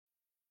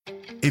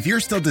If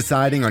you're still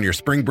deciding on your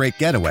spring break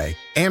getaway,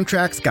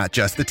 Amtrak's got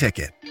just the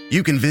ticket.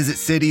 You can visit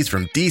cities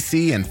from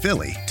D.C. and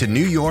Philly to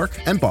New York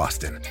and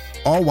Boston,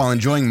 all while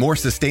enjoying more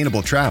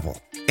sustainable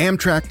travel.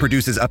 Amtrak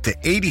produces up to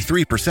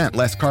 83%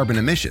 less carbon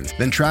emissions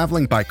than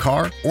traveling by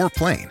car or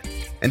plane.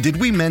 And did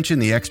we mention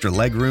the extra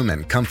legroom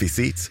and comfy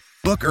seats?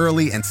 Book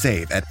early and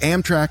save at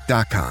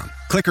Amtrak.com.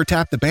 Click or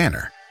tap the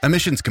banner.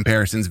 Emissions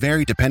comparisons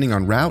vary depending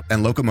on route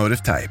and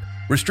locomotive type.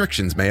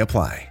 Restrictions may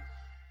apply.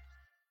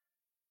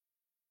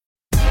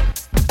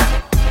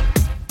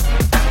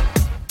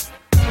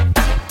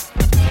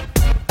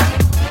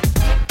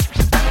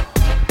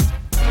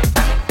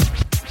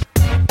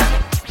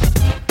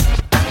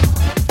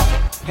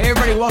 Hey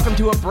everybody, welcome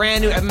to a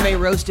brand new MMA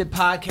Roasted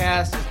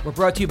podcast. We're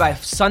brought to you by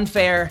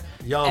Sunfair.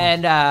 Yum.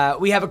 And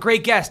we have a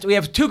great guest. We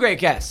have two great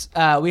guests.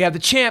 We have the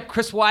champ,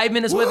 Chris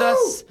Weidman is with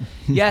us.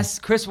 Yes,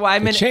 Chris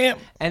Weidman. The champ.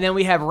 And then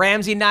we have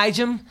Ramsey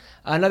Nijem,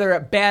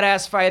 another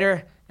badass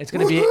fighter. It's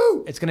gonna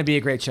be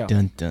a great show.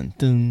 Dun dun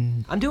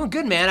dun. I'm doing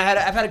good, man.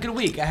 I've had a good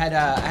week. I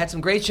had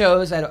some great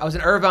shows. I was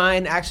in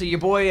Irvine. Actually, your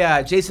boy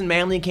Jason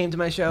Manley came to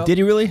my show. Did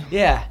he really?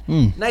 Yeah,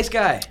 nice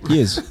guy.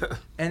 He is.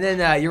 And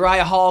then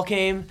Uriah Hall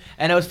came,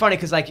 and it was funny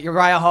because like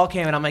Uriah Hall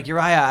came, and I'm like,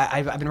 Uriah,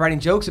 I've been writing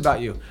jokes about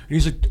you. And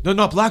he's like, they're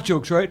not black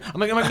jokes, right? I'm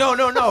like,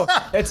 no,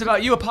 it's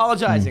about you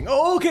apologizing.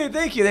 Oh, okay,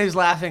 thank you. And he was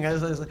laughing.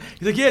 He's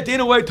like, yeah,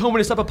 Dana White told me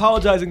to stop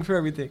apologizing for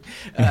everything.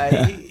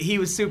 He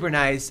was super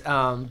nice.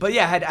 But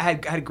yeah, I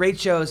had great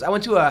shows. I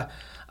went to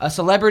a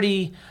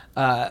celebrity.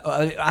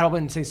 I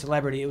wouldn't say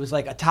celebrity. It was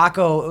like it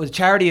was a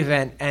charity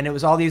event, and it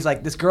was all these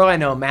like this girl I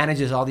know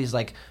manages all these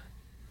like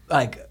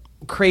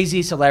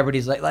crazy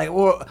celebrities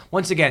or,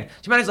 once again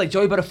she manages like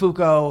Joey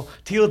Buttafuoco,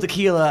 Tila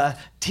Tequila,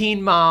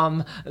 Teen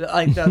Mom,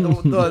 like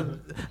the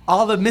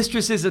all the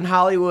mistresses in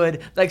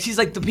Hollywood. Like she's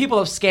like the people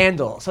of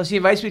scandal. So she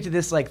invites me to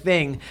this like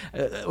thing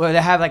where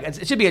they have like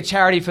it should be a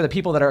charity for the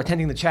people that are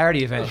attending the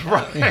charity event.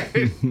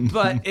 Right.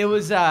 But it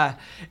was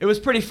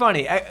pretty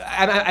funny.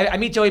 I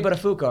meet Joey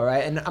Buttafuoco,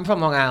 right? And I'm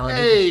from Long Island.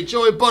 Hey,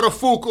 Joey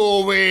Buttafuoco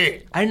over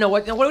here. I didn't know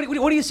what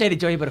do you say to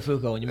Joey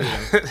Buttafuoco when you meet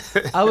him?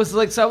 I was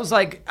like, he's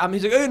like,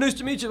 hey, nice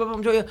to meet you.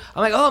 I'm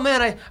like, oh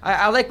man,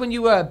 I like when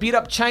you beat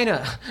up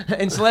China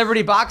in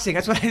celebrity boxing.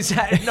 That's what I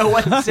said. I didn't know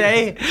what to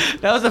say.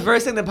 That was the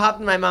first thing that popped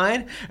in my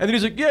mind. And then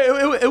he's like,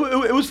 yeah,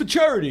 it was for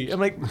charity. I'm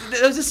like,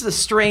 it was just a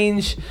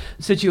strange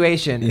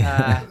situation.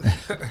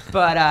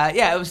 But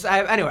yeah, it was.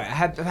 Anyway, I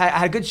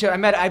had a good show.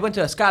 I went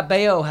to Scott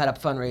Baio had a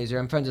fundraiser.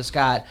 I'm friends with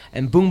Scott,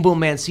 and Boom Boom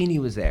Mancini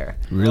was there.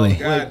 Really?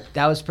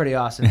 That was pretty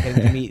awesome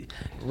getting to meet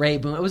Ray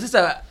Boom. It was just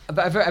a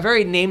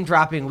very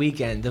name-dropping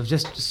weekend of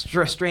just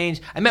strange.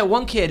 I met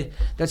one kid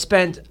that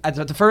spent, at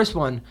the first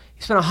one,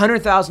 he spent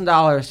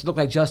 $100,000 to look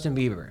like Justin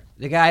Bieber.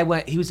 The guy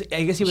I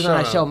guess he was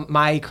on that show,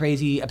 My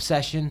Crazy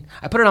Obsession.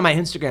 I put it on my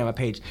Instagram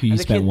page. He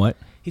spent what?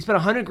 He spent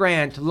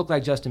 $100,000 to look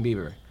like Justin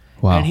Bieber.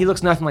 Wow. And he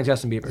looks nothing like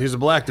Justin Bieber. He's a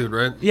black dude,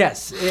 right?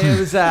 Yes, it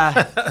was.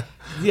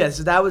 Yes,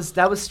 that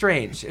was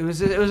strange. It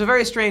was a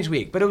very strange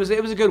week, but it was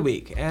a good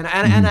week, and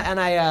I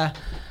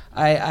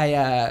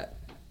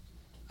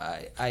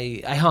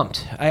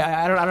humped.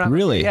 I don't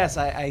Really? Yes,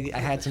 I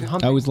had some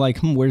humping. I was like,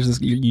 where's this?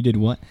 You did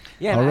what?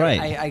 Yeah. All right.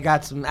 I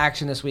got some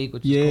action this week,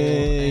 which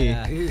Yay.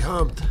 is cool. He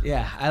humped.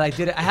 Yeah, I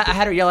did it. I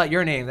had her yell out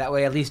your name. That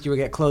way, at least you would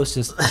get close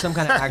to some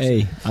kind of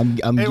action. Hey, I'm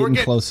getting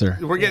closer.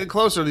 We're getting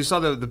closer. You saw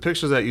the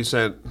pictures that you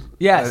sent.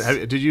 Yes.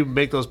 Did you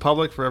make those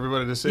public for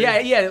everybody to see?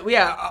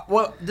 Yeah.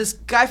 Well, this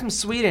guy from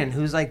Sweden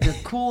who's like the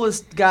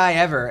coolest guy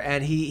ever,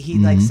 and he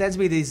like sends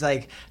me these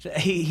like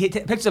he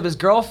picks up his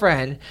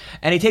girlfriend,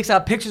 and he takes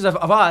out pictures of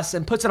us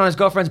and puts it on his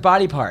girlfriend's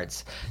body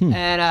parts,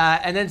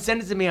 and then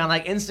sends it to me on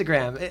like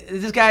Instagram.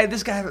 This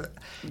guy,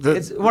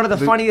 it's one of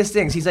the funniest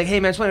things. He's like, hey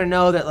man, I just want to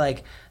know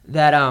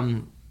that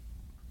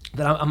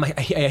I'm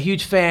a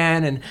huge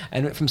fan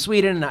and from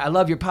Sweden, and I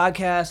love your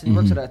podcast, and he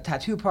works at a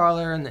tattoo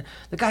parlor, and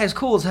the guy is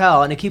cool as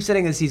hell, and he keeps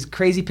sending us these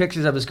crazy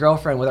pictures of his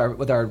girlfriend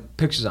with our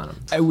pictures on them.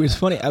 It was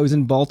funny. I was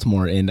in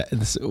Baltimore, and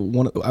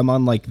I'm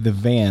on like the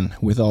van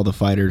with all the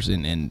fighters,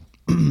 and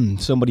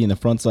somebody in the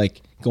front's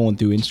like going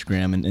through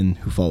Instagram, and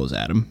who follows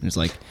Adam, and it's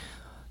like,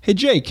 hey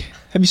Jake,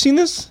 have you seen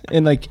this?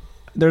 And like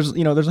there's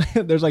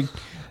like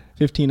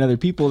 15 other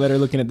people that are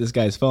looking at this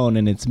guy's phone,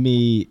 and it's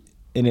me.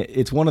 And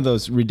it's one of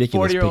those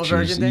ridiculous 40-year-old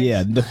pictures. virgin things?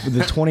 Yeah, the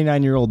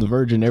 29-year-old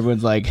virgin.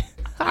 Everyone's like,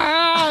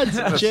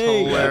 it's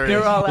Jake. Hilarious. They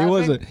were all laughing? It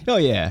wasn't. Oh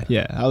yeah.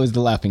 I was the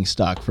laughing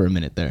stock for a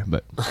minute there,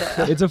 but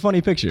it's a funny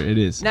picture. It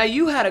is. Now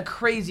you had a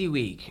crazy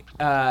week.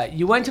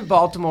 You went to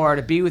Baltimore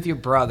to be with your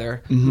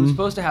brother, who was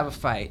supposed to have a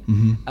fight.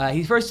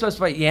 He first supposed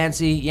to fight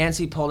Yancey.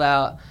 Yancey pulled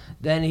out.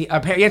 Then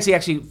Yancey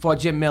actually fought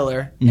Jim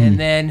Miller, and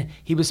then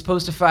he was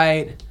supposed to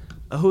fight.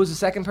 Who was the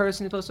second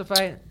person he was supposed to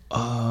fight?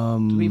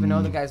 Do we even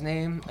know the guy's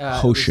name?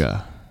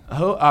 Rocha.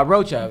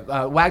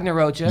 Wagner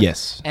Rocha.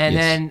 Yes. And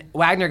then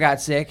Wagner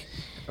got sick,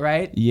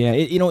 right? Yeah,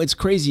 it's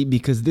crazy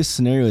because this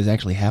scenario has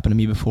actually happened to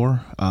me before.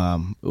 At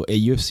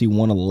UFC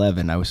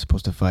 111, I was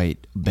supposed to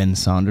fight Ben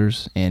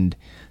Saunders, and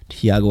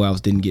Thiago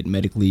Alves didn't get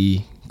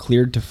medically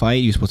cleared to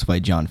fight. He was supposed to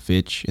fight John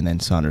Fitch, and then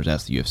Saunders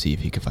asked the UFC if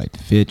he could fight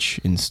Fitch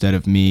instead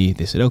of me.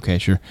 They said, okay,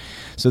 sure.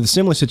 So the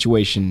similar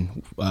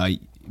situation,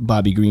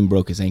 Bobby Green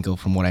broke his ankle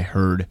from what I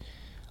heard.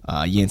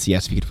 Yancey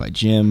asked if he could fight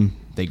Jim.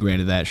 They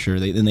granted that, sure.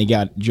 Then they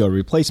got Joe a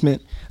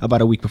replacement about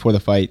a week before the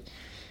fight.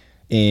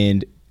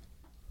 And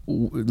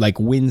like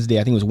Wednesday,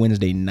 I think it was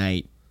Wednesday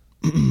night,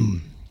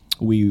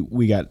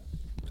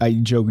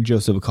 Joe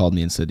Silva called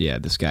me and said, yeah,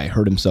 this guy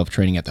hurt himself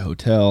training at the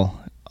hotel.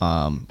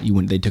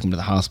 They took him to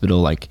the hospital.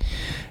 Like,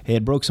 he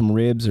had broke some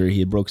ribs or he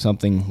had broke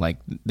something. Like,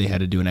 they had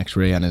to do an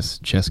X-ray on his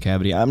chest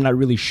cavity. I'm not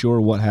really sure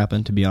what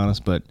happened, to be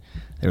honest, but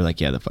they were like,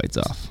 yeah, the fight's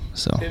off.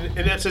 So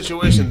in that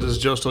situation, does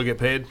Joe still get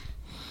paid?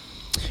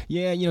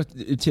 Yeah,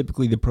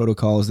 typically the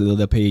protocol is that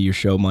they'll pay you your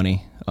show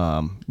money.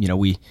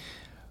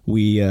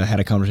 We had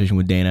a conversation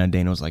with Dana.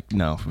 Dana was like,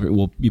 no,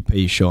 you pay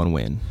your show and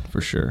win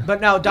for sure. But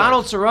now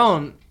Donald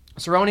Cerrone,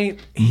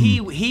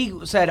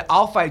 he said,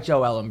 I'll fight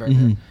Joe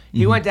Ellenberger.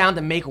 He went down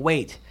to make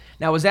weight.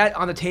 Now, was that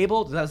on the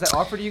table? Was that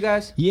offered to you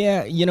guys?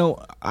 Yeah,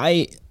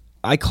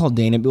 I called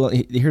Dana. Well,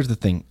 here's the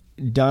thing.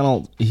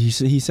 Donald,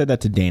 he said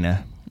that to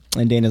Dana.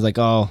 And Dana's like,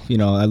 oh,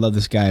 I love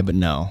this guy, but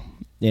no.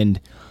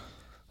 And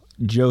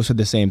Joe said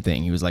the same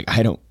thing. He was like,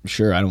 I don't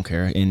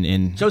care.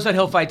 And Joe said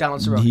he'll fight Donald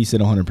Cerrone. He said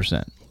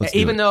 100%.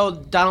 Even though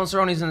Donald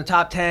Cerrone's in the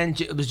top 10,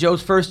 it was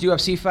Joe's first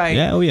UFC fight.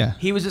 Yeah, oh yeah.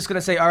 He was just going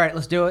to say, all right,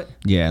 let's do it.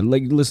 Yeah,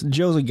 like, listen,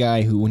 Joe's a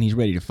guy who, when he's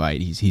ready to fight,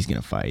 he's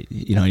going to fight.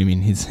 You know what I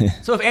mean?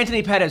 So if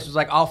Anthony Pettis was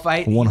like, I'll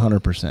fight.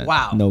 100%.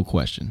 Wow. No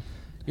question.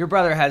 Your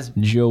brother has...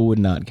 Joe would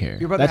not care.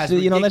 Your brother has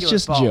ridiculous that's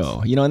just balls.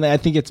 Joe. And I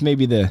think it's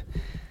maybe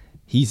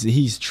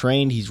he's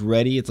trained, he's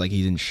ready, it's like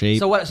he's in shape.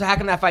 So how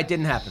come that fight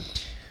didn't happen?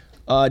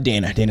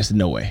 Dana said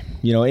no way.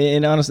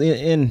 And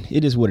honestly, and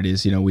it is what it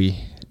is.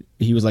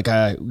 He was like,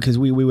 because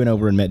we went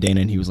over and met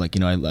Dana, and he was like,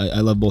 I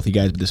love both you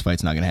guys, but this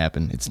fight's not gonna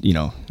happen. It's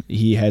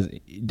he has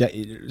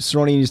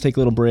Cerrone needs to take a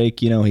little break.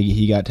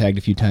 He got tagged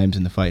a few times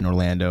in the fight in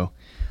Orlando.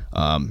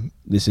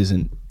 This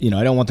isn't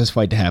I don't want this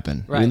fight to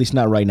happen. Right. At least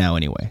not right now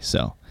anyway.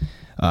 So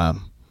no,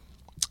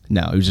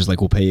 it was just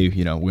like, we'll pay you.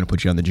 We're gonna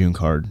put you on the June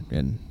card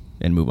and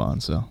move on.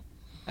 So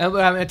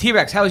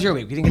T-Rex, how was your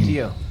week? We didn't get to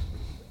you.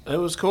 It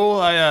was cool.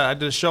 I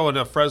did a show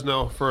in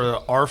Fresno for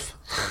ARF.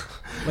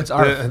 What's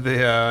ARF?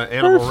 The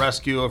animal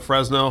rescue of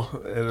Fresno.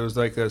 And it was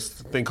like this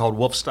thing called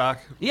Wolfstock.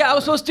 Yeah, I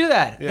was supposed to do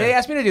that. Yeah. They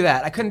asked me to do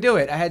that. I couldn't do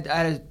it. I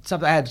had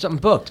something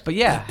booked. But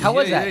yeah, how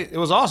was that? It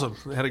was awesome.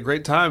 I had a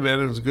great time, man.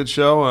 It was a good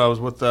show. I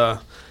was with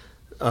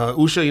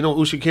Usha. You know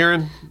Usha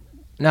Karen?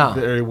 No.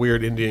 Very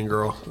weird Indian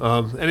girl.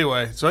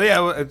 Anyway, so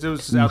yeah, it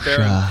was out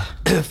there.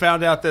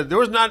 Found out that there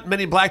was not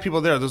many black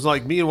people there. There's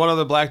like me and one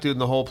other black dude in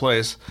the whole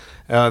place.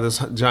 This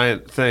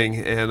giant thing,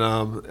 and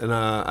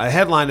I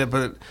headlined it,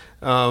 but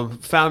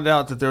found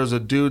out that there was a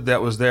dude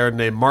that was there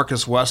named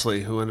Marcus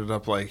Wesley who ended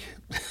up like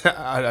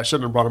I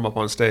shouldn't have brought him up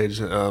on stage,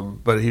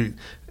 but he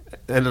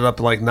ended up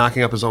like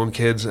knocking up his own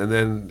kids and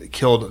then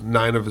killed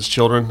 9 of his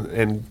children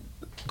and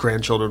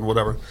grandchildren,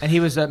 whatever. And he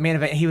was a main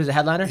event. He was a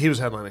headliner. He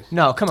was headlining.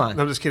 No, come on.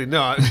 I'm just kidding.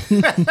 No,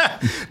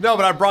 no,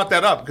 but I brought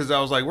that up because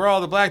I was like, "Where are all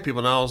the black people?"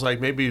 And I was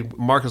like, maybe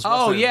Marcus.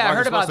 Oh Wesley, yeah, I Marcus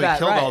heard about Wesley that.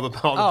 Killed Right. all the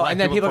black and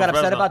then people got from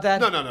upset Fresno. about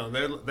that.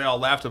 No. They all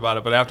laughed about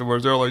it, but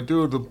afterwards they're like,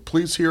 "Dude, the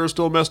police here are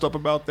still messed up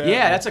about that."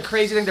 Yeah, that's a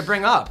crazy thing to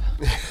bring up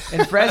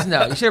in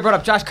Fresno. You should have brought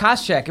up Josh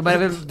Koscheck.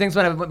 Things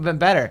might have been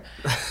better.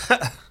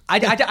 I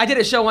did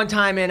a show one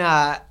time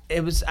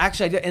it was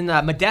actually in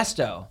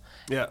Modesto.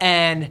 Yeah.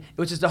 And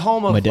which is the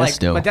home of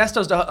Modesto.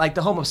 Modesto's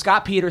the home of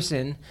Scott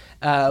Peterson,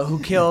 who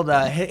killed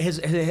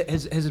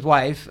his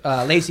wife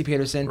Lacey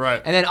Peterson,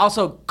 Right. And then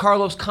also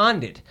Carlos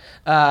Condit.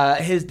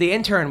 The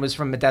intern was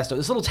from Modesto.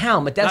 This little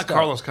town, Modesto. Not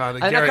Carlos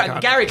Condit,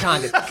 Gary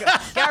Condit.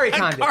 Gary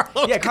Condit.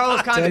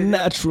 Carlos Condit. It's a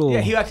natural.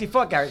 Yeah, he actually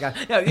fought Gary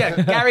Condit. No, yeah,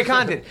 Gary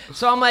Condit.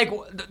 So I'm like,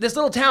 this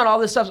little town, all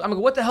this stuff. I'm like,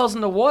 what the hell's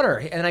in the water?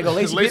 And then I go,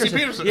 Lacey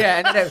Peterson. Yeah,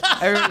 and then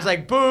everyone was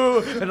like, boo,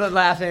 and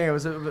laughing. It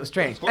was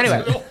strange.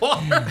 Anyway.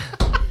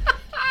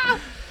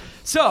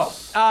 So,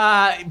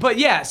 but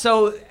yeah,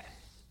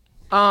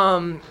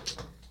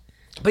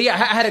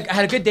 I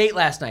had a good date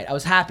last night. I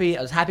was happy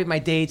with my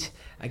date.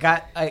 I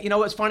got, you know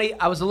what's funny?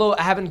 I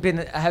haven't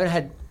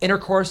had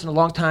intercourse in a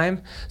long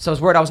time, so I was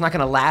worried I was not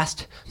going to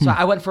last. So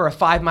I went for a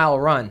 5-mile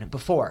run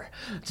before,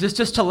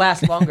 just to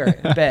last longer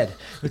in bed,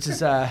 which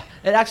is, it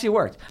actually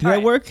worked. Did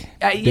that work?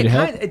 Did it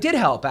help? It did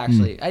help,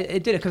 actually.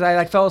 It did, because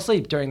I fell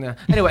asleep during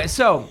anyway,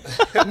 so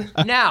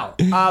now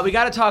we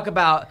got to talk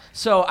about,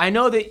 so I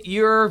know that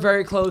you're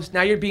very close.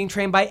 Now you're being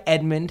trained by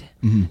Edmund,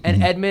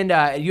 and Edmund,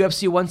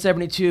 UFC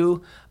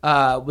 172,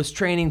 was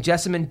training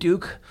Jessamine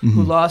Duke,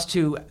 who lost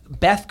to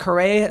Beth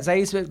Correa. Is that how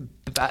you say it?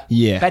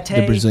 Bete?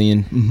 The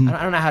Brazilian.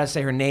 I don't know how to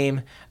say her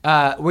name.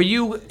 Were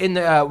you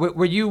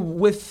were you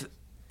with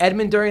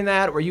Edmund during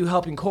that? Were you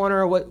helping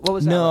corner? What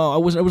was that? No, I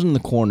wasn't in the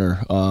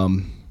corner. I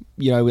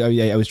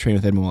was training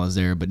with Edmund while I was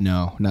there, but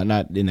no,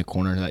 not in the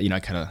corner. I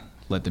kind of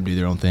let them do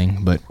their own thing.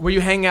 But were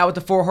you hanging out with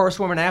the 4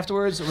 horsewomen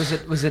afterwards?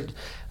 Was it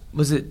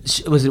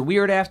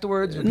weird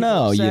afterwards?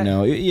 No,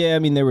 I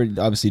mean, they were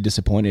obviously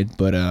disappointed,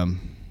 but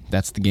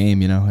that's the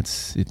game.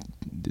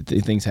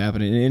 Things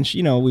happen,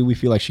 and we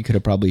feel like she could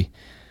have probably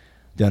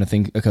done a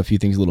few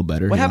things a little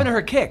better. What happened to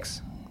her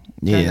kicks?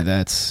 Yeah,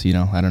 that's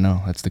I don't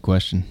know. That's the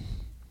question.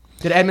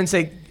 Did Edmund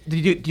say? Do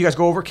you guys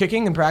go over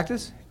kicking in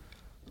practice?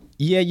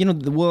 Yeah,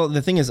 well,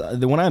 the thing is,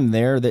 when I'm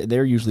there,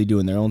 they're usually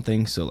doing their own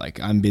thing, so like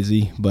I'm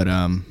busy. But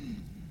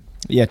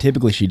yeah,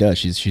 typically she does.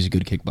 She's a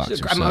good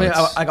kickboxer. I mean,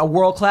 like a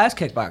world class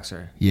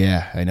kickboxer.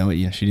 Yeah, I know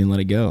it. She didn't let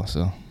it go,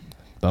 so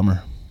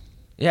bummer.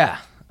 Yeah.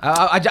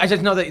 I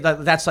just know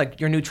that that's like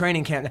your new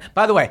training camp.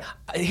 By the way,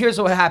 here's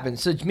what happened.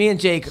 So me and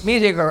Jake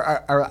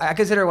are I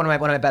consider one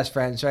of my best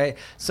friends, right?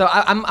 So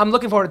I'm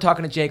looking forward to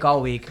talking to Jake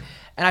all week.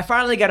 And I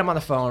finally get him on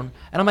the phone,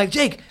 and I'm like,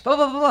 Jake, blah,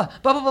 blah, blah, blah,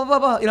 blah, blah, blah,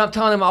 blah, blah. I'm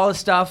telling him all this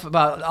stuff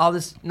about all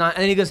this. And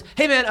then he goes,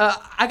 hey, man,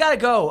 I got to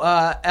go.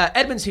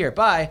 Edmund's here.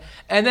 Bye.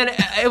 And then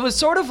it was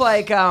sort of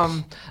like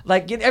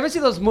you ever see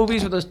those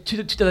movies where those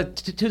two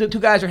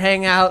guys are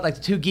hanging out, like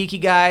the two geeky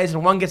guys,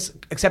 and one gets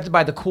accepted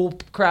by the cool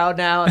crowd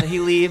now, and then he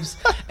leaves.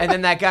 And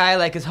then that guy,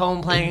 like, is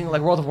home playing,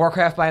 like, World of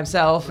Warcraft by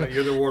himself. Right,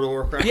 you're the World of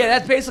Warcraft? Yeah,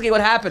 that's basically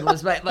what happened.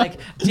 Was like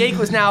Jake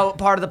was now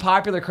part of the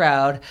popular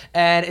crowd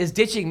and is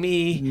ditching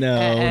me.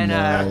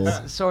 No.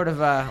 Sort of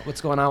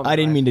what's going on with I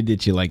didn't mean to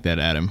ditch you like that,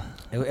 Adam.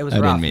 It was I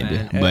rough, didn't mean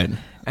man. to, but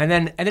and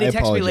then he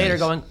texted me later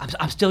going,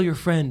 I'm still your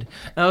friend.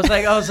 And I was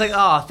like,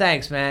 oh,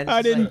 thanks, man.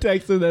 I didn't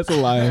text him. That's a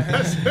lie.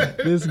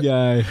 This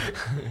guy.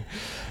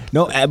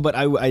 No, but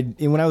I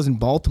when I was in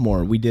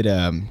Baltimore, we did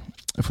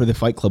for the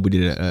Fight Club, we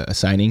did a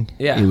signing.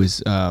 Yeah. It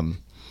was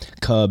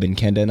Cub and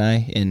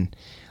Kenda and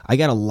I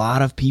got a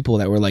lot of people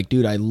that were like,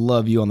 dude, I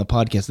love you on the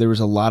podcast. There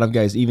was a lot of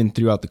guys, even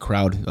throughout the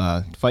crowd,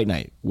 fight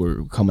night,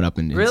 were coming up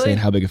and saying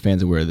how big of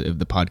fans they were of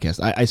the podcast.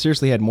 I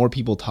seriously had more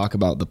people talk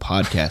about the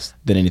podcast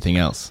than anything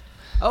else.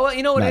 Oh, well,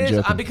 you know what it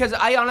is? Because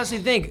I honestly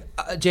think,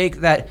 Jake,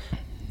 that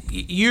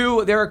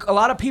there are a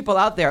lot of people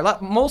out there,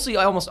 mostly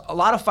almost a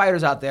lot of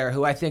fighters out there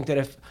who I think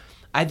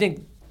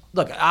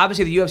look,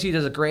 obviously the UFC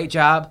does a great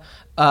job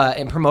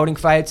in promoting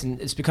fights,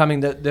 and it's becoming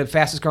the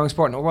fastest growing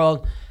sport in the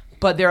world.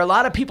 But there are a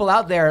lot of people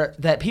out there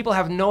that people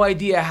have no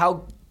idea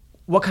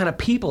what kind of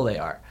people they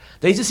are.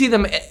 They just see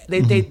them.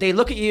 They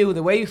look at you,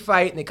 the way you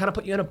fight, and they kind of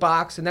put you in a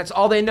box, and that's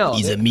all they know.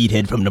 He's a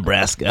meathead from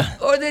Nebraska.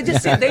 Or they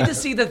just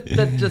see the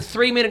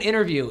 3-minute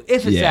interview,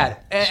 if it's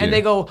that, and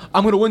they go,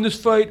 "I'm going to win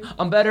this fight.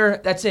 I'm better."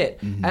 That's it.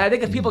 Mm-hmm. And I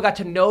think if people got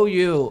to know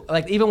you,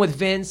 like even with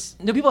Vince,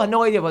 people had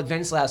no idea about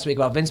Vince last week,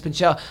 about Vince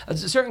Pinchel.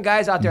 There's certain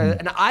guys out there,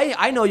 and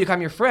I know you.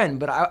 I'm your friend,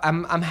 but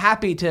I'm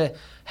happy to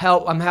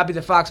help. I'm happy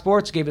that Fox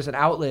Sports gave us an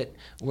outlet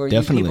where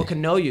people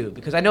can know you,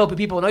 because I know if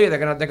people know you, they're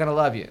gonna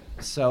love you.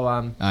 So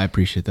I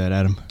appreciate that,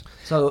 Adam.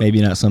 So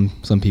maybe not some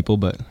people,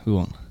 but we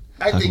won't.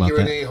 I think you're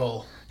an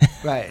a-hole.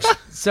 Right.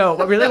 So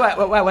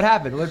what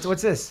happened?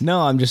 What's this? No,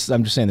 I'm just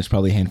saying there's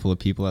probably a handful of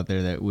people out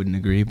there that wouldn't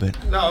agree, but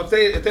no,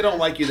 if they don't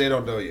like you, they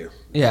don't know you.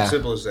 Yeah.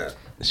 Simple as that.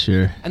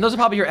 Sure. And those are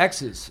probably your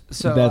exes.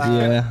 So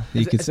that's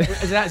you could say.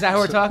 Is that who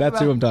we're talking about?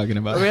 That's who I'm talking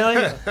about. Really?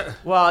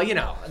 Well,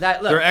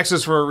 that look. They're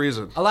exes for a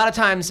reason. A lot of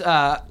times,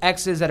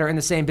 exes that are in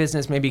the same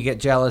business maybe get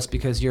jealous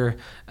because you're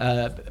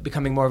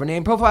becoming more of a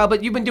name profile.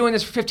 But you've been doing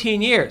this for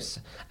 15 years.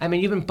 I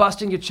mean, you've been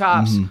busting your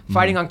chops,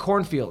 fighting on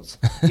cornfields.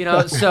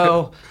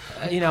 So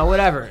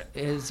whatever.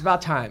 It's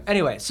about time.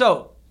 Anyway,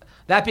 so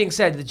that being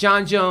said, the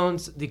John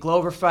Jones, the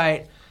Glover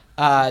fight.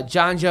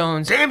 John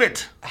Jones. Damn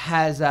it!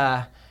 Has.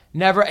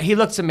 He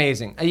looks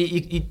amazing.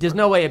 There's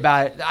no way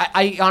about it.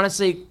 I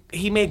honestly,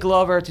 he made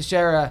Glover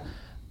Teixeira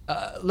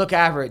look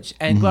average,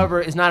 and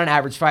Glover is not an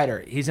average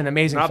fighter. He's an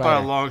amazing fighter. Not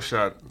by a long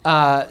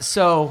shot.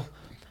 So,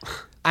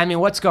 I mean,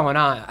 what's going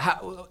on?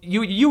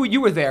 You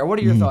were there. What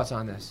are your thoughts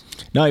on this?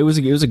 No, it was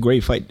a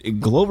great fight.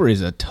 Glover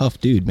is a tough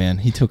dude, man.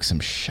 He took some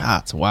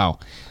shots. Wow.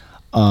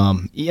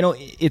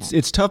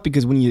 It's tough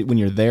because when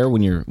you're there,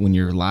 when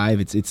you're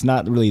live, it's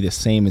not really the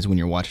same as when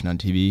you're watching on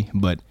TV,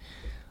 but.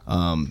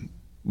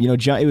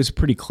 John, it was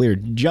pretty clear.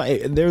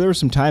 John, there were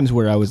some times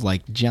where I was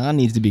like, John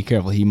needs to be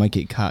careful. He might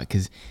get caught,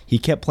 because he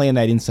kept playing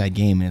that inside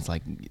game, and it's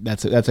like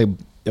that's a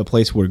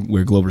place where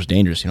Glover's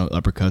dangerous.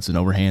 Uppercuts and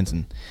overhands,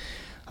 and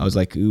I was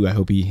like, ooh, I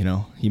hope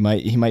he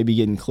might be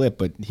getting clipped,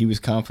 but he was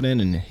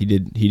confident, and he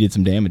did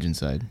some damage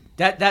inside.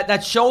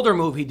 That shoulder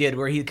move he did,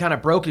 where he kind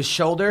of broke his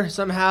shoulder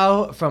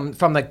somehow from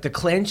like the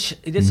clinch.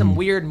 He did some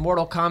weird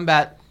Mortal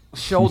Kombat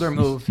shoulder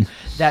move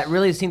that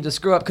really seemed to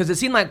screw up, because it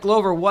seemed like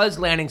Glover was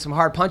landing some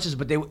hard punches,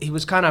 but he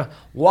was kind of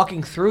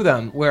walking through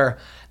them where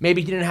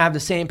maybe he didn't have the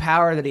same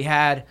power that he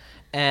had.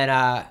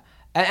 And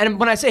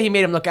when I say he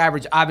made him look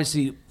average,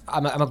 obviously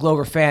I'm a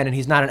Glover fan, and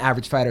he's not an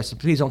average fighter, so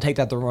please don't take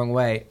that the wrong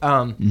way.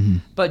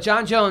 But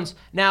John Jones,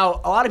 now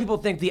a lot of people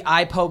think the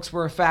eye pokes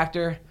were a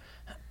factor.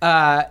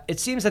 It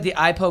seems that the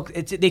eye poke,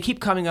 they keep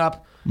coming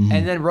up.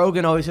 And then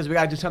Rogan always says we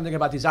got to do something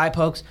about these eye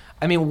pokes.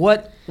 I mean,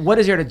 what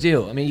is there to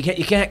do? I mean,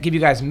 you can't give you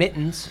guys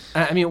mittens.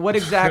 I mean, what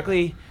is there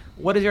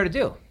to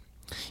do?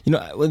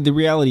 The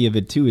reality of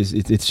it too is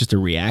it's just a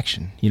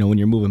reaction. When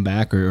you're moving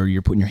back or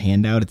you're putting your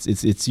hand out,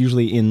 it's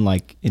usually in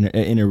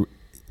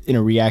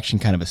a reaction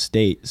kind of a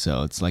state.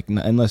 So it's like,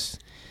 unless,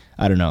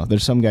 I don't know,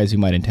 there's some guys who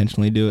might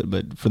intentionally do it,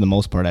 but for the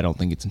most part, I don't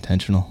think it's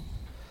intentional.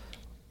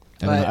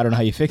 I don't know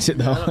how you fix it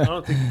though. I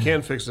don't think you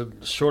can fix it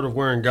short of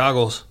wearing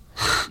goggles.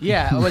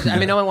 Yeah, I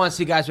mean, no one wants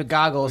to see guys with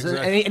goggles,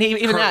 Exactly. and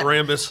even Kurt that.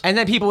 Rambis. And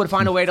then people would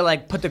find a way to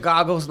like put the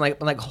goggles and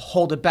like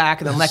hold it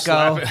back and then let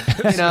go.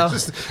 You know,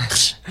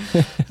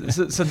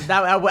 so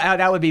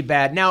that would be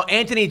bad. Now,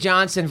 Anthony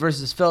Johnson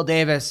versus Phil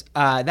Davis.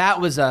 That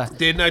was a.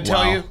 Didn't I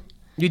tell you?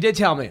 You did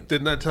tell me.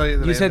 Didn't I tell you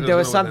that? You said there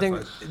was something.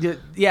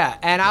 Yeah,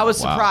 and I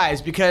was Wow.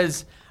 surprised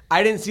because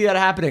I didn't see that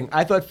happening.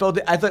 I thought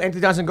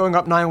Anthony Johnson going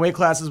up 9 weight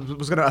classes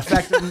was going to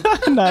affect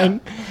him.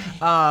 9.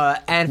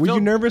 And Were Phil,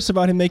 you nervous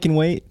about him making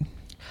weight?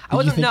 I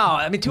wasn't. No,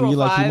 I mean 205. Were you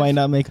like he might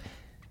not make?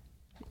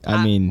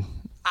 I mean,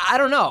 I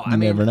don't know. I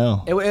mean, never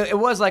know. It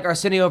was like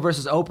Arsenio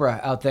versus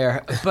Oprah out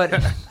there,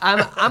 but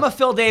I'm a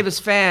Phil Davis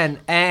fan,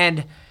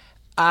 and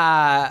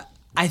I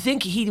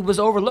think he was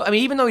overlooked. I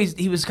mean, even though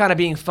he was kind of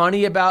being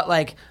funny about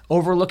like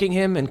overlooking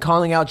him and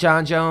calling out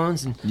John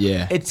Jones, and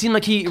Yeah. it seemed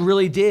like he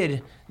really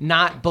did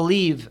not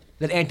believe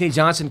that Anthony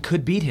Johnson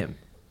could beat him.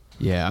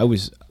 yeah, I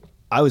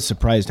was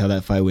surprised how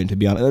that fight went. To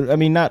be honest, I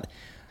mean,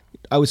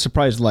 I was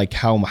surprised like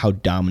how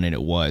dominant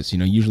it was. You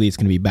know, usually it's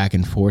going to be back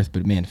and forth,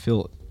 but man,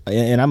 Phil,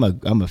 and I'm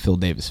a Phil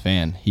Davis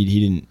fan. He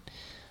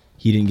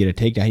didn't get a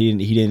takedown.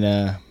 He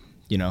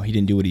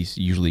didn't do what he's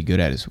usually good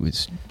at,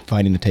 is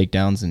finding the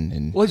takedowns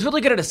and Well, he's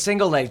really good at a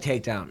single leg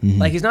takedown.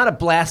 Like he's not a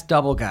blast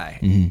double guy,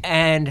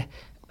 and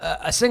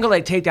a single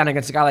leg takedown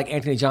against a guy like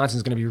Anthony Johnson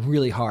is going to be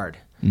really hard.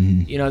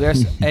 You know,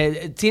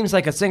 it seems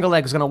like a single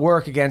leg is going to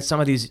work against some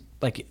of these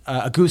like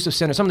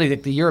Gustafsson or some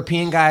of the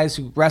European guys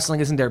who wrestling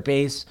isn't their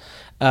base,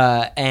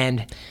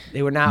 and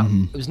they were not.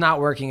 It was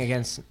not working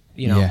against.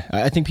 You know. Yeah,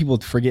 I think people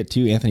forget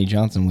too. Anthony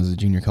Johnson was a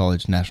junior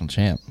college national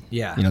champ.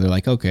 Yeah. You know, they're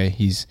like, okay,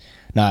 he's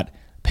not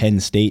Penn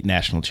State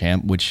national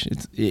champ. Which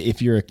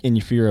if you're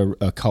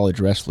a college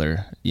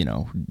wrestler, you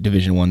know,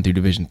 Division I through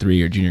Division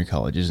III or junior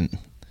college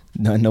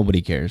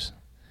nobody cares.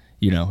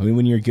 You know, I mean,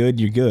 when you're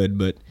good,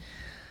 but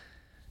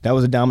that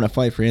was a dominant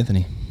fight for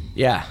Anthony.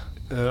 Yeah.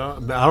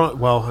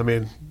 I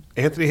mean,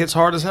 Anthony hits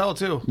hard as hell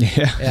too.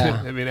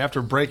 Yeah. I mean,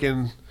 after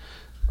breaking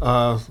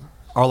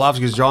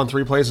Arlovsky's jaw in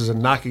 3 places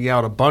and knocking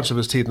out a bunch of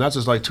his teeth, and that's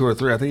just like 2 or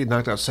 3. I think he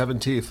knocked out 7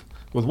 teeth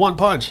with 1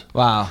 punch.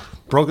 Wow.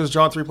 Broke his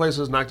jaw in 3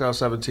 places, knocked out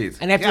 7 teeth.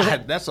 And after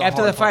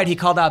the fight, he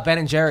called out Ben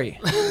and Jerry,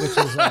 which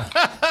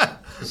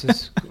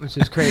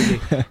is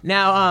crazy.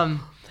 Now,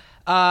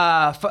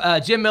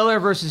 Jim Miller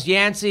versus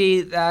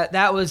Yancey.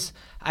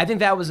 I think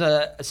that was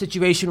a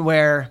situation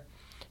where,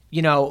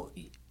 you know,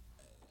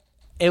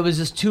 it was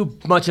just too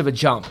much of a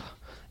jump.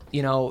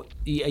 You know,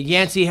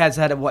 Yancey has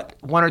had 1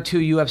 or 2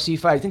 UFC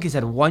fights. I think he's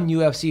had 1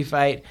 UFC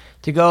fight.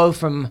 To go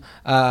from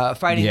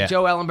fighting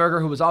Joe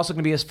Ellenberger, who was also going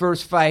to be his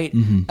first fight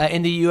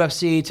in the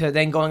UFC, to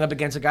then going up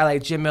against a guy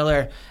like Jim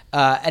Miller,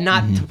 and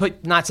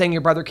not saying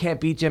your brother can't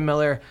beat Jim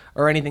Miller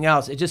or anything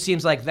else. It just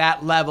seems like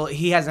that level,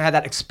 he hasn't had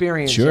that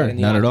experience. Sure, yet in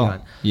the not octagon. at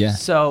all. Yeah.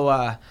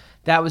 So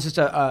that was just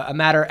a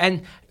matter,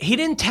 and he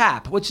didn't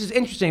tap, which is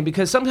interesting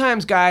because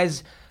sometimes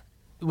guys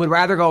would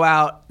rather go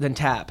out than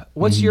tap.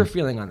 What's your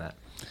feeling on that?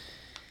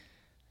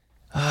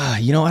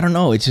 You know, I don't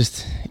know. It's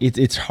just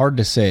it's hard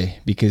to say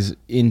because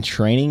in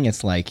training,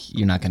 it's like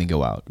you're not going to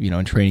go out. You know,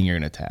 in training, you're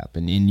going to tap,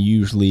 and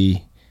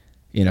usually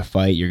in a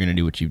fight, you're going to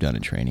do what you've done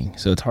in training.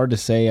 So it's hard to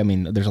say. I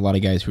mean, there's a lot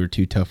of guys who are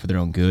too tough for their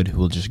own good who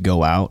will just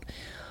go out.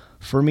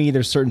 For me,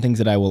 there's certain things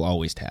that I will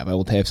always tap. I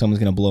will tap if someone's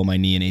going to blow my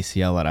knee and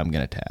ACL out. I'm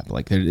going to tap.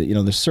 Like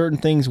there's certain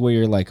things where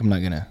you're like, we're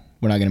not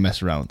gonna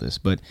mess around with this.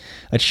 But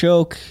a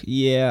choke,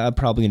 yeah, I'm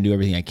probably gonna do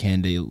everything I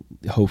can to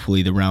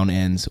hopefully the round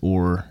ends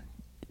or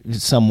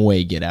some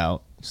way get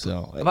out.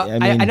 So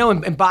I know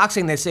in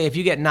boxing they say if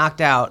you get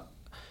knocked out,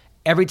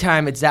 every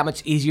time it's that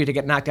much easier to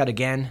get knocked out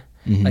again.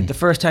 Like the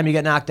first time you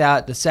get knocked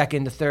out, the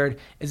second, the third.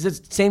 Is the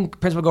same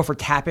principle go for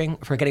tapping,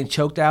 for getting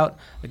choked out?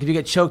 Like if you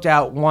get choked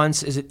out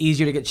once, is it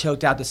easier to get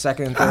choked out the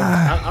second and third?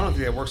 I don't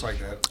think it works like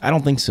that. I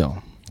don't think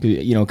so.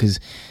 You know, because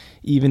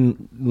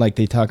even like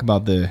they talk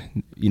about the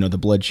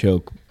blood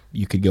choke,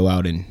 you could go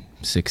out in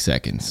 6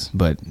 seconds,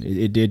 but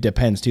it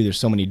depends too. There's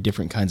so many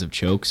different kinds of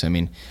chokes. I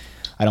mean,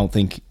 I don't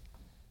think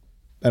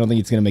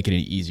it's going to make it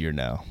any easier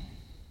now.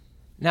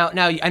 Now,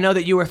 I know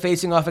that you were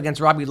facing off against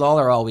Robbie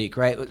Lawler all week,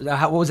 right?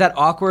 Was that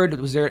awkward?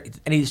 Was there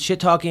any shit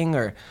talking,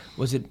 or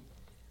was it?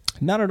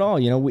 Not at all.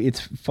 You know,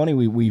 it's funny.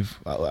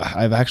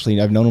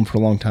 I've known him for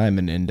a long time,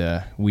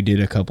 and we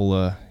did a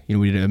couple.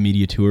 We did a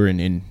media tour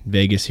in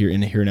Vegas here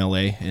in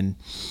LA, and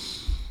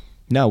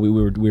no, we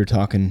were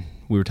talking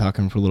for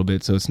a little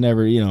bit. So it's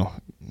never,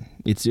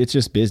 it's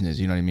just business.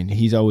 You know what I mean?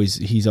 He's always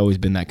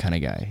been that kind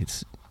of guy.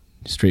 It's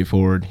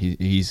straightforward.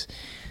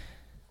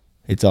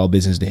 It's all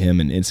business to him,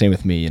 and same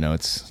with me. You know,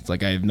 it's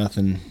like I have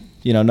nothing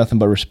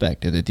but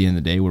respect. At the end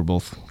of the day, we're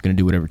both going to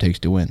do whatever it takes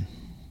to win.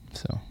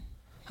 So.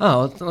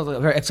 Oh, it's a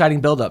very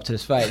exciting build-up to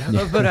this fight.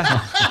 Yeah. But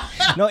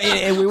no,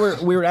 and we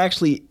were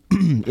actually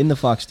in the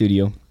Fox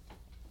studio,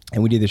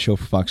 and we did the show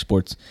for Fox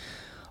Sports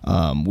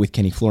with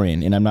Kenny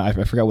Florian, and I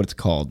forgot what it's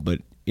called, but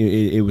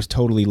it was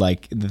totally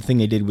like the thing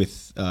they did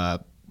with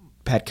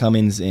Pat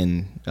Cummins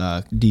in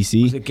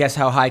DC. Was it Guess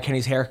How High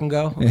Kenny's Hair Can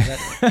Go?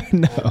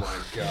 No.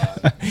 Oh my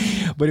God.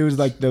 But it was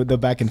like the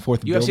back and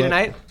forth. UFC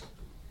Tonight?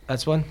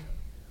 That's one?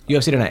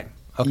 UFC Tonight.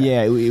 Okay.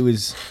 Yeah, it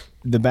was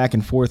the back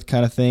and forth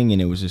kind of thing,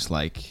 and it was just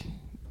like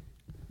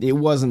it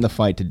wasn't the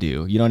fight to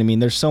do. You know what I mean?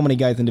 There's so many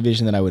guys in the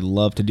division that I would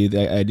love to do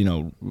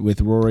that.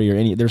 With Rory or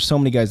any. There's so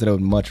many guys that I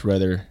would much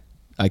rather.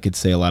 I could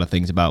say a lot of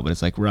things about, but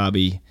it's like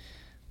Robbie.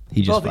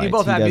 He just fights. You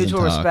both he have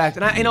mutual talk. respect,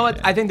 and you know what?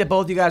 I think that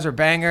both you guys are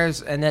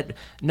bangers, and that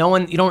you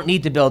don't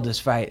need to build this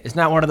fight. It's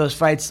not one of those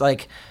fights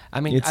like. I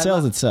mean, it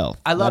sells itself.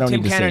 I love don't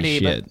Tim need to say Kennedy,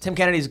 shit. but Tim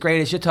Kennedy's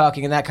great at shit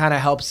talking, and that kind of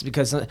helps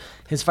because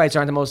his fights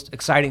aren't the most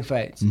exciting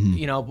fights.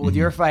 Mm-hmm. But with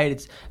your fight,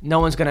 it's no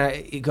one's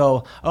gonna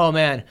go, oh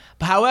man.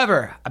 But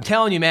however, I'm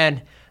telling you,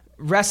 man.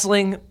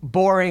 Wrestling,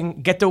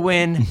 boring. Get the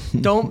win.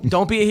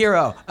 Don't be a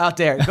hero out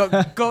there.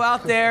 Go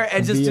out there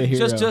and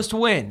just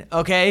win.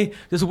 Okay,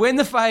 just win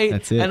the fight.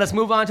 That's it. And let's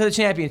move on to the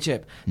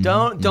championship.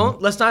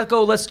 Let's not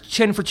go. Let's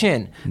chin for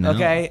chin. No.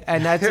 Okay,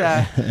 and that's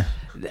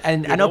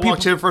and I know people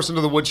walk chin first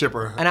into the wood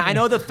chipper. And I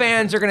know the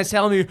fans are gonna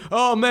tell me,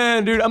 oh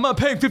man, dude, I'm not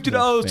paying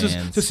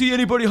 $50 to see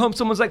anybody hump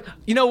someone's like,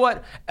 you know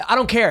what? I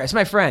don't care. It's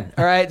my friend.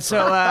 All right. So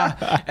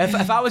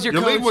if I was your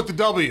coach, lead with the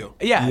W.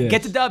 Yeah,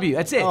 get the W.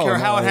 That's it. I don't care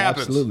how it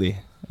happens.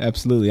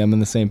 Absolutely, I'm on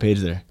the same page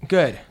there.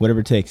 Good.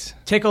 Whatever it takes.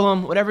 Tickle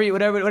them, whatever you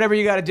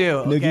got to do.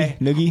 Okay?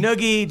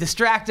 Noogie,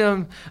 distract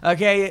them.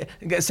 Okay,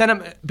 send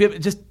them.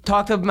 Just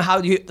talk to them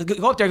how you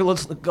go up there.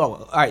 Let's go.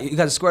 All right, you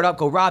got to square it up.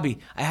 Go, Robbie.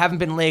 I haven't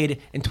been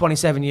laid in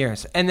 27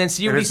 years, and then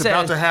see what he says. It's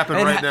about to happen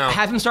right now.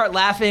 Have him start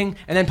laughing,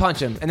 and then punch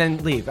him, and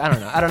then leave. I don't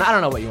know. I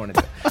don't know what you want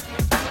to do.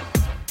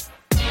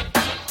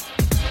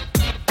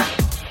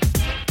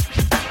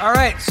 All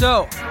right,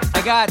 so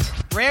I got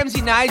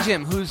Ramsey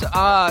Nijem, who's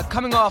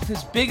coming off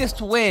his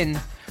biggest win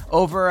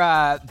over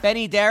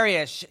Benny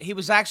Dariush. He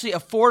was actually a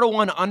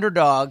 4-1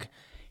 underdog.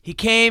 He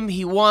came,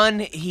 he won,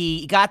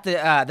 he got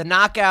the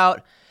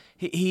knockout.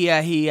 He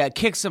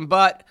kicked some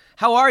butt.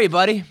 How are you,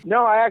 buddy?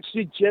 No, I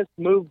actually just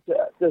moved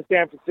to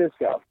San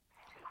Francisco,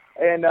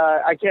 and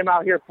I came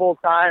out here full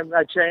time.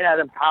 I train at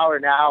Empower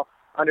now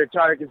under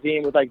Tariq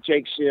Azim with like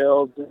Jake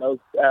Shields and those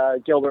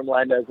Gilbert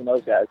Melendez and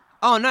those guys.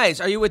 Oh, nice.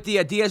 Are you with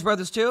the Diaz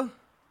brothers too?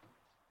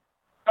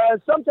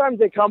 Sometimes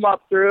they come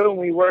up through and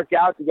we work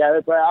out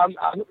together, but I'm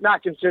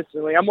not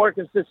consistently. I'm more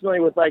consistently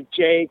with like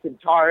Jake and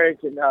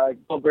Tariq and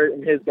Gilbert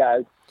and his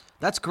guys.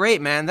 That's great,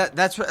 man.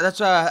 That's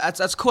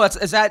cool.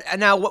 Is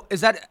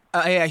that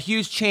a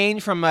huge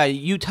change from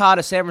Utah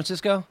to San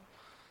Francisco?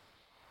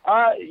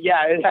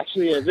 Yeah, it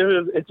actually is.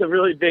 It's a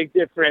really big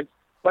difference.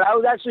 But I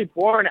was actually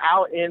born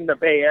out in the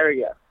Bay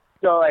Area,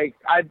 so like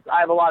I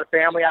have a lot of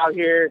family out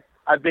here.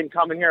 I've been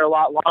coming here a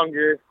lot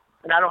longer,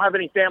 and I don't have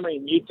any family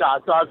in Utah,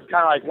 so I was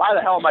kind of like, why the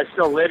hell am I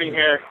still living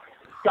here?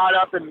 Got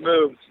up and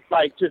moved,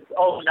 like just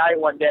overnight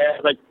one day.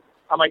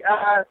 I'm like,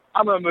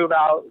 I'm gonna move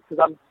out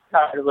because I'm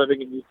tired of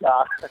living in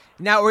Utah.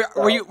 Now,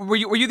 were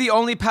you the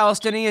only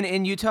Palestinian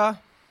in Utah?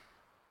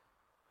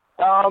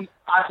 I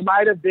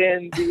might have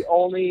been the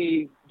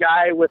only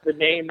guy with a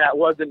name that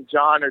wasn't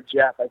John or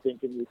Jeff, I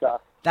think, in Utah.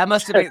 That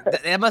must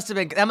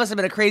have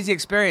been a crazy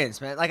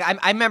experience, man. Like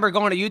I remember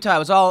going to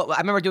Utah. I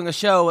remember doing a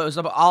show. It was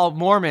all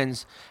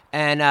Mormons,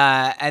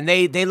 and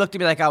they looked at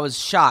me like I was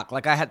shocked,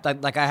 like I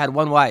had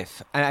one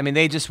wife. I mean,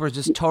 they just were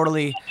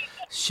totally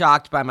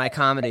shocked by my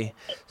comedy.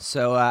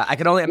 So I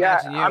could only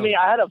imagine you. I mean,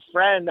 I had a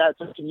friend that's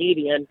a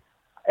comedian,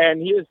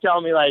 and he was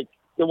telling me like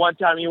the one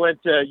time he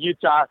went to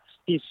Utah,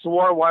 he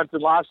swore once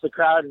and lost the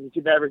crowd, and he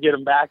could never get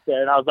him back there.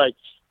 And I was like,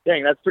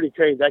 dang, that's pretty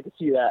crazy. I could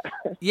see that.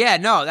 Yeah,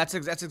 no, that's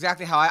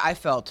exactly how I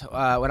felt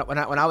when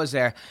I was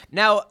there.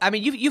 Now, I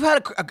mean, you've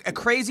had a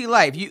crazy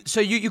life.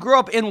 You grew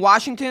up in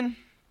Washington?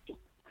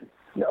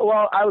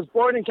 Well, I was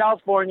born in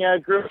California,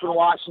 grew up in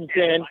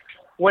Washington,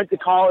 went to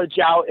college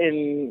out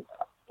in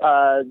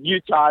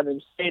Utah, and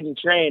then stayed and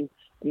trained,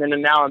 and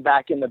then now I'm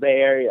back in the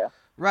Bay Area.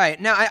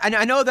 Right. Now,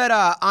 I know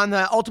that on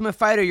the Ultimate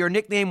Fighter, your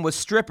nickname was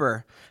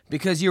Stripper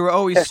because you were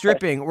always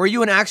stripping. Were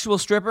you an actual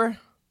stripper?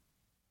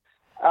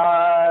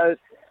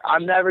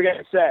 I'm never going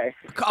to say.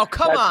 Oh,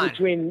 come on.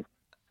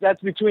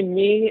 That's between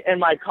me and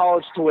my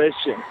college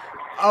tuition.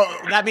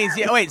 Oh, that means,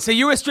 yeah. Wait, so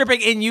you were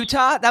stripping in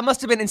Utah? That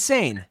must have been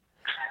insane.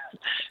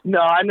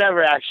 No, I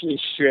never actually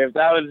stripped.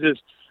 I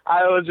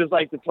was just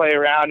like to play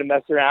around and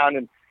mess around,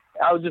 and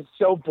I was just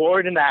so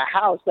bored in that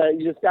house that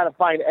you just got to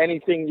find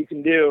anything you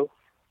can do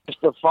just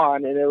for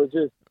fun. And I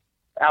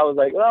was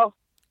like, well,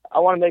 I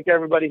want to make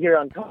everybody here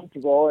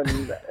uncomfortable, and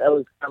that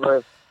was kind of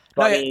a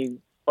funny,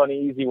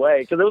 easy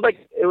way. Because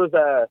it was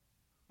a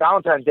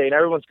Valentine's Day, and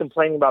everyone's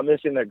complaining about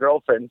missing their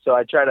girlfriend, so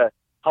I try to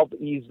help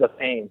ease the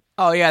pain.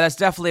 Oh, yeah, that's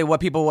definitely what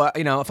people,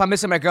 if I'm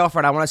missing my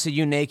girlfriend, I want to see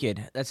you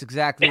naked. That's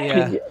exactly...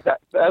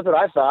 That's what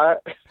I thought.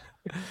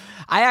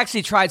 I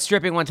actually tried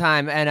stripping one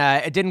time, and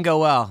it didn't go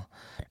well.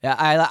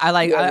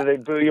 Yeah, did they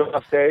boo you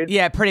off stage?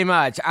 Yeah, pretty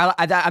much.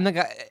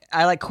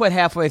 I quit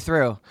halfway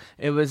through.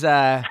 It was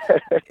I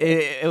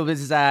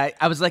was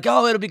like,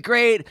 oh, it'll be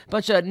great,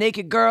 bunch of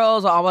naked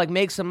girls. I'll like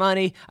make some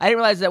money. I didn't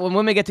realize that when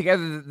women get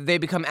together, they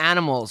become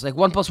animals. Like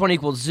 1 +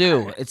 1 =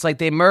 zoo. It's like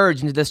they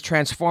merge into this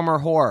transformer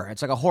whore.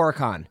 It's like a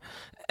horrorcon.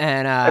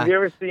 And have you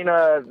ever seen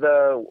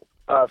the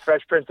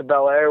Fresh Prince of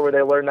Bel-Air where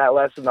they learn that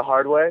lesson the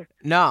hard way?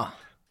 No.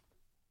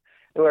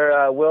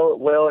 where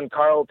Will and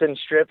Carlton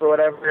strip or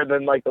whatever, and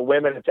then like the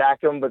women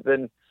attack them, but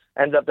then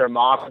ends up their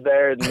mom's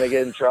there, and they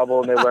get in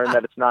trouble, and they learn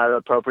that it's not an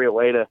appropriate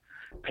way to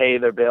pay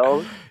their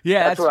bills.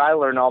 Yeah, that's where I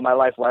learned all my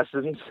life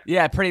lessons.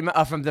 Yeah, pretty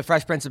much from the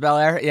Fresh Prince of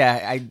Bel-Air. Yeah,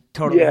 I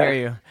totally hear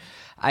you.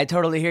 I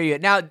totally hear you.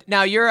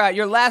 Now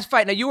your last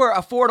fight. Now you were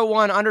a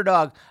 4-1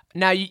 underdog.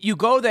 Now you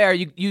go there.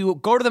 You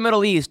go to the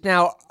Middle East.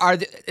 Now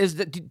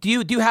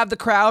do you have the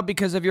crowd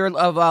because of your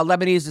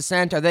Lebanese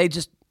descent? Are they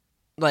just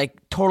like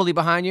totally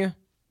behind you?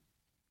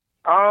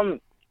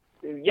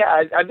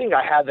 Yeah, I think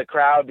I had the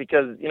crowd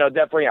because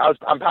definitely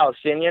I'm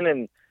Palestinian,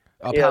 and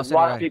a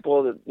lot of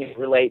people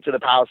relate to the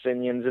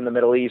Palestinians in the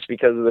Middle East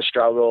because of the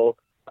struggle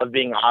of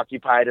being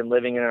occupied and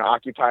living in an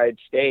occupied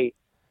state.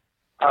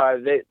 A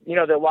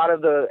lot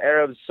of the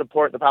Arabs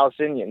support the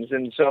Palestinians,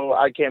 and so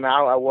I came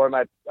out. I wore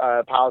my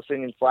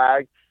Palestinian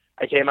flag.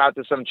 I came out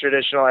to some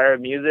traditional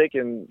Arab music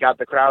and got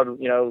the crowd,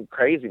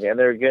 crazy, man.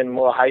 They were getting a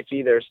little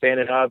hypey. They were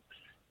standing up,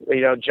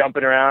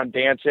 jumping around,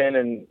 dancing,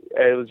 and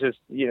it was just,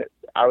 it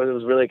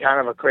was really kind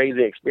of a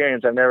crazy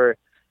experience. I've never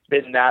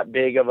been that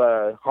big of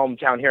a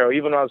hometown hero.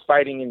 Even when I was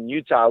fighting in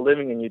Utah,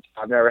 living in Utah,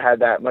 I've never had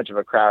that much of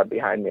a crowd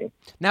behind me.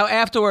 Now,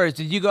 afterwards,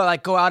 did you go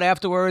out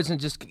afterwards and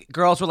just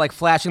girls were like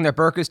flashing their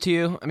burqas to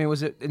you? I mean,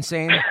 was it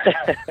insane?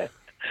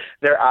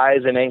 Their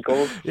eyes and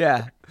ankles.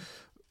 Yeah.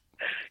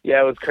 Yeah,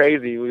 it was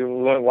crazy. We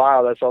went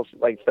wild. I saw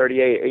like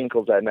 38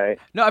 ankles that night.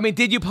 No, I mean,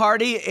 did you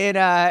party in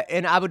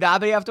Abu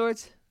Dhabi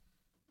afterwards?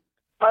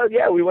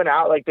 Yeah, we went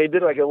out. Like, they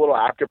did like a little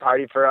after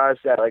party for us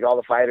that like all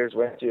the fighters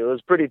went to. It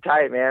was pretty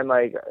tight, man.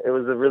 Like, it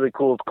was a really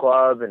cool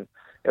club, and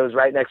it was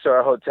right next to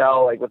our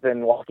hotel, like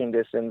within walking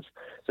distance.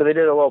 So they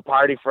did a little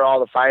party for all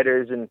the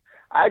fighters, and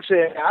I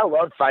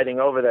loved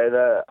fighting over there.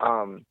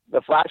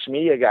 The Flash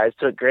Media guys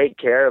took great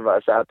care of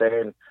us out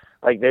there, and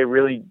like it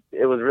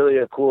was really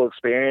a cool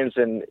experience.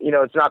 And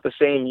it's not the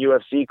same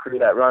UFC crew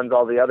that runs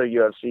all the other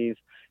UFCs.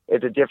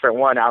 It's a different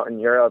one out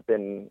in Europe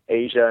and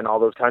Asia and all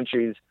those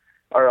countries,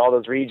 or all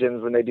those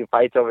regions, when they do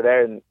fights over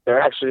there, and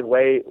they're actually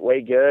way, way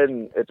good,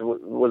 and it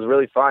was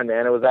really fun,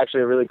 man. It was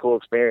actually a really cool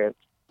experience.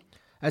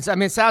 It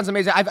sounds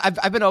amazing.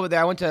 I've been over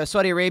there. I went to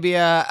Saudi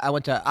Arabia. I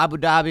went to Abu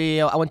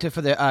Dhabi. I went to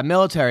for the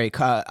military.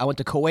 I went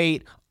to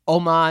Kuwait,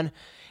 Oman.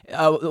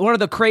 One of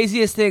the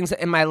craziest things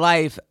in my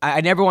life,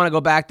 I never want to go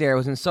back there,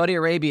 was in Saudi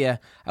Arabia.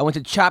 I went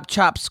to Chop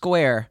Chop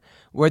Square,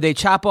 where they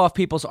chop off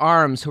people's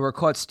arms who were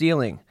caught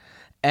stealing.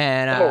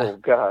 And oh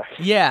gosh,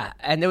 yeah,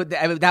 and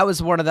that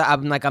was one of the.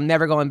 I'm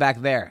never going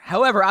back there.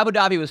 However, Abu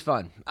Dhabi was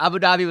fun.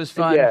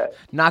 Yeah.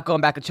 Not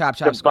going back to Chop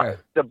Chop Square.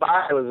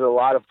 Dubai was a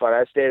lot of fun.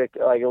 I stayed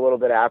like a little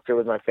bit after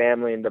with my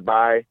family in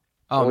Dubai.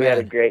 Oh, we had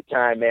a great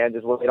time, man.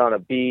 Just living on a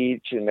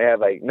beach, and they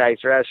have like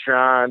nice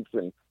restaurants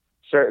and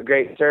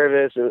great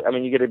service. I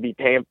mean, you get to be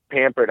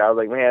pampered. I was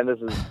like, man, this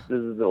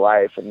is the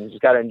life, and you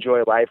just got to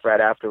enjoy life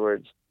right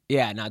afterwards.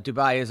 Yeah, no,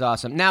 Dubai is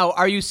awesome. Now,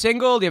 are you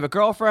single? Do you have a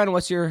girlfriend?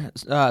 What's your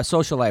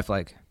social life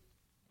like?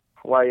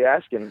 Why are you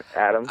asking,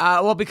 Adam?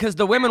 Well, because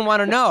the women want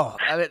to know.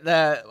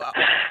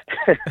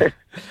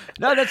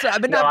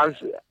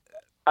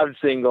 I'm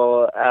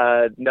single.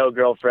 No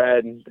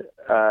girlfriend.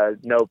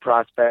 No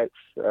prospects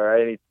or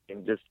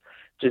anything. Just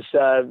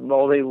my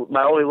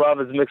only love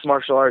is mixed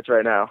martial arts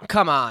right now.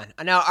 Come on.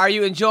 Now, are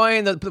you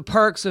enjoying the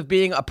perks of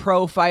being a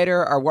pro fighter,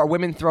 or are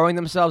women throwing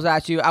themselves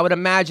at you? I would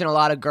imagine a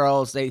lot of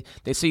girls, they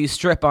see you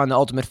strip on The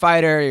Ultimate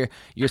Fighter.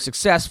 You're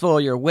successful.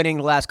 You're winning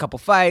the last couple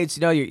fights.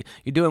 You're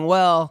doing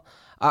well.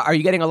 Are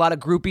you getting a lot of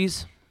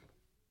groupies?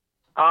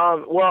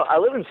 Well, I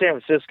live in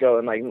San Francisco,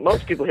 and like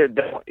most people here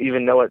don't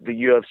even know what the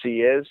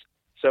UFC is,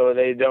 so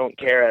they don't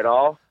care at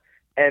all.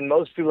 And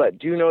most people that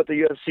do know what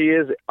the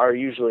UFC is are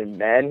usually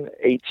men,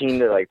 18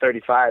 to like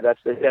 35. That's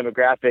the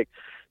demographic.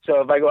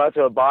 So if I go out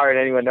to a bar and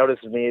anyone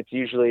notices me, it's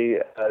usually,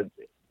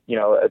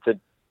 it's a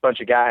bunch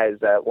of guys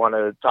that want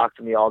to talk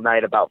to me all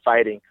night about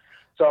fighting.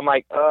 So I'm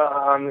like,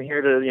 I'm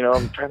here to,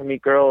 I'm trying to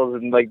meet girls,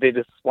 and like they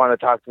just want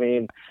to talk to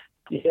me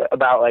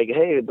about like,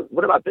 hey,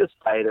 what about this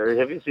fight? Or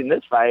have you seen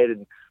this fight?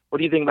 And what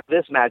do you think about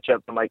this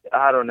matchup? I'm like,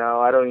 I don't know.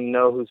 I don't even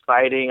know who's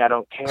fighting. I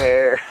don't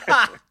care.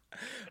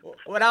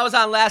 When I was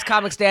on Last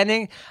Comic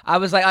Standing, I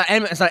was like,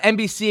 it's on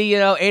NBC,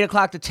 8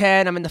 o'clock to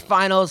 10. I'm in the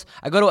finals.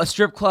 I go to a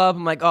strip club.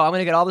 I'm like, I'm going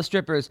to get all the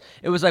strippers.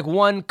 It was like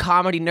one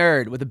comedy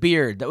nerd with a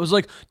beard that was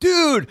like,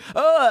 dude,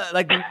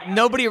 like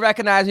nobody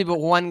recognized me but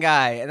one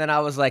guy. And then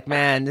I was like,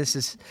 man,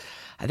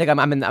 I think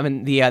I'm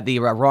in the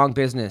wrong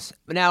business.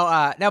 But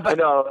I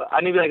know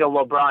I need like a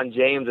LeBron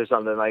James or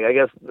something. Like I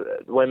guess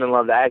women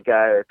love that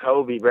guy, or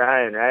Kobe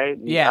Bryant, right?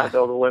 Yeah,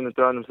 all the women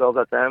throwing themselves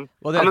at them.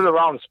 Well, I'm in the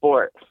wrong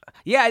sport.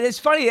 Yeah, it's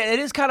funny. It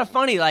is kind of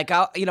funny, like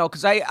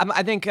because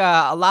I think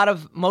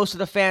most of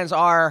the fans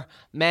are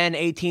men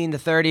 18 to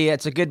 30.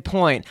 It's a good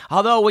point.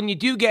 Although when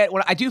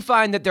I do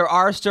find that there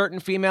are certain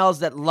females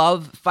that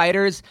love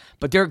fighters,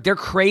 but they're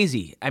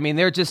crazy. I mean,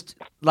 they're just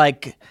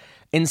like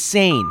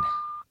insane.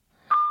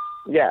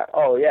 Yeah.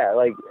 Oh, yeah.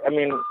 Like, I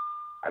mean,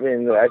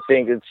 I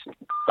think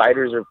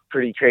fighters are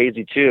pretty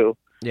crazy too.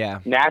 Yeah.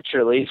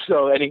 naturally.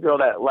 So any girl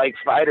that likes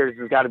fighters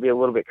has got to be a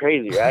little bit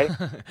crazy, right?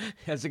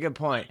 That's a good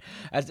point.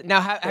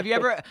 Now, have you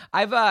ever?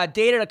 I've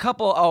dated a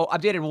couple. Oh,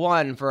 I've dated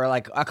one for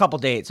like a couple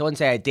dates. I wouldn't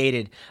say I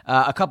dated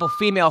a couple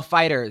female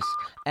fighters,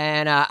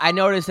 and I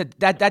noticed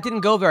that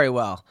didn't go very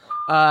well.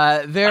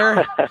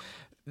 They're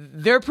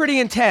pretty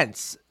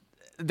intense.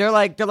 They're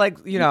like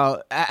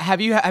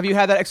Have you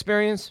had that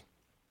experience?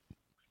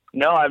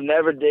 No, I've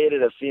never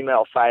dated a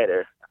female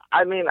fighter.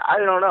 I mean, I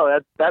don't know.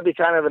 That'd be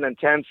kind of an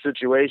intense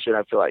situation.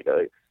 I feel like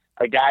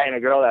a guy and a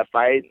girl that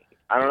fight.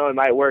 I don't know. It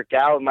might work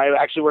out. It might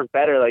actually work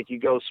better. Like you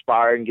go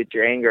spar and get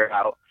your anger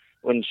out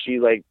when she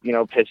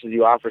pisses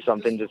you off or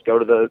something. Just go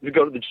to the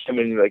gym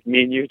and like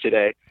me and you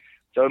today.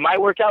 So it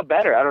might work out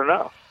better. I don't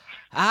know.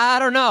 I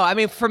don't know. I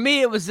mean, for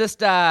me, it was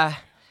just.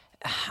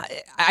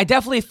 I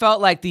definitely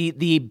felt like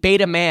the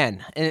beta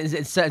man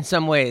in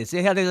some ways.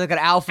 You know, there's like an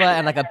alpha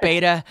and like a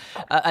beta.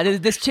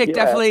 This chick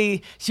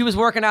definitely, she was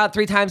working out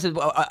 3 times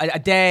a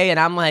day, and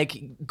I'm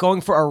like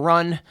going for a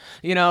run,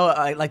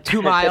 like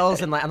 2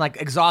 miles, and I'm like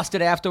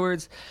exhausted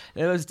afterwards.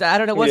 It was, I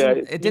don't know,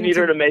 it didn't. You need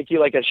her to make you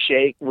like a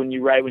shake when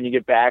you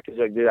get back. It's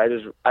like, dude, I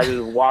just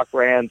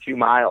ran 2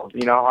 miles.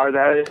 You know how hard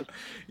that is?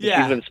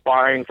 Yeah. She's been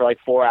sparring for like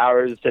 4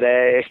 hours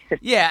today.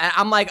 Yeah,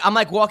 I'm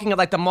like walking at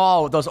like the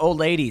mall with those old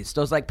ladies,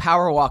 those like power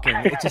walking.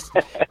 It just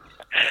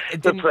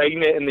the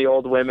pregnant and the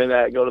old women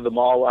that go to the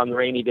mall on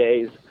rainy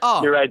days.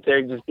 Oh. You're right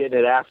there just getting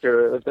it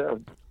after with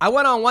them. I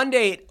went on one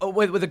date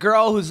with a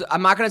girl who's,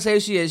 I'm not going to say who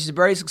she is. She's a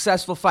very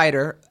successful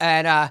fighter.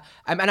 And I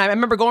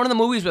remember going to the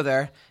movies with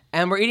her,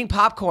 and we're eating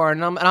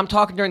popcorn, and I'm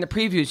talking during the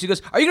preview. She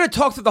goes, "Are you going to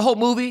talk through the whole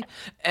movie?"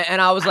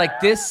 And I was like,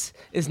 this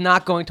is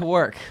not going to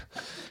work.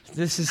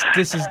 This is,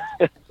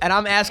 and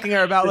I'm asking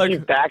her about Did like. she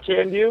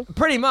backhand you?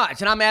 Pretty much,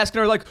 and I'm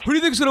asking her like, "Who do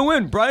you think's gonna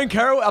win, Brian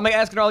Carroll?" I'm like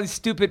asking her all these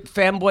stupid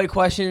fanboy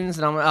questions,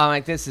 and I'm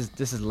like, "This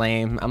is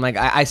lame." I'm like,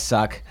 I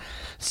suck.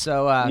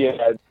 So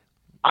yeah,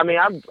 I mean,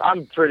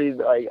 I'm pretty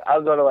like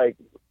I'll go to like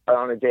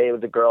on a date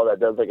with a girl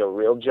that does like a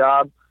real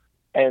job,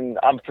 and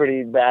I'm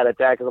pretty bad at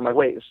that because I'm like,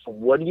 wait, so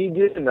what do you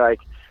do? And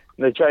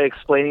they try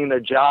explaining their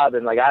job,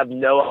 and like I have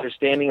no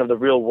understanding of the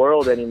real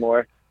world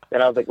anymore.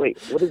 And I was like, wait,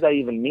 what does that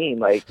even mean?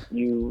 Like,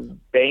 you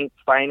bank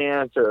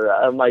finance? Or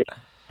I'm like,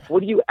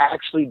 what do you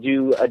actually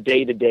do a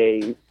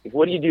day-to-day?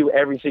 What do you do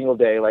every single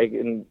day? Like,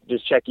 and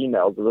just check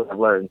emails is what I've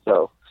learned.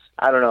 So,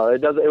 I don't know. It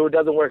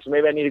doesn't work. So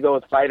maybe I need to go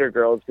with fighter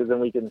girls because then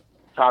we can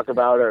talk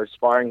about our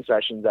sparring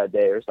sessions that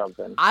day or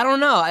something. I don't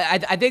know. I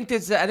think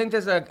there's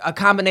a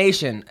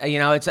combination.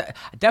 I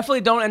definitely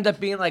don't end up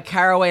being like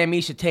Caraway and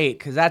Misha Tate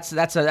because that's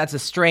a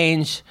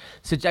strange.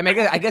 I mean,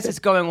 I guess it's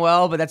going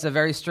well, but that's a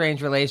very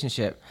strange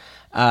relationship.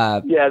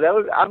 I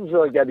feel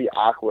like that'd be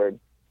awkward.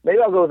 Maybe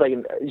I'll go with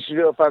you should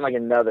go find like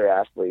another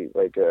athlete,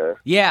 like a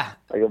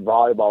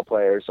volleyball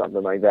player or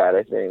something like that.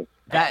 I think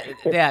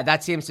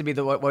that seems to be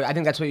I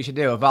think that's what you should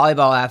do. A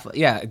volleyball athlete.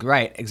 Yeah,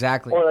 right,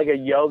 exactly. Or like a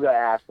yoga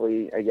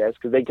athlete, I guess,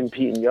 because they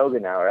compete in yoga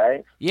now,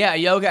 right? Yeah, a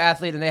yoga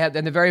athlete, and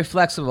they're very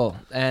flexible,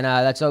 and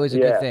that's always a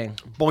good thing.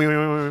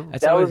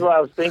 That was what I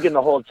was thinking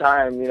the whole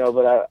time,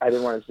 but I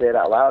didn't want to say it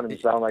out loud and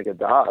sound like a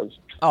dog.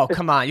 Oh,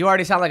 come on! You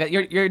already sound like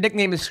your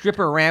nickname is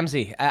Stripper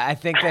Ramsey. I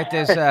think that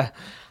there's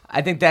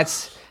I think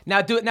that's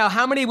now.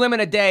 How many women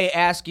a day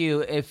ask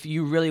you if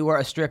you really were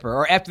a stripper,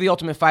 or after the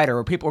Ultimate Fighter,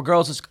 or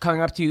girls just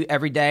coming up to you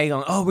every day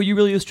going, "Oh, were you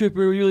really a stripper?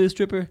 Were you really a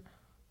stripper?"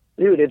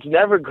 Dude, it's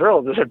never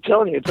girls. I'm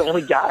telling you, it's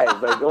only guys.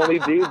 Like only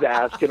dudes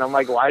ask, and I'm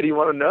like, why do you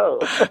want to know?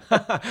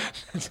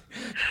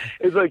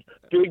 It's like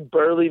big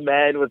burly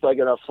men with like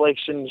an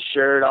Affliction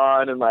shirt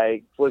on and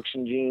like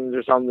Affliction jeans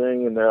or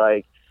something, and they're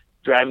like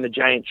driving the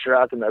giant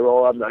truck, and they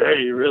roll up and like,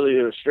 "Hey, you really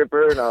a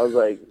stripper?" And I was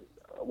like,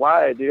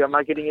 why, dude? I'm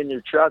not getting in your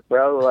truck,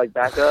 bro. Like,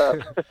 back up.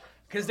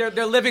 Because they're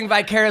living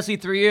vicariously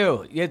through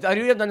you. You have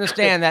to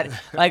understand that.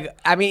 Like,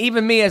 I mean,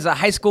 even me as a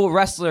high school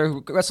wrestler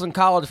who wrestled in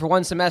college for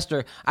 1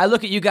 semester, I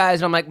look at you guys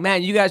and I'm like,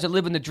 man, you guys are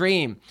living the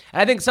dream.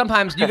 And I think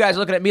sometimes you guys are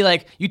looking at me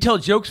like, you tell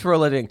jokes for a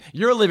living.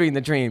 You're living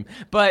the dream.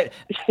 But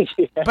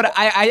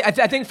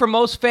I think for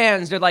most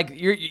fans, they're like,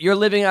 you're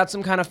living out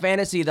some kind of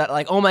fantasy that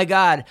like, oh my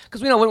God.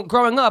 Because when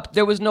growing up,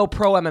 there was no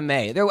pro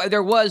MMA.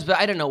 There was, but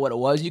I didn't know what it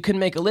was. You couldn't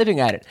make a living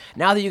at it.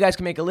 Now that you guys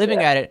can make a living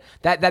at it,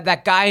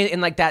 that guy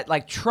in like that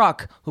like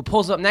truck who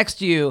pulls up next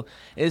to you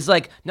is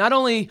like, not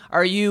only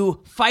are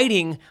you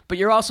fighting, but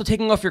you're also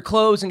taking off your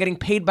clothes and getting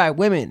paid by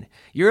women.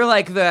 You're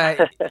like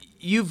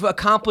you've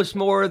accomplished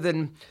more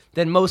than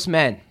most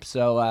men.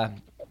 So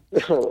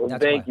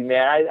thank you,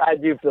 man. I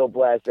do feel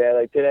blessed, man.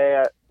 Like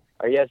today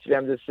or yesterday,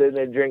 I'm just sitting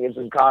there drinking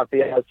some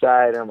coffee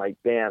outside, and I'm like,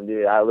 damn,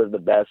 dude, I live the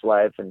best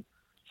life, and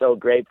so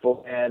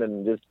grateful, man.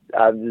 And just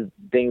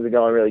things are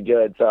going really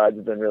good. So I've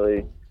just been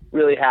really,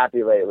 really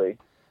happy lately.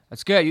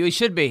 That's good. You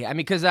should be. I mean,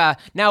 because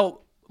now.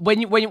 When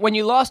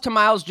you lost to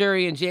Miles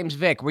Jury and James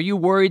Vick, were you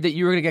worried that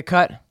you were going to get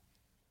cut?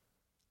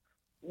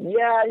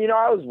 Yeah,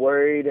 I was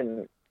worried,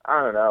 and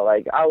I don't know,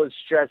 like I was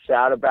stressed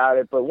out about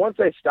it. But once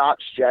I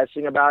stopped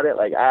stressing about it,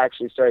 like I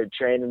actually started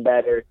training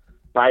better,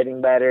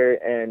 fighting better,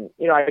 and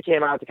I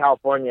came out to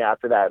California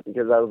after that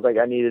because I was like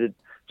I needed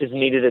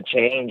a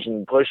change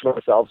and push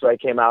myself. So I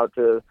came out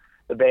to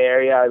the Bay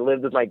Area. I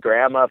lived with my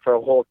grandma for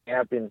a whole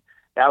camp, and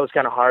that was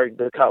kind of hard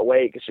to cut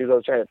weight because she was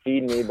always trying to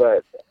feed me.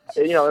 But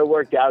it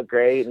worked out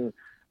great, and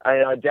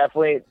I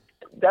definitely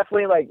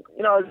like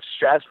it's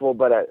stressful.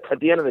 But at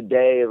the end of the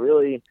day, it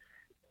really,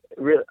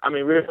 I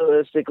mean,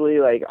 realistically,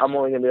 like I'm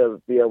only gonna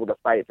be able to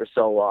fight for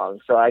so long,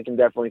 so I can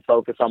definitely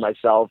focus on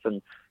myself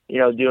and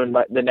doing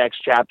the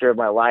next chapter of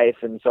my life.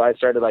 And so I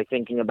started like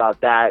thinking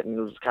about that, and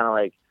it was kind of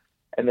like,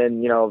 and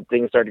then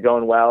things started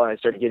going well, and I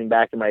started getting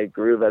back in my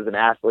groove as an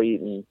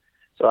athlete, and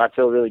so I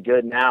feel really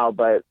good now.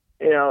 But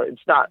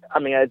it's not. I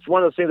mean, it's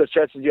one of those things that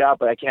stresses you out,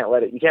 but you can't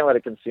let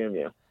it consume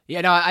you. Yeah,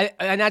 no,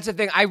 and that's the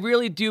thing. I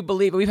really do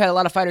believe, we've had a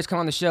lot of fighters come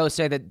on the show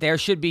say that there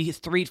should be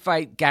street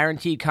fight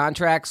guaranteed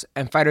contracts,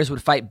 and fighters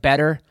would fight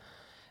better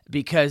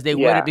because they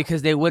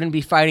wouldn't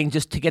be fighting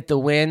just to get the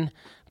win,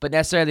 but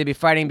necessarily they'd be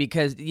fighting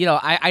because,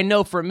 I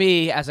know for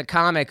me as a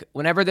comic,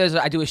 whenever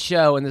I do a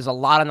show and there's a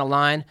lot on the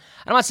line,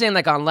 I'm not saying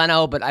like on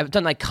Leno, but I've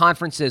done like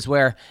conferences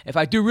where if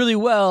I do really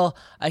well,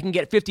 I can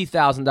get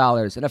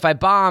 $50,000. And if I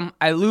bomb,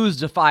 I lose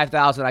the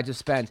 $5,000 I just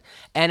spent.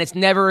 And it's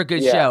never a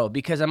good show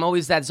because it's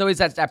always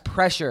that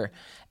pressure,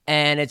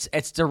 and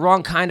it's the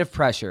wrong kind of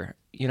pressure,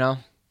 Yeah.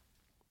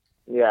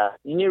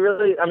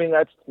 And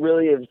that's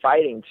really in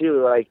fighting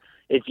too. Like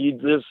if you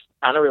just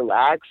kind of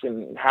relax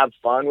and have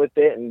fun with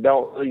it and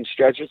don't really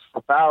stretch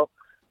yourself out,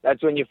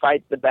 that's when you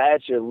fight the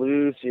best. You're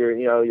loose,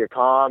 you're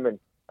calm. And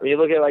I mean, you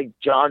look at like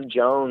John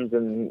Jones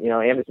and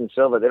Anderson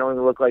Silva, they don't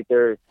even look like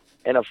they're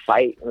in a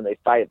fight when they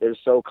fight. They're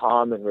so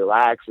calm and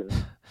relaxed, and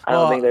I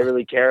don't think they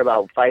really care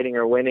about fighting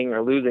or winning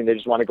or losing. They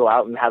just want to go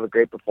out and have a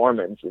great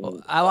performance.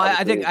 And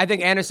I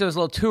think Anderson was a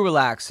little too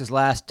relaxed his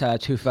last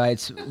two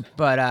fights,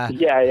 but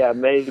yeah,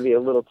 maybe a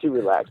little too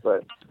relaxed,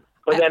 but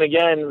then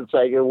again, it's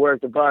like it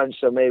worked a bunch,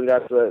 so maybe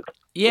that's what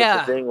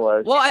the thing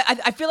was. Well,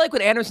 I feel like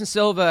with Anderson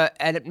Silva,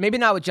 and maybe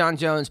not with John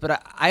Jones, but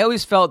I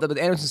always felt that with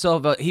Anderson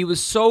Silva, he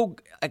was so,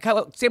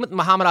 same with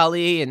Muhammad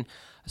Ali, and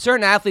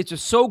certain athletes are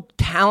so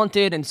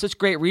talented and such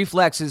great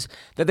reflexes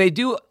that they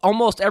do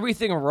almost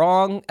everything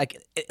wrong,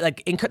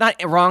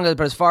 not wrong,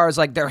 but as far as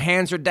like their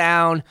hands are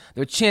down,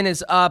 their chin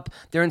is up,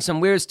 they're in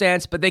some weird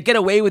stance, but they get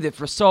away with it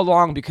for so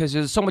long because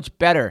they're so much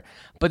better.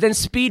 But then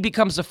speed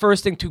becomes the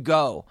first thing to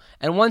go,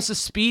 and once the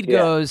speed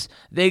goes,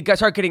 they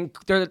start getting,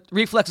 their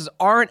reflexes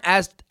aren't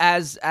as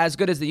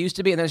good as they used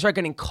to be, and they start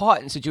getting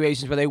caught in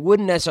situations where they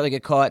wouldn't necessarily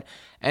get caught,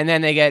 and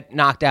then they get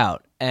knocked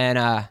out. And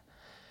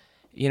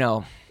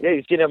Yeah,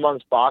 you see it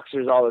amongst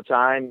boxers all the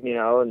time,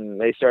 and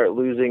they start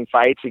losing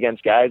fights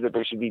against guys that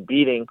they should be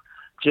beating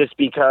just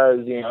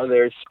because,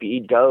 their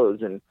speed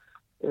goes. And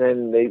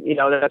then they,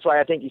 that's why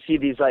I think you see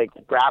these like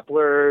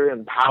grappler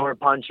and power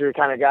puncher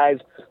kind of guys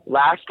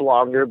last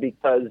longer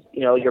because,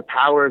 your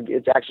power,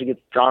 it actually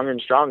gets stronger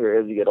and stronger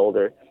as you get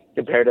older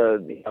compared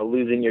to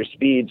losing your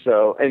speed.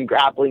 So, and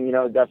grappling,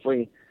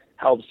 definitely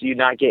helps you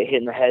not get hit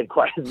in the head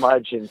quite as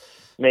much, and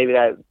maybe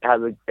that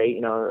has a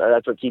great,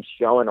 that's what keeps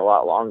you going a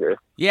lot longer.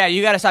 Yeah,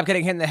 you got to stop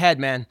getting hit in the head,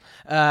 man.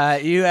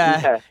 You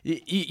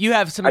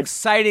have some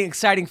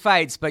exciting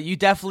fights, but you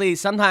definitely,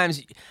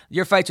 sometimes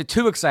your fights are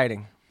too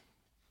exciting.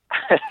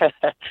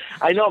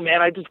 I know,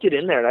 man. I just get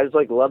in there and I just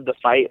like love to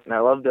fight, and I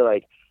love to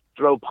like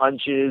throw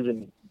punches,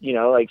 and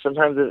like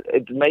sometimes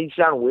it may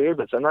sound weird,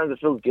 but sometimes it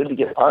feels good to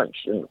get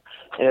punched, and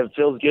it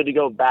feels good to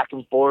go back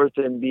and forth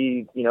and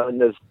be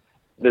in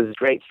this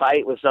great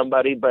fight with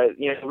somebody. But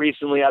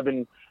recently I've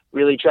been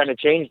really trying to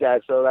change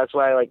that, so that's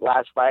why like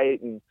last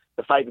fight and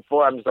the fight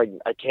before, I'm just like,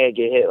 I can't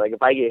get hit. Like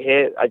if I get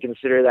hit, I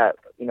consider that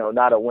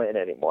not a win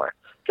anymore,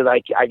 because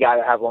I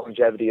gotta have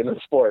longevity in the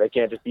sport. I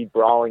can't just be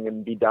brawling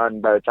and be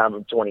done by the time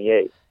I'm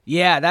 28.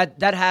 Yeah,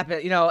 that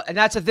happened. And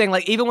that's the thing.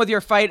 Like even with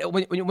your fight,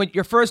 when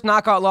your first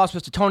knockout loss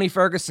was to Tony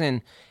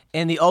Ferguson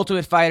in the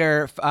Ultimate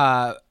Fighter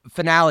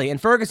finale, and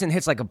Ferguson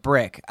hits like a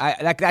brick.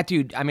 That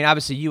dude. I mean,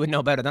 obviously you would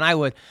know better than I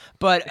would.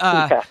 But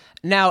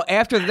now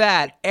after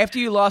that, after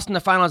you lost in the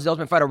finals of the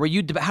Ultimate Fighter,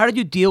 how did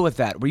you deal with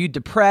that? Were you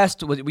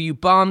depressed? Were you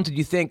bummed? Did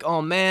you think,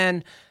 oh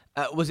man,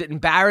 was it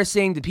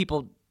embarrassing? Did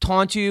people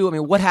taunt you? I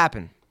mean, what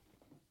happened?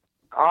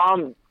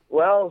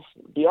 Well,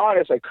 to be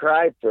honest, I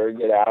cried for a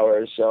good hour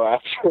or so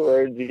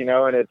afterwards,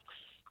 and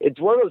it's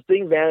one of those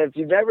things, man. If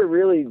you've never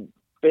really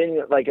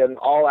been like an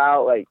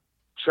all-out, like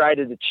try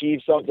to achieve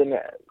something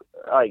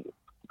like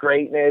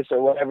greatness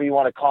or whatever you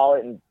want to call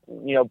it, and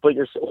put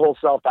your whole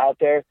self out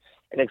there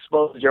and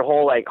expose your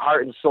whole like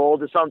heart and soul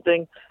to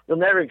something, you'll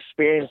never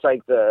experience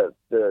like the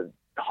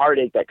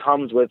heartache that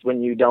comes with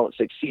when you don't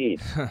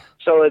succeed.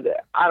 So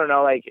I don't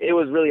know, like it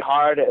was really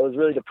hard. It was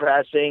really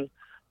depressing.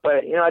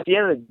 But at the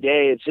end of the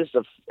day, it's just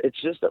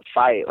a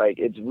fight. Like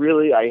it's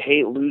really, I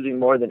hate losing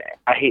more than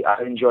I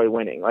enjoy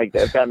winning. Like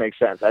if that makes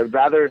sense. I'd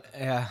rather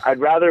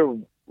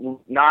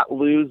not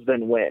lose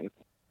than win.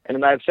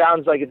 And that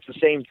sounds like it's the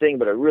same thing,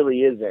 but it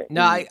really isn't.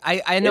 No,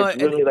 I know.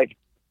 It's really like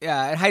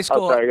Yeah, in high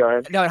school. Oh, sorry, go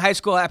ahead. No, in high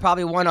school, I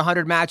probably won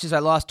 100 matches. I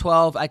lost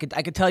 12. I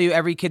could tell you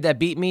every kid that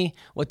beat me,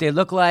 what they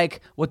look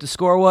like, what the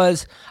score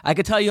was. I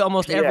could tell you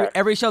almost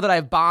every show that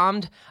I've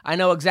bombed. I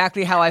know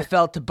exactly how I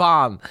felt to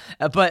bomb.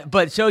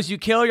 But shows you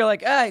kill, you're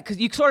like, because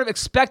you sort of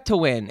expect to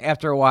win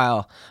after a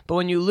while. But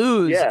when you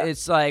lose,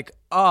 it's like,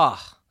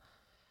 oh.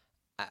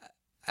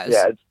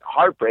 Yeah, it's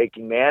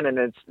heartbreaking, man, and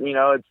it's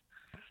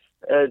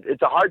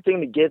it's a hard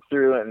thing to get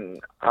through, and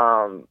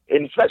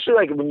especially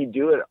like when you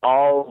do it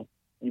all.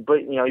 You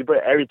put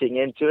everything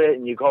into it,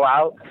 and you go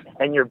out,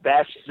 and your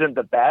best isn't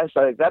the best.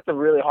 Like that's a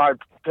really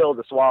hard pill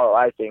to swallow.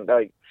 I think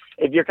like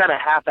if you're kind of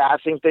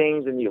half-assing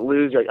things and you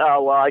lose, you're like,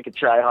 oh well, I could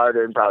try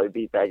harder and probably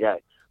beat that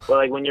guy. But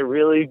like when you're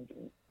really,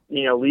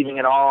 leaving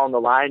it all on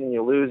the line and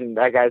you lose, and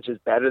that guy's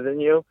just better than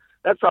you,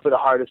 that's probably the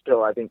hardest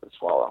pill I think to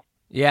swallow.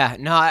 Yeah,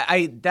 no,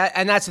 and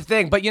that's the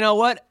thing. But you know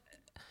what?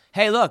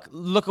 Hey, look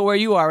at where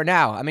you are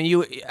now. I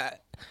mean,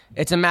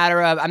 it's a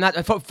matter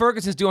of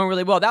Ferguson's doing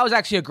really well. That was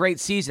actually a great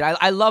season.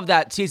 I love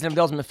that season of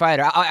The Ultimate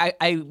Fighter.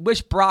 I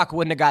wish Brock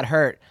wouldn't have got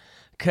hurt.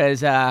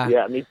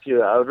 Yeah, me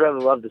too. I would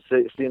really love to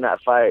see that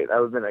fight. That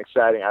would have been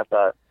exciting, I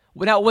thought.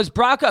 Well, now, was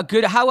Brock a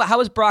good... How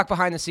was Brock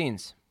behind the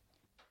scenes?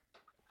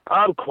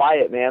 I'm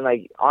quiet, man.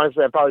 Like,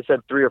 honestly, I probably said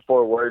 3 or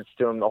 4 words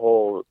to him the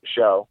whole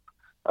show.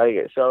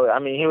 Like, so, I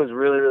mean, he was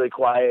really, really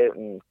quiet,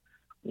 and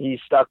he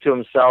stuck to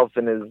himself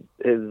and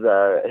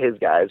his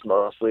guys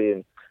mostly,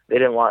 and he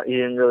didn't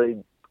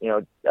really,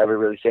 ever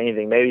really say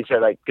anything. Maybe he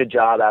said, like, good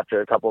job after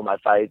a couple of my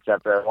fights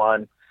after I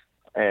won,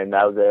 and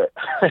that was it.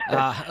 So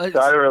I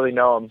don't really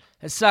know him.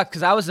 It sucked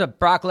because I was a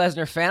Brock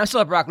Lesnar fan. I'm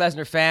still a Brock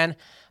Lesnar fan,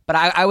 but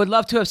I would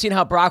love to have seen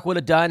how Brock would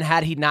have done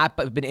had he not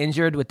been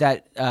injured with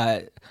that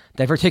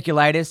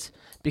diverticulitis.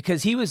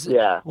 Because he was,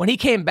 when he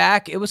came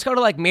back, it was kind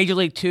of like Major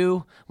League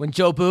 2 when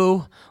Joe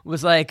Boo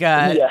was like,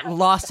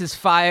 lost his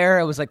fire.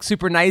 It was like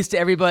super nice to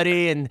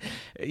everybody. And,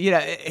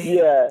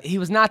 he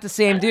was not the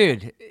same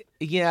dude.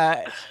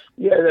 Yeah.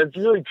 Yeah, that's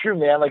really true,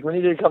 man. Like when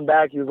he did come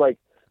back, he was like,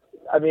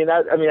 I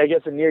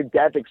guess a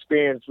near-death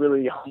experience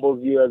really humbles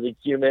you as a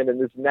human and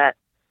this and that.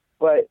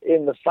 But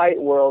in the fight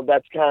world,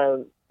 that's kind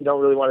of, you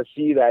don't really want to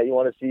see that. You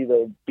want to see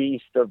the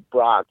beast of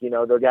Brock, the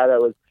guy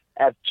that was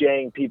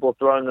FJing people,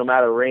 throwing them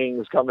out of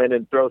rings, come in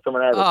and throw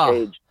someone out of the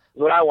cage.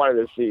 That's what I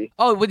wanted to see.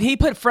 Oh, when he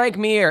put Frank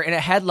Mir in a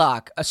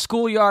headlock, a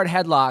schoolyard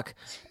headlock,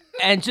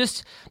 and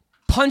just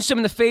punched him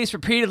in the face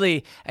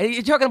repeatedly. And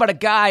you're talking about a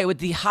guy with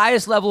the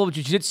highest level of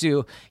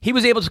jiu-jitsu. He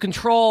was able to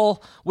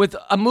control with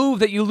a move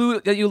that you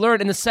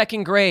learned in the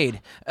 2nd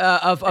grade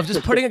of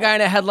just putting a guy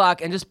in a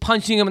headlock and just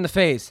punching him in the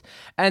face.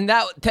 And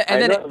I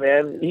know,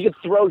 man. He could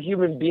throw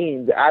human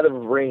beings out of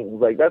rings.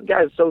 Like that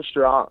guy is so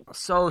strong.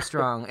 So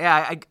strong.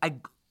 Yeah,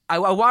 I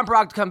want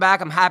Brock to come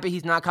back. I'm happy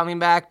he's not coming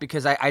back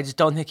because I just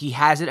don't think he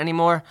has it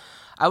anymore.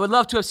 I would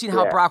love to have seen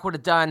how Brock would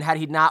have done had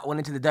he not went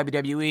into the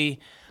WWE,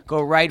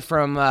 go right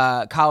from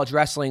college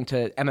wrestling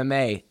to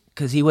MMA,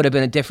 because he would have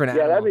been a different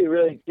animal. Yeah, that'd be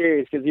really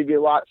curious because he'd be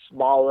a lot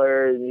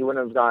smaller and he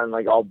wouldn't have gone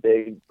like all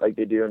big like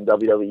they do in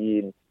WWE.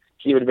 And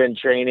he would have been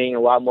training a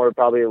lot more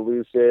probably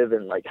elusive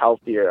and like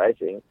healthier, I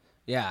think.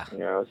 Yeah.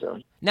 So.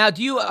 Now,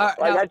 do you...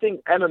 I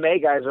think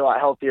MMA guys are a lot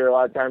healthier a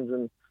lot of times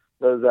than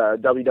those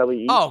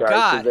WWE stars.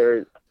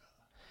 God.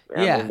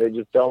 I mean, they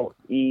just don't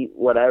eat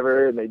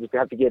whatever, and they just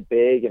have to get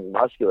big and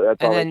muscular. That's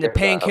and all then the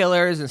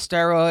painkillers and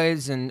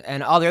steroids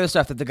and all the other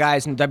stuff that the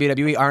guys in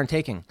WWE aren't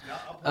taking.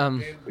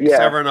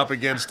 Severing up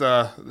against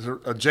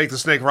Jake the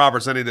Snake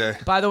Roberts any day.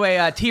 By the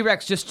way,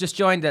 T-Rex just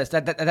joined us.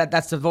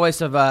 That's the voice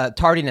of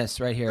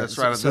tardiness right here. That's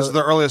right. This is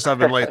the earliest I've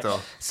been late,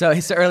 though. So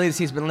he's the earliest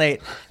he's been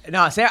late.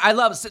 No, I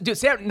love... Dude,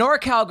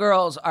 NorCal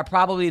girls are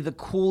probably the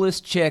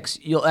coolest chicks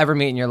you'll ever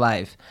meet in your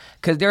life.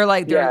 Because they're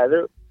like...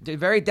 They're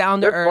very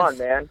down to earth. They're fun,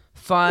 man.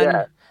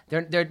 Fun.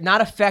 Yeah. They're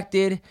not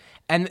affected,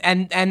 and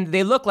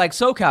they look like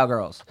SoCal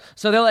girls.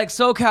 So they're like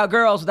SoCal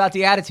girls without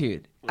the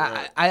attitude.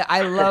 Right.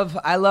 I love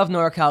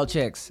NorCal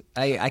chicks.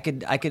 I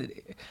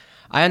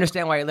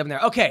understand why you're living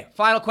there. Okay,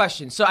 final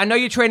question. So I know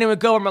you're training with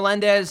Gilbert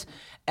Melendez,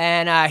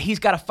 and he's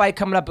got a fight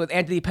coming up with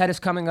Anthony Pettis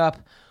coming up.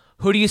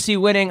 Who do you see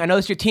winning? I know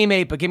it's your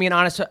teammate, but give me an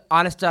honest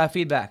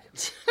feedback.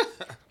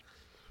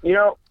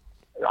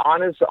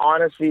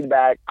 Honest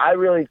feedback. I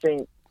really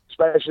think,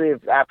 especially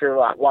after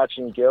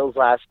watching Gil's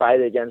last fight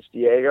against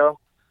Diego,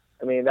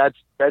 I mean that's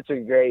a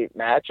great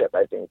matchup,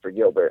 I think, for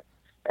Gilbert.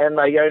 And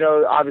like I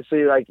know,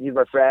 obviously, like he's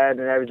my friend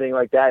and everything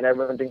like that, and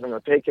everyone thinks I'm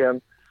gonna pick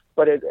him.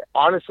 But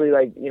honestly,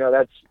 like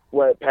that's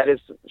what Pettis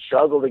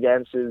struggled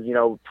against is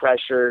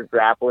pressure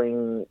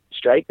grappling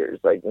strikers.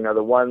 Like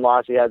the one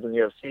loss he has in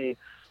UFC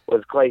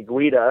was Clay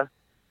Guida,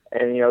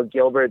 and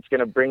Gilbert's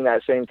gonna bring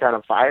that same kind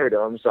of fire to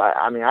him. So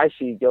I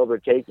see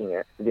Gilbert taking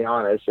it, to be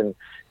honest. And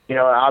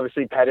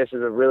obviously Pettis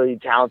is a really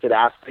talented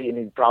athlete, and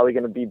he's probably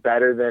going to be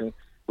better than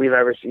we've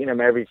ever seen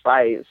him every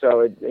fight. So,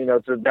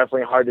 it's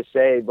definitely hard to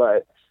say,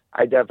 but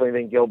I definitely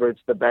think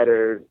Gilbert's the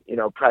better,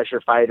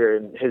 pressure fighter,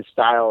 and his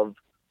style of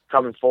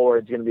coming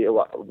forward is going to be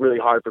really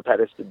hard for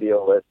Pettis to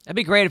deal with. It'd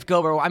be great if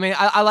Gilbert, I mean,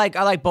 I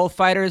like both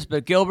fighters,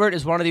 but Gilbert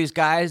is one of these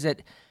guys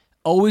that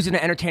always in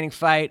an entertaining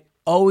fight,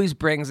 always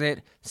brings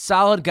it,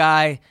 solid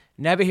guy,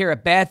 Never hear a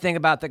bad thing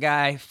about the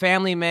guy.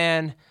 Family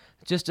man,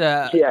 just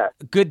a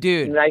good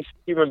dude. Nice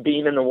human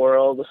being in the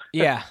world.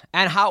 Yeah,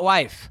 and hot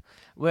wife.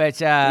 Which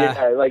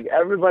like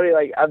everybody,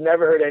 like I've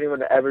never heard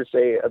anyone ever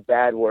say a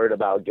bad word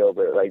about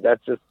Gilbert. Like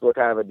that's just what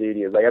kind of a dude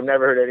he is. Like I've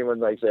never heard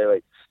anyone like say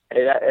like,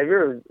 "Hey, have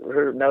you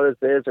ever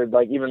noticed this?" or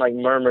like even like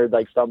murmured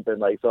like something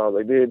like so. I was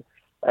like, dude,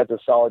 that's a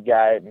solid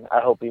guy, and I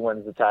hope he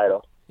wins the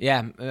title.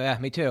 Yeah,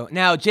 me too.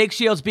 Now Jake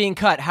Shields being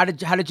cut. How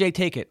did Jake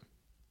take it?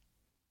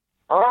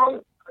 I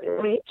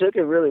mean, he took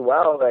it really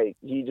well. Like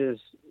he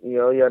just, he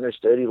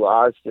understood he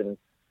lost and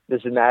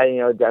this and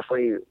that.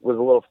 Definitely was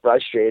a little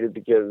frustrated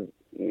because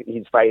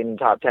he's fighting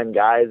top 10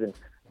 guys and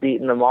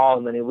beating them all,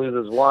 and then he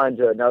loses one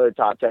to another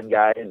top 10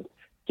 guy and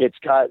gets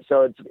cut.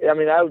 So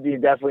that would be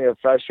definitely a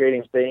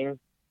frustrating thing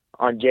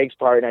on Jake's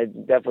part, and I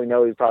definitely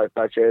know he's probably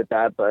frustrated at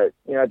that. But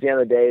at the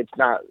end of the day, it's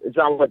not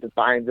what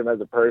defines him as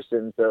a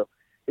person. So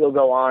he'll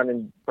go on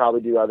and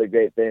probably do other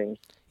great things.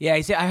 Yeah,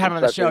 I had him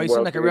on the show. He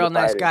seemed like a real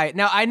nice guy.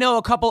 Now I know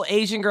a couple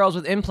Asian girls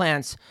with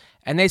implants,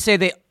 and they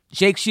say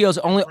Jake Shields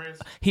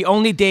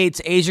only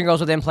dates Asian girls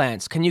with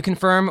implants. Can you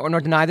confirm or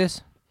deny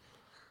this?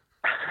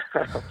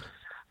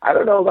 I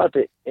don't know about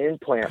the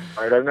implant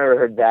part. I've never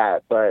heard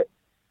that, but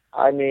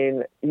I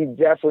mean, he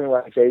definitely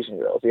likes Asian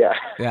girls. Yeah.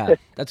 Yeah,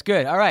 that's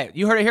good. All right,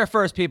 you heard it here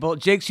first, people.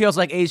 Jake Shields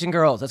like Asian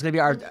girls. That's gonna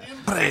be our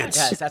implants.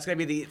 Yes, that's gonna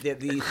be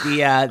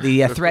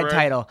the thread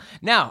title.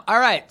 Now, all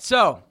right,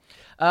 so.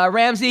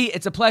 Ramsey,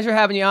 it's a pleasure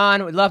having you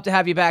on. We'd love to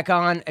have you back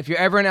on. If you're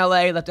ever in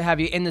LA, we'd love to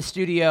have you in the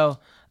studio.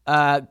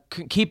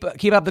 Keep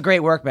up the great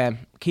work, man.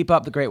 Keep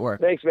up the great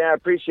work. Thanks, man. I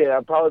appreciate it.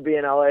 I'll probably be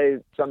in LA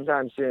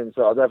sometime soon,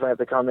 so I'll definitely have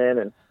to come in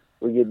and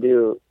we could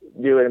do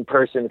it in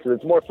person because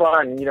it's more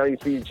fun. You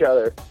see each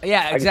other.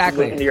 Yeah,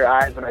 exactly. I can look into your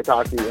eyes when I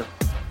talk to you.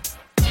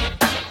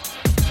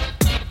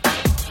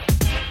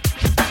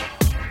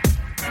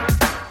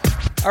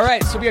 All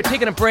right, so we are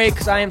taking a break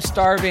because I am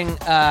starving,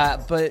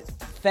 but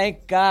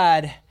thank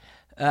God.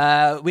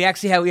 We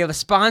have a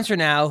sponsor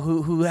now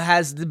who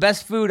has the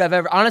best food I've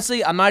ever.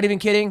 Honestly, I'm not even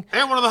kidding.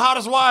 And one of the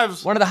hottest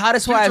wives. One of the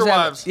hottest Future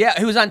wives. Yeah,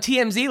 who was on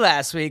TMZ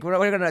last week. We're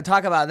going to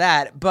talk about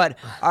that. But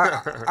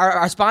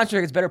our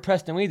sponsor gets better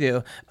press than we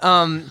do.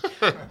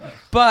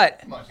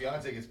 But my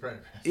fiance gets better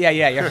press.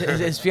 Yeah.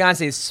 His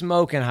fiance is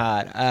smoking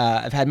hot.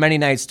 I've had many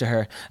nights to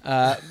her.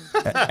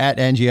 At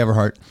Angie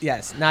Everhart.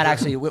 Yes, not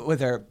actually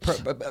with her.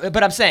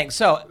 But I'm saying,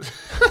 so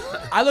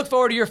I look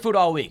forward to your food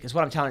all week, is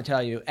what I'm trying to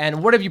tell you.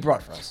 And what have you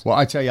brought for us? Well,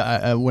 I tell you,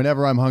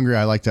 whenever I'm hungry,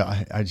 I like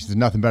to. There's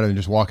nothing better than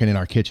just walking in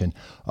our kitchen.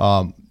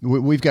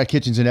 We've got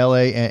kitchens in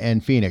LA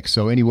and Phoenix,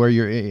 so anywhere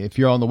if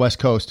you're on the West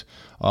Coast,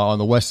 on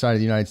the west side of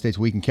the United States,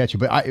 we can catch you.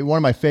 But one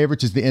of my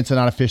favorites is the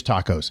Ensenada fish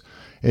tacos.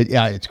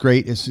 It's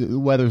great. The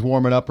weather's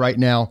warming up right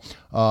now.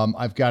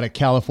 I've got a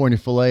California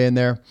filet in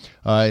there.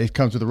 It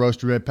comes with a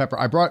roasted red pepper.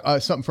 I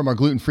brought something from our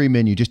gluten-free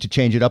menu just to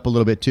change it up a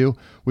little bit too.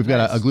 We've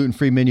got a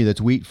gluten-free menu that's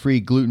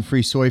wheat-free,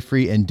 gluten-free,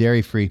 soy-free, and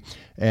dairy-free.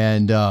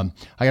 And I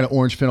got an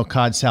orange fennel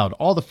cod salad.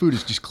 All the food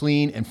is just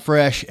clean and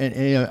fresh.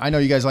 And I know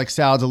you guys like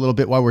salads a little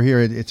bit while we're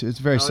here. It's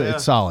very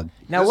it's solid.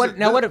 What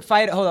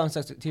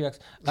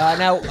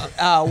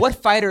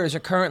fighters are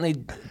currently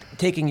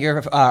taking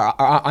your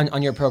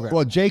on your program?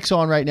 Well, Jake's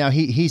on right now.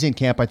 He's in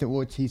camp. I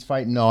think he's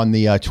fighting on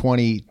the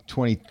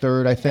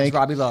 23rd, I think. That's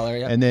Robbie Lawler,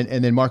 yeah. And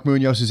then Mark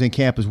Munoz is in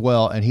camp as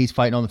well, and he's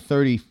fighting on the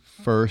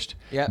 31st.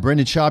 Yeah.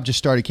 Brendan Schaub just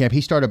started camp.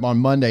 He started on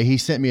Monday. He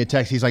sent me a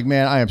text. He's like,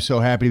 "Man, I am so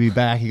happy to be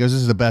back." He goes,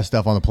 "This is the best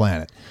stuff on the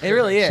planet." It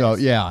really is. So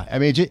yeah, I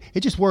mean, it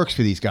just works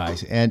for these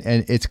guys, and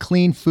it's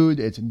clean food.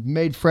 It's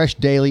made fresh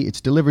daily. It's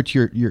delivered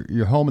to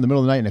your home in the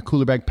middle of the night in a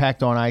cooler bag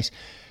packed on ice.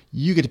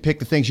 You get to pick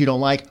the things you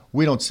don't like.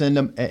 We don't send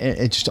them.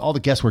 It's just all the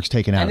guesswork's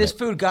taken out of it. And this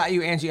food got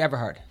you Angie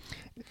Everhart.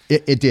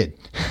 It did.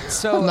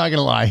 So I'm not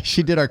gonna lie.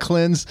 She did our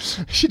cleanse.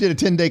 She did a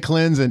 10-day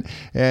cleanse, and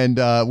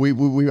I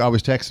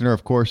was texting her,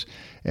 of course,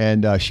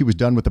 and she was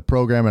done with the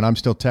program, and I'm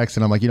still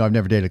texting. I'm like, I've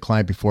never dated a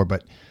client before,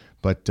 but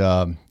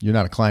you're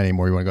not a client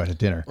anymore. You want to go out to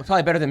dinner? Well,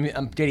 probably better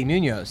than dating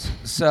Munoz.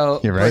 So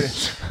you're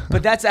right.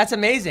 But that's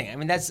amazing. I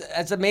mean,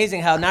 that's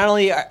amazing how not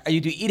only are you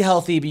do eat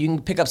healthy, but you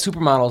can pick up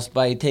supermodels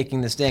by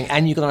taking this thing,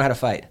 and you can learn how to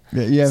fight.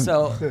 Yeah.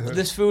 So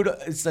this food,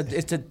 it's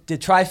the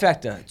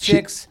trifecta: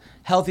 chicks,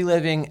 healthy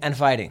living, and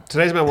fighting.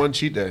 Today's my one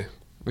cheat day.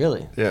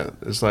 Really? Yeah,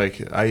 it's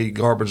like I eat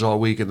garbage all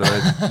week and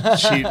then I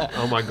cheat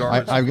on my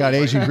garbage. I've got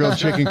Asian grilled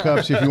chicken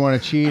cups if you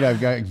want to cheat.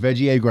 I've got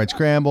veggie egg white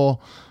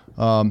scramble.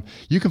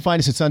 You can find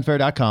us at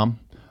sunfair.com,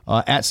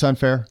 at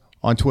Sunfair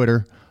on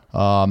Twitter,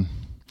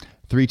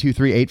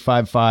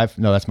 323-855.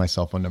 No, that's my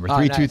cell phone number.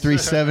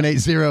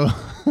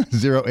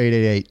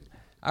 323-780-0888.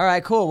 All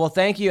right, cool. Well,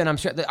 thank you, and I'm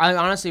sure.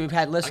 Honestly, we've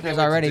had listeners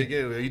already.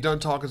 Are you done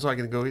talking so I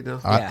can go eat now?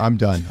 I'm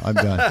done.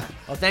 Well,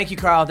 thank you,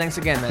 Carl. Thanks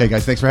again, man. Hey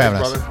guys, thanks for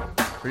having us. Brother.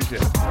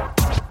 Appreciate it.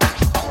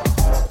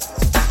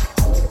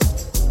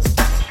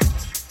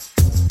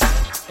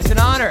 It's an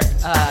honor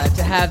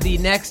to have the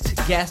next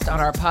guest on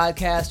our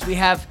podcast. We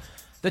have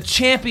the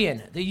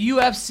champion, the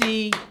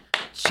UFC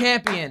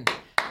champion,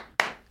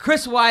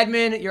 Chris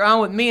Weidman. You're on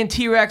with me and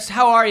T-Rex.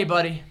 How are you,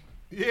 buddy?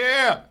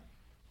 Yeah.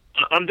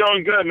 I'm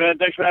doing good, man.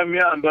 Thanks for having me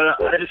on.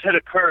 But I just hit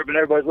a curb and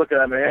everybody's looking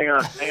at me. Hang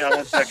on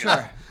 1 second.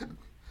 Sure.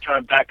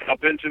 Trying to back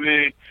up into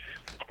me.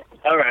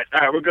 All right,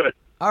 we're good.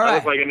 All right. I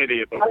look like an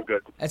idiot, but we're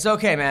good. It's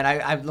okay, man.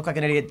 I look like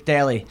an idiot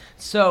daily.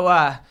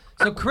 So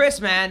Chris,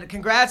 man,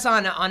 congrats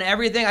on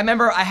everything. I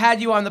remember I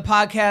had you on the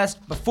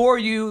podcast before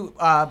you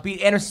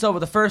beat Anderson Silva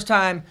the first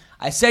time.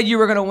 I said you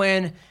were going to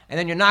win, and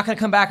then you're not going to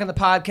come back on the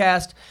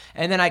podcast.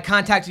 And then I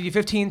contacted you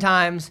 15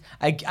 times.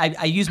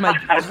 I used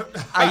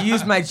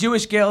my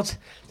Jewish guilt,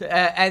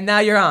 and now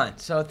you're on.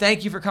 So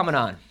thank you for coming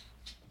on.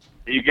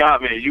 You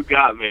got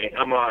me.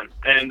 I'm on.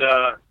 And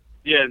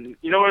yeah,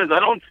 you know what it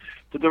is?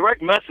 The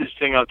direct message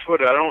thing on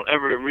Twitter, I don't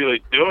ever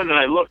really do it. And then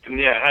I looked, and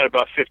I had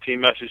about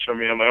 15 messages from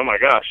you. I'm like, oh my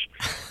gosh,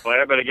 well,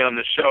 I better get on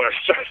this show.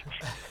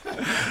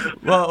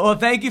 well,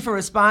 thank you for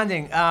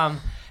responding.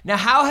 Now,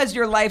 how has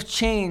your life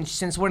changed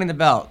since winning the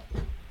belt?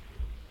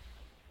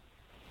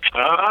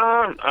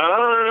 I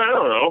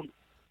don't know.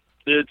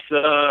 It's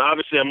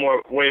obviously I'm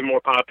way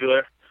more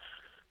popular.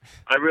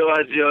 I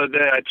realized the other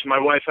day my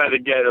wife had to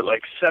get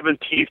like 7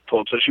 teeth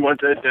pulled, so she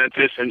went to the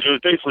dentist, and it was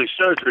basically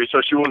surgery.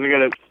 So she wasn't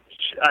gonna.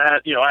 I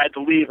had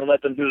to leave and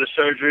let them do the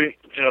surgery.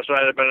 So I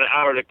had about an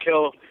hour to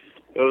kill.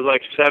 It was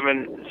like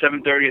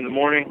 7:30 in the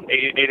morning,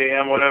 8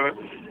 a.m. whatever.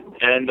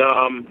 And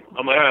I'm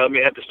like, all right, let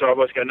me head to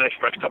Starbucks, get a nice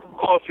fresh cup of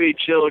coffee,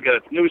 chill, get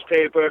a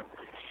newspaper.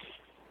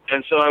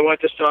 And so I went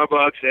to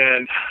Starbucks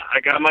and I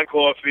got my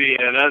coffee.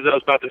 And as I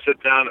was about to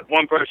sit down,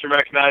 one person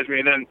recognized me,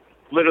 and then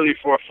literally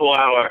for a full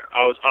hour,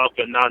 I was up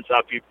and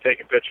nonstop, people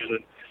taking pictures.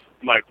 And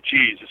I'm like,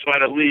 geez. So I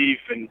had to leave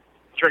and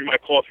drink my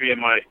coffee in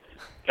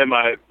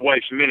my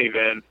wife's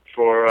minivan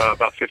for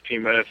about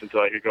 15 minutes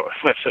until I could go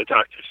to the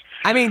doctor's.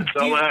 I mean,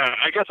 so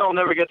I guess I'll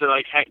never get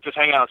to just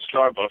hang out at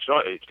Starbucks.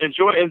 So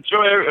enjoy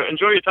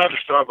your time at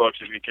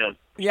Starbucks if you can.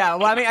 Yeah,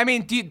 well, I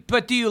mean,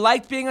 do you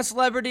like being a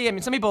celebrity? I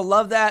mean, some people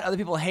love that, other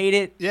people hate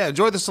it. Yeah,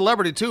 enjoy the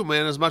celebrity too,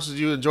 man, as much as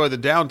you enjoy the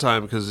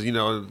downtime, because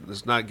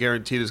it's not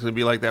guaranteed it's going to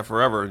be like that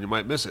forever, and you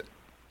might miss it.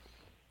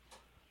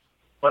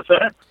 What's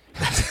that?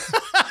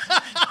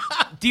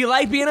 Do you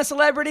like being a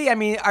celebrity? I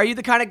mean, are you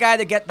the kind of guy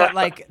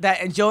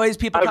that enjoys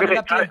people coming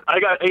up to you? I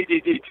got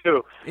ADD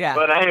too. Yeah.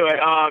 But anyway,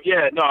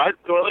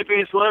 do I like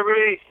being a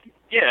celebrity?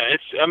 Yeah,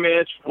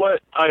 it's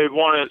what I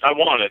wanted.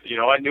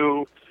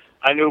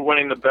 I knew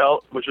winning the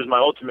belt, which was my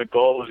ultimate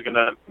goal, was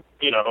gonna,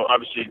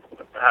 obviously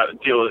have to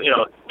deal with,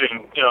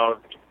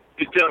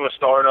 dealing with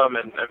stardom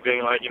and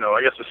being like,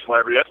 I guess a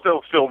celebrity. I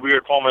still feel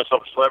weird calling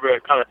myself a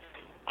celebrity.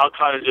 I'll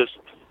kind of just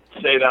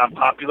say that I'm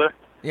popular.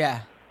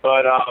 Yeah.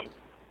 But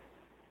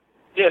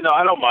yeah, no,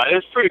 I don't mind.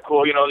 It's pretty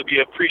cool, to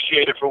be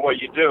appreciated for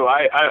what you do.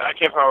 I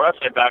came from a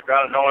wrestling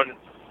background, and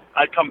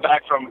I'd come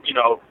back from,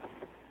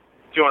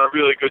 doing a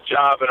really good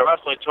job in a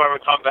wrestling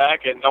tournament, come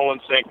back, and no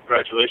one's saying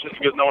congratulations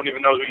because no one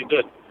even knows what you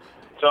did.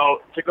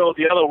 So to go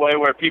the other way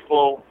where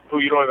people who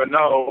you don't even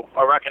know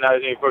are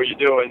recognizing you for what you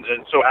do and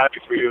so happy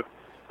for you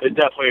is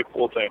definitely a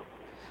cool thing.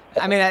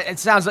 I mean, it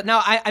sounds like...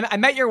 No, I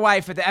met your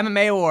wife at the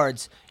MMA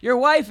Awards. Your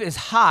wife is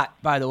hot,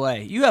 by the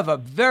way. You have a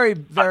very,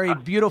 very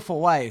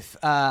beautiful wife.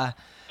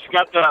 It's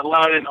got that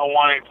Latin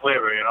Hawaiian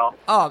flavor,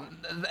 Oh,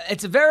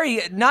 it's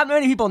not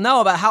many people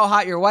know about how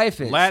hot your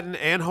wife is. Latin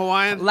and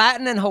Hawaiian?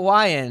 Latin and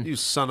Hawaiian. You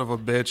son of a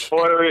bitch.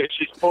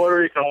 She's Puerto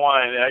Rican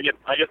Hawaiian.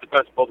 I get the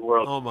best of both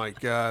worlds. Oh my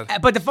God.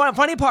 But the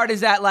funny part is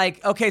that,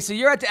 okay, so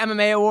you're at the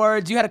MMA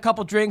Awards, you had a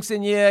couple drinks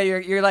in you,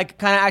 you're like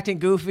kind of acting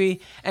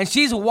goofy, and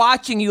she's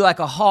watching you like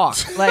a hawk.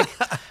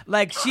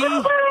 Like she...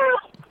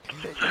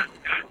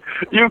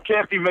 You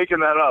can't be making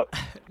that up.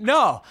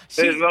 No.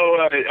 There's no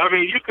way. I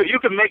mean, you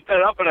could make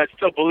that up and I'd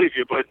still believe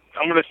you, but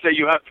I'm going to say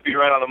you have to be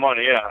right on the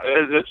money, yeah.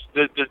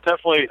 There's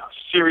definitely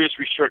serious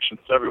restrictions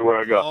everywhere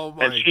I go. Oh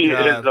my and she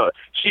God.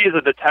 she is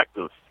a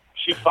detective.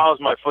 She follows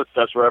my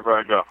footsteps wherever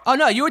I go. Oh,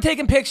 no, you were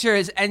taking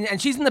pictures,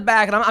 and she's in the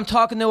back, and I'm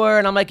talking to her,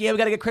 and I'm like, yeah, we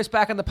got to get Chris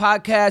back on the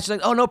podcast. She's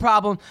like, oh, no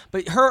problem.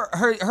 But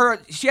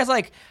she has,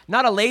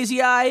 not a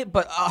lazy eye,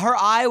 but her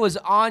eye was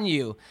on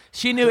you.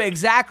 She knew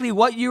exactly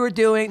what you were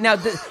doing. Now,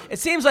 it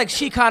seems like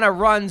she kind of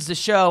runs the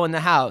show in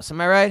the house.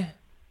 Am I right?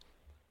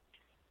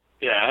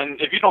 Yeah, and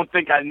if you don't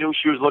think I knew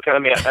she was looking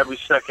at me at every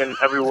second,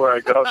 everywhere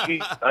I go,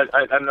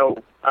 I know.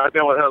 I've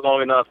been with her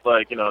long enough,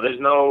 there's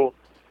no...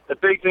 The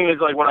big thing is,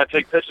 when I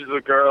take pictures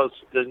with girls,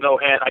 there's no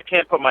hand. I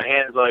can't put my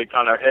hands,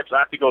 on her hips. I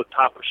have to go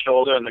top of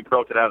shoulder, and the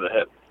girl can have the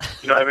hip.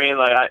 You know what I mean?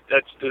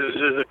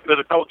 There's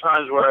a couple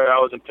times where I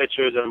was in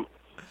pictures and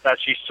that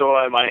she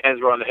saw, and my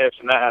hands were on the hips,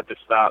 and that had to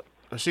stop.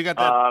 She got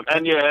that.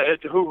 And,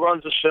 who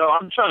runs the show?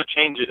 I'm trying to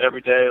change it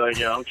every day.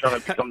 I'm trying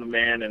to become the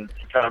man and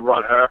kind of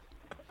run her.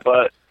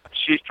 But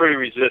she's pretty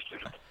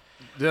resistant.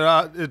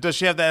 Does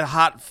she have that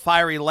hot,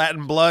 fiery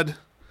Latin blood?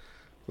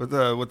 With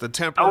the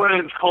temper? I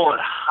wouldn't call it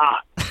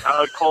hot. I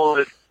would call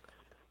it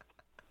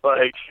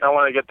I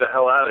want to get the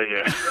hell out of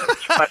here.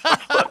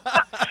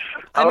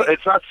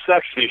 It's not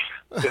sexy.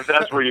 If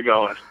that's where you're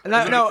going.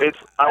 No.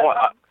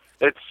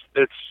 It's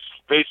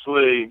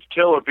basically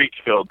kill or be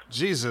killed.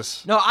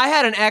 Jesus. No, I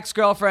had an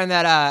ex-girlfriend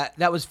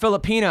that was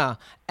Filipina,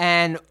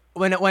 and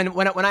when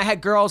I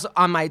had girls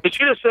on my Did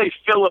you just say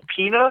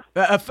Filipina?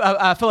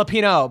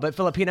 Filipino, but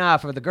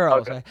Filipina for the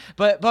girls. Okay.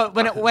 Right? But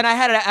when I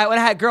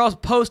had girls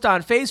post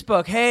on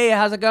Facebook, hey,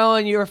 how's it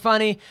going? You were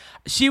funny.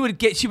 She would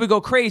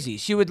go crazy.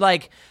 She would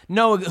like,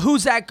 no,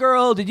 who's that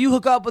girl? Did you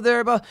hook up with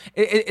her?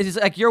 Is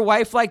like your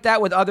wife like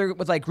that with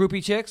like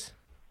groupie chicks?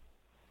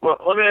 Well,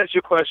 let me ask you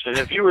a question.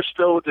 If you were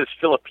still with this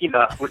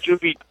Filipina, would you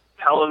be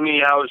telling me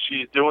how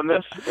she's doing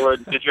this, or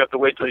did you have to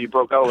wait till you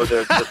broke out with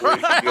her before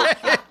you could go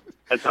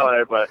and tell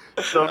everybody?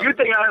 So if you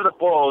think I have the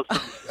balls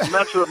to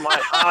mess with my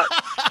hot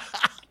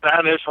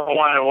Spanish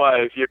Hawaiian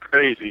wife, you're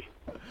crazy.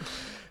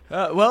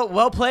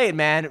 Well played,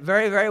 man.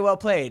 Very, very well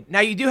played. Now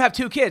you do have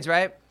 2 kids,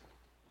 right?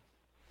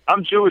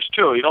 I'm Jewish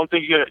too. You don't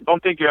think you're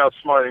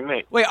outsmarting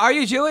me? Wait, are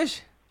you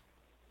Jewish?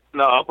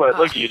 No, but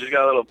look, you just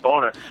got a little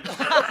boner.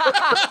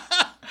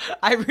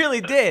 I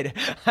really did.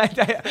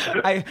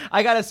 I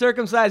got a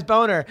circumcised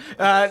boner,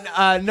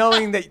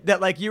 knowing that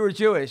like you were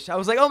Jewish. I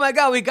was like, oh my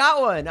God, we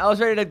got one. I was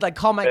ready to like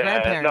call my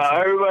grandparents. No,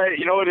 everybody,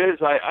 you know what it is?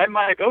 I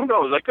might, who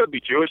knows? I could be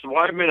Jewish.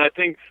 Weidman, I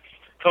think,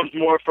 comes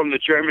more from the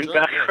German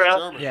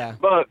background. Yeah.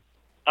 But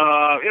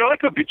I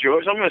could be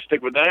Jewish. I'm gonna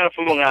stick with that. I'm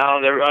from Long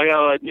Island. I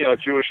got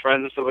Jewish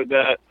friends and stuff like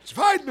that.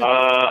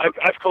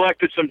 I've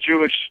collected some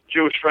Jewish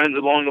friends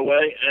along the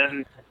way,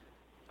 and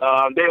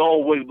they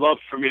all would love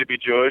for me to be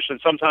Jewish, and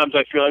sometimes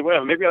I feel like,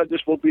 well, maybe I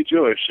just won't be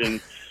Jewish,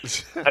 and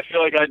I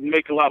feel like I'd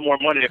make a lot more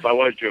money if I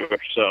was Jewish.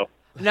 So.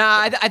 No,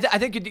 I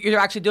think you're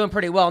actually doing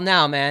pretty well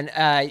now, man.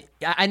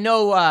 I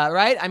know,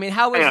 right? I mean,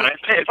 how is it?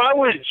 If I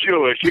was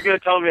Jewish, you're gonna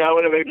tell me I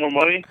would have made more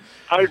money?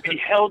 I would be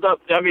held up.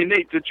 I mean,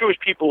 the Jewish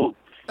people.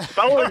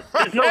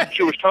 There's no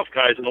Jewish tough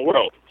guys in the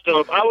world. So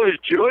if I was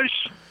Jewish,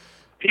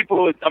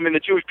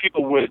 the Jewish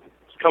people would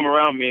come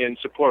around me and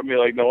support me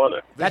like no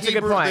other. That's a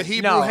good point. The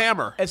Hebrew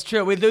hammer. It's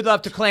true. We do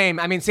love to claim.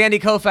 I mean, Sandy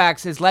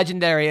Koufax is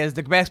legendary as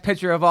the best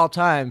pitcher of all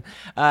time.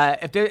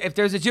 If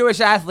there's a Jewish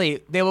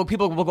athlete,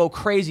 people will go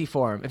crazy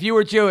for him. If you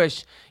were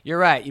Jewish, you're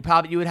right.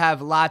 You would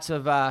have lots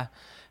of.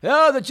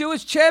 The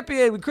Jewish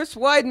champion, Chris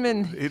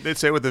Weidman. They'd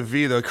say with a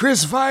V, though.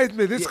 Chris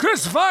Weidman. It's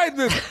Chris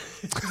Weidman.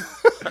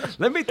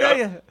 Let me tell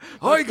you.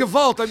 Hoi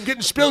gewalt. I'm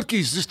getting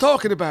spilkies just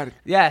talking about it.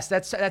 Yes,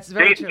 that's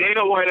very true.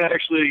 Dana White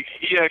actually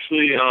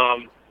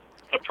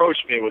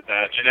approached me with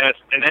that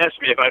and asked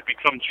me if I'd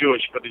become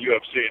Jewish for the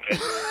UFC.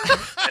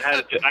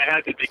 And I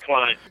had to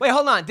decline. Wait,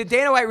 hold on. Did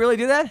Dana White really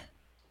do that?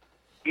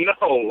 No.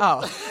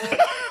 Oh.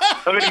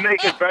 Let me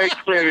make it very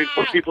clear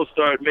before people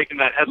start making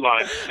that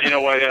headline.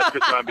 Dana White asked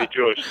Chris to be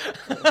Jewish.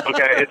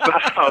 Okay, it's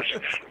not. I was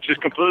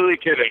just completely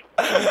kidding.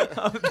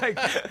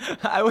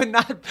 I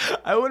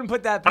wouldn't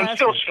put that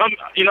past.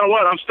 You know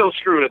what? I'm still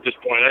screwed at this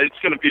point. It's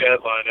going to be a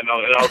headline, and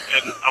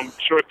I'm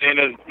sure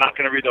Dana's not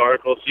going to read the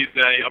article.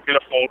 I'll get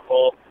a phone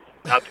call.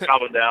 Not to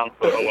calm him down,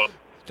 but oh well.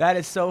 That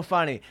is so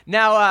funny.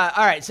 Now,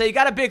 all right, so you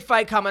got a big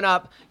fight coming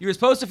up. You were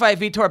supposed to fight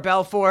Vitor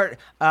Belfort.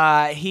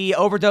 He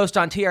overdosed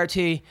on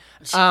TRT.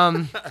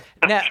 Now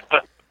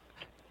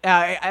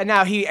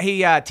he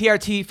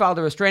TRT filed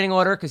a restraining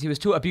order because he was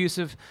too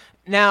abusive.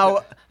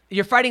 Now,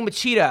 you're fighting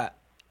Machida.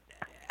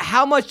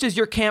 How much does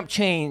your camp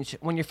change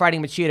when you're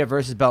fighting Machida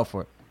versus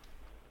Belfort?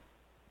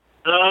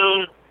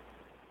 Not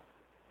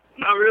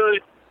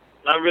really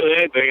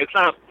anything. It's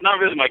not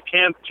really my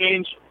camp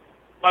change.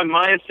 My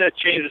mindset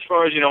changed as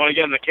far as, when I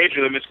get in the cage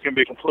with him, it's going to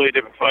be a completely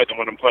different fight than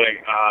when I'm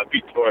fighting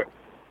Vitor.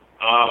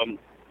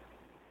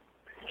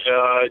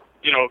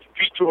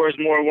 Vitor is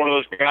more one of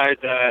those guys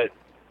that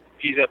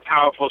he's a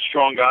powerful,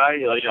 strong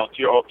guy,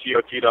 all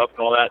TOT'd up and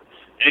all that.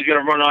 And he's going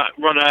to run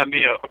at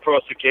me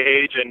across the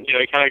cage, and,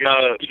 you kind of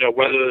got to,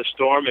 weather the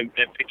storm and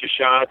pick your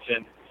shots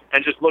and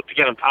just look to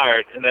get him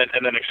tired and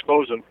then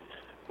expose him.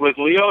 With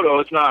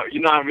Lyoto,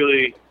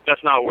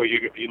 that's not what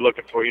you're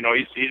looking for.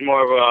 He's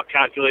more of a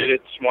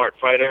calculated, smart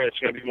fighter. It's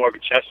going to be more of a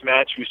chess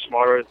match. Who's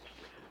smarter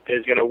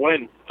is going to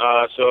win.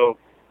 So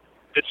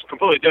it's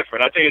completely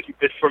different. I think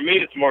for me,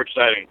 it's more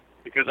exciting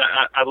because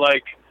I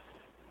like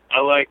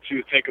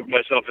to think of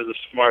myself as a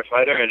smart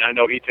fighter, and I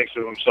know he thinks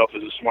of himself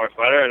as a smart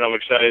fighter, and I'm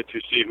excited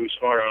to see who's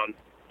smarter on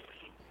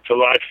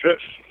July 5th.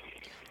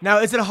 Now,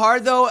 is it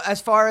hard, though,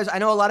 as far as I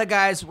know a lot of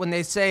guys, when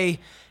they say,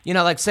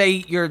 say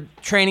you're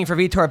training for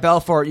Vitor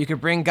Belfort, you could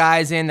bring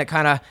guys in that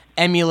kind of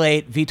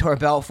emulate Vitor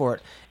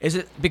Belfort. Is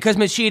it because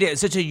Machida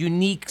is such a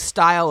unique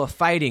style of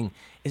fighting,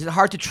 is it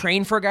hard to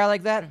train for a guy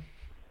like that?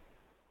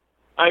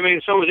 I mean,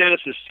 so was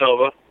Anderson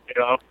Silva,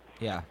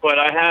 Yeah. But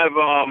I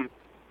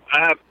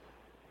have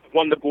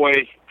Wonder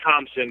Boy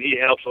Thompson. He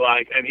helps a lot,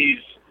 and he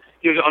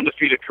was an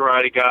undefeated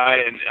karate guy,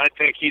 and I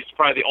think he's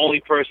probably the only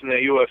person in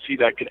the UFC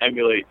that can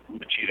emulate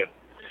Machida.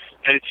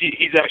 And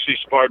he's actually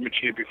sparred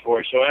Machida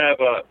before, so I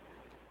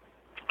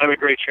have a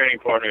great training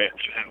partner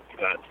for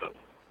that. So.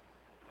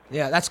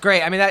 Yeah, that's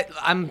great. I mean,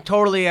 I'm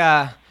totally.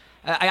 I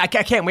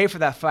can't wait for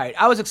that fight.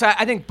 I was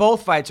excited. I think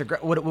both fights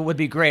would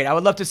be great. I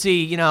would love to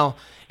see. Yeah,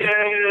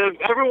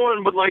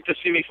 everyone would like to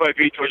see me fight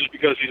Vitor just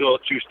because he's all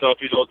juiced up,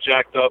 he's all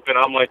jacked up, and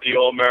I'm like the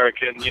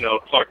all-American,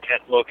 Clark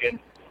Kent looking,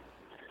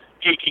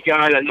 geeky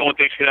guy that no one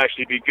thinks could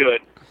actually be good.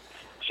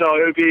 So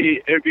it'd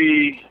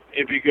be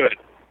good.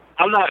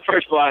 I'm not.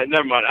 First of all,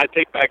 never mind. I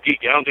take back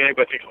geeky. I don't think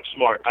anybody thinks I'm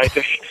smart. I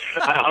think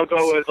I'll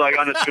go with like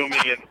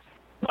unassuming and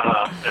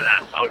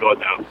I'll go with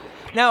that.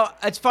 Now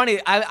it's funny.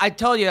 I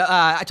told you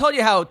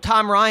how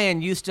Tom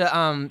Ryan used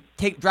to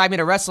drive me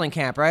to wrestling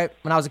camp, right?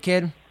 When I was a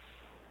kid.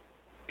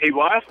 Hey,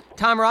 what?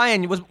 Tom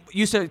Ryan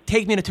used to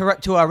take me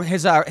to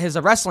his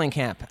wrestling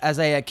camp as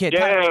a kid.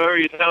 Yeah, I heard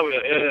you tell me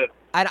that. Yeah.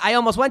 I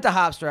almost went to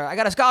Hofstra. I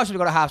got a scholarship to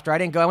go to Hofstra. I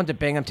didn't go. I went to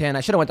Binghamton.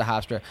 I should have went to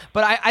Hofstra.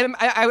 But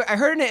I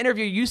heard in an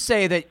interview you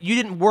say that you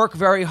didn't work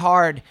very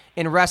hard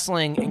in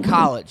wrestling in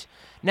college.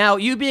 Now,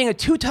 you being a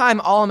 2-time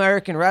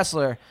All-American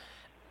wrestler,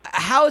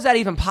 how is that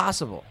even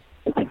possible?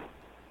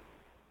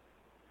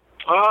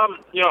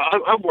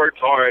 I worked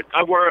hard.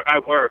 I worked,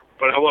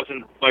 but I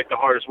wasn't like the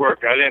hardest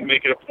worker. I didn't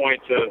make it a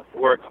point to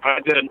work. I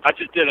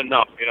just did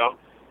enough,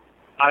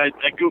 I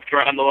goofed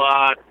around a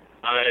lot.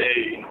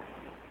 I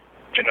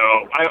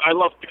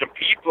loved to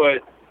compete,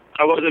 but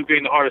I wasn't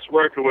being the hardest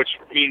worker, which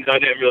means I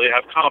didn't really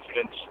have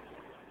confidence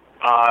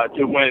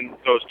to win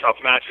those tough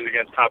matches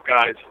against top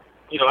guys.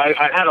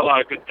 I had a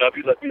lot of good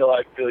W's. I feel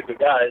like really good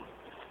guys,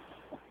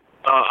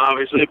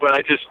 obviously, but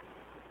I just.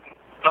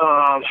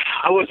 I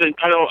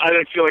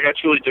didn't feel like I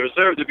truly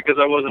deserved it because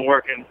I wasn't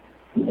working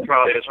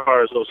probably as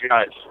hard as those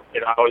guys.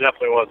 I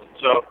definitely wasn't.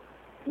 So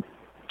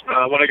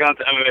when I got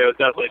to MMA, it was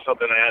definitely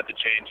something I had to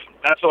change.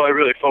 That's all I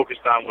really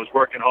focused on was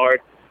working hard.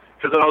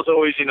 Because I was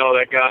always,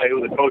 that guy who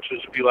the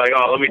coaches would be like,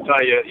 oh, let me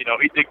tell you, he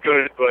did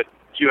good, but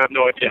you have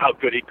no idea how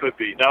good he could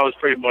be. That was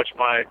pretty much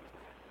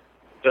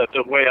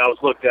the way I was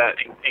looked at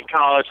in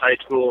college, high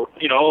school,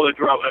 all the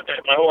throughout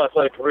my whole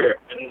athletic career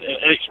in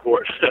any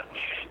sport.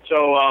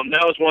 So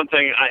that was one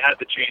thing I had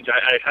to change.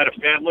 I had a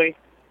family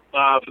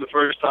for the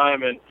first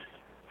time, and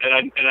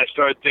I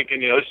started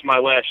thinking, this is my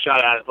last shot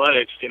at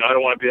athletics. I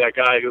don't want to be that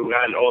guy who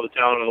had all the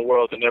talent in the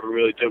world and never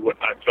really did what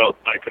I felt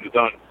I could have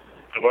done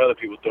and what other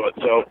people thought.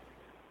 So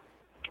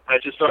I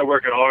just started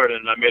working hard,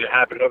 and I made a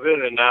habit of it,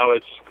 and now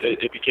it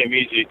became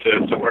easy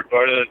to work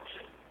hard. And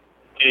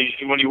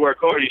when you work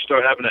hard, you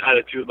start having an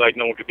attitude like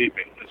no one could beat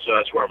me. And so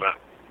that's where I'm at.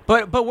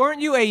 But weren't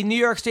you a New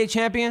York State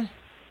champion?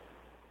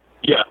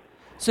 Yeah.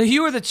 So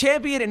you were the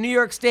champion in New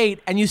York State,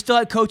 and you still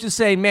had coaches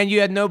saying, "Man, you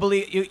had no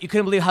belief. You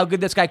couldn't believe how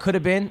good this guy could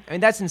have been." I mean,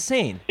 that's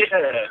insane.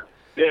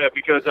 Yeah.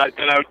 Because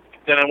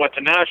then I went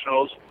to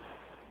nationals,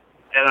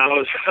 and I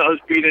was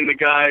beating the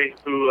guy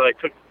who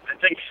took I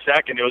think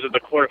second. It was at the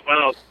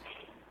quarterfinals,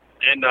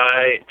 and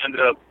I ended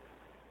up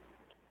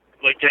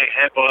getting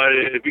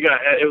headbutted. It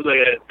was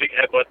like a big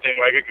headbutt thing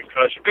where I get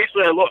concussion.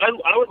 Basically, I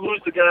would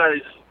lose the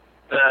guys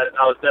that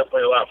I was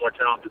definitely a lot more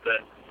talented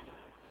than.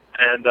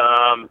 And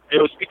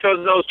it was because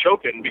I was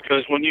choking.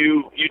 Because when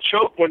you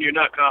choke when you're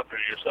not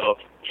confident in yourself,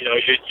 you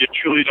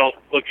truly don't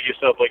look at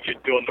yourself like you're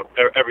doing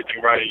everything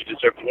right and you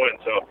deserve to win.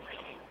 So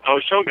I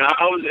was choking.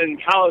 I was in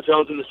college. I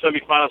was in the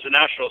semifinals of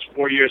nationals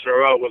 4 years in a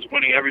row. Was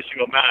winning every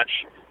single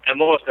match and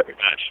lost every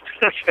match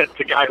against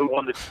the guy who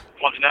won the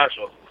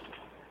nationals.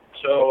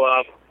 So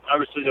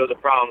obviously there was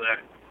a problem there.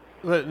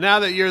 But now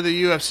that you're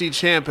the UFC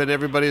champ and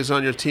everybody's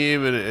on your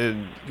team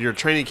and your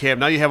training camp,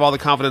 now you have all the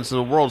confidence in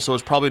the world, so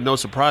it's probably no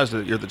surprise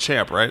that you're the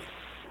champ, right?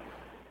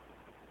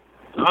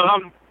 Yeah.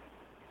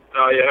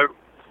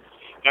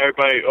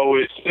 Everybody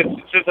always,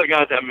 since I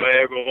got to MMA,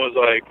 everyone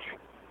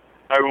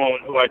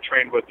who I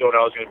trained with thought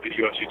I was going to be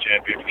UFC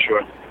champion for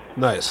sure.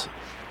 Nice.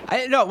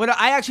 When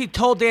I actually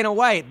told Dana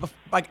White,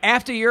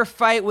 after your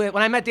fight when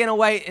I met Dana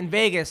White in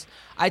Vegas,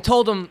 I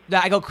told him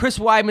that Chris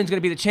Weidman's going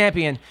to be the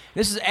champion.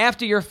 This is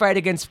after your fight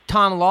against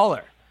Tom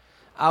Lawler.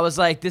 I was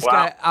like, this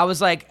guy. I was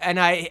like,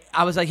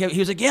 he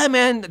was like, yeah,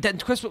 man,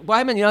 that Chris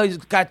Weidman, he's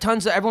got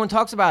tons of. Everyone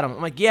talks about him.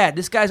 I'm like, yeah,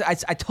 this guy's.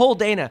 I told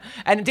Dana,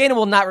 and Dana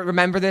will not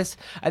remember this.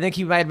 I think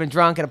he might have been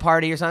drunk at a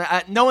party or something.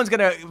 No one's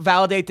gonna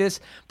validate this,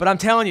 but I'm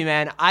telling you,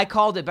 man, I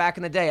called it back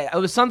in the day. It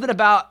was something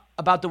about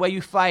the way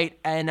you fight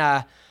and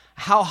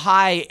how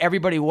high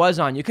everybody was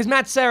on you. Because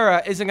Matt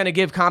Serra isn't going to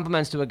give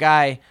compliments to a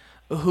guy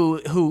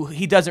who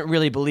he doesn't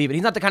really believe in.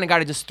 He's not the kind of guy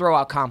to just throw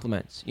out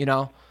compliments,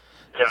 Yeah.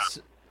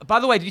 By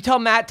the way, did you tell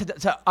Matt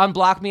to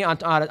unblock me on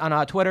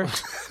Twitter?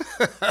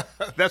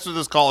 That's what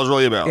this call is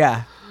really about.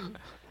 Yeah.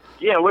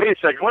 Yeah, wait a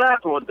second. What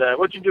happened with that?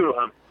 What'd you do to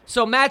him?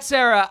 So Matt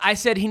Serra, I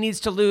said he needs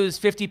to lose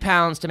 50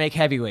 pounds to make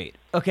heavyweight.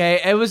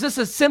 Okay? It was just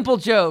a simple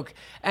joke.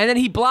 And then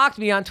he blocked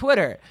me on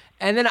Twitter.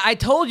 And then I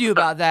told you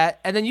about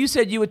that, and then you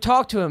said you would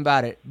talk to him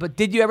about it. But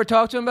did you ever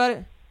talk to him about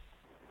it?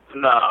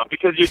 No,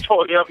 because you're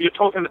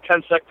talking the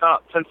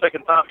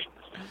 10-second time.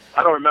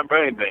 I don't remember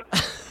anything.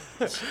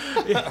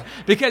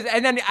 Because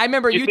and then I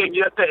remember you think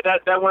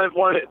that went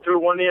through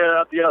one ear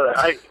out the other.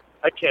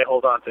 I can't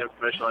hold on to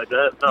information like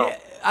that. No. Yeah,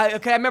 I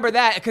remember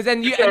that because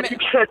then you can't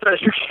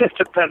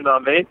depend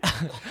on me.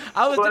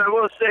 I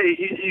will say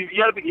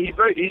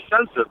he's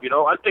sensitive.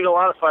 I think a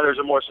lot of fighters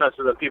are more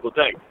sensitive than people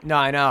think. No,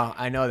 I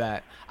know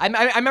that.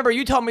 I remember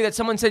you told me that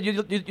someone said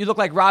you look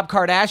like Rob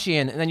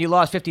Kardashian and then you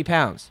lost 50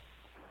 pounds.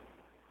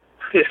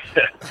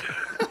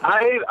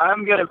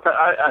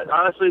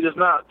 Honestly, there's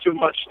not too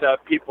much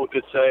that people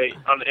could say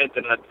on the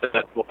internet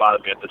that will bother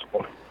me at this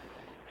point.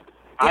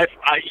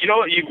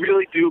 You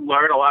really do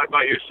learn a lot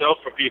about yourself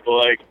from people.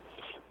 Like,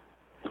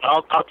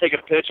 I'll take a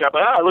picture. I'm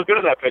like, I look good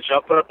in that picture.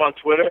 I'll put it up on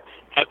Twitter.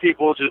 Have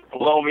people just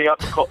blow me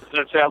up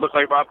and say I look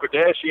like Rob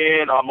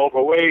Kardashian. I'm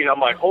overweight. I'm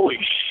like, holy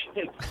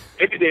shit.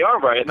 Maybe they are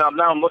right. Now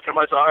I'm looking at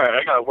myself. All right,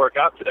 I got to work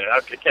out today. I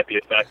can't be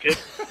a fat kid.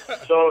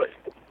 So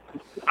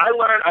I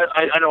learned.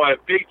 I know I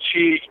have big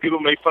cheeks. People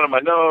make fun of my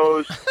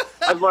nose.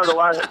 I've learned a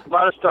lot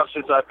of stuff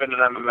since I've been in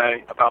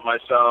MMA about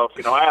myself.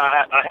 You know,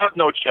 I have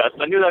no chest.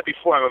 I knew that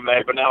before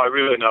MMA, but now I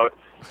really know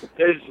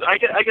it. I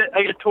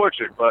get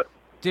tortured, but.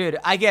 Dude,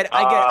 I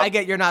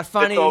get you're not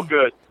funny. It's all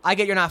good. I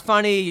get you're not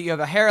funny. You have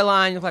a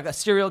hairline. You look like a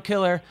serial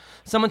killer.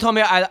 Someone told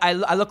me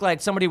I look like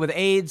somebody with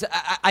AIDS.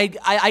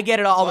 I get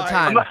it all the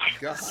time.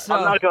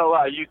 I'm not gonna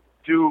lie. You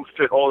do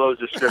fit all those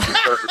descriptions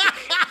perfectly.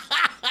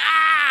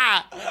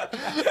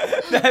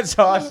 That's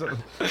awesome.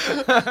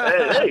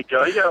 There you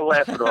go. You gotta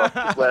laugh it off.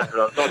 Just laugh it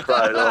off. Don't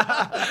cry at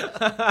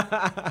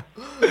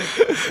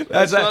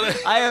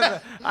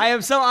all. I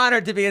am so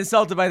honored to be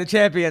insulted by the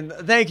champion.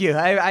 Thank you.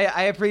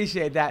 I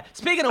appreciate that.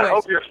 Speaking of which, I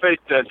hope your face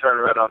didn't turn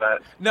red on that.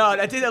 No,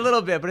 I did a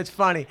little bit, but it's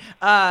funny.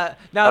 Now,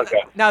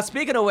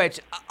 speaking of which,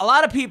 a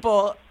lot of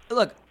people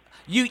look.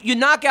 You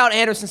knock out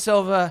Anderson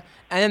Silva,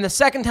 and then the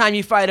second time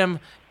you fight him,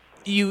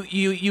 you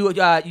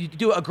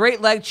do a great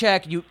leg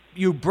check. You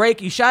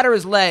shatter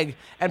his leg,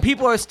 and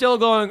people are still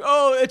going,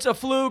 "Oh, it's a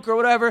fluke" or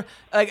whatever.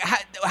 Like,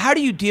 how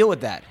do you deal with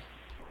that?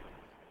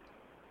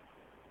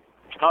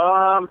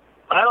 I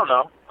don't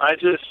know. I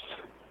just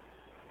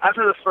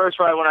after the first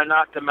fight when I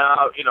knocked him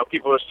out, you know,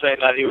 people were saying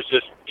that he was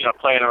just, you know,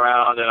 playing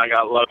around, and I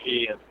got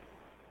lucky,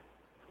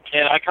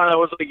 and I kind of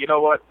was like, you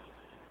know what,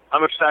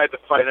 I'm excited to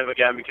fight him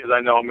again because I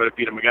know I'm going to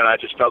beat him again. I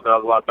just felt that I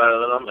was a lot better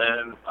than him,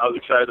 and I was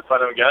excited to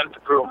fight him again to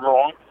prove him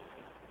wrong.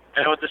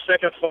 And with the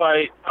second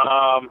fight,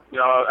 you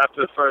know,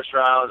 after the first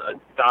round, I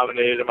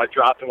dominated him. I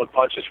dropped him with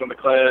punches from the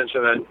clinch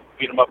and then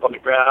beat him up on the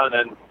ground.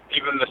 And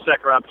even the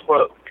second round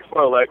before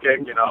the leg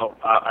kick, you know,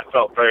 I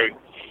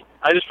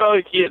just felt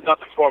like he had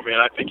nothing for me,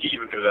 and I think he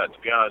even knew that, to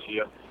be honest with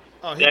you.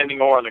 Standing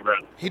or on the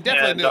ground. He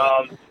definitely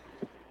knew.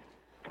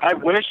 I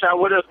wish I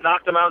would have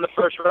knocked him out in the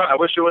first round. I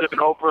wish it would have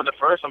been over in the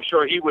first. I'm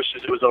sure he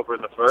wishes it was over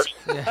in the first,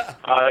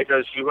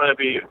 because he wouldn't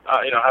be,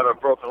 you know, have a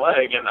broken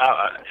leg, and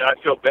I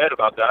feel bad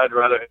about that. I'd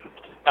rather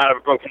not have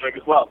a broken leg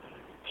as well.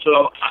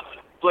 So,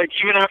 like,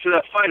 even after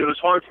that fight, it was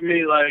hard for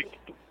me. Like,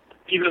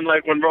 even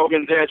like when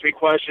Rogan's asked me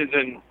questions,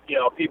 and you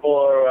know, people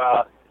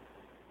are,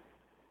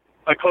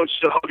 my coach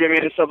still hugging me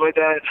and stuff like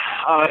that.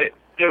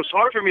 It was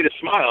hard for me to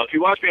smile. If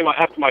you watch me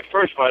after my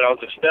first fight, I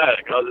was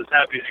ecstatic. I was as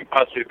happy as you could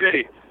possibly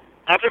be.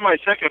 After my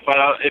second fight,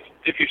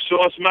 if you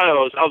saw a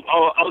smile, I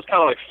was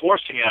kind of like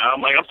forcing it.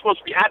 I'm like, I'm supposed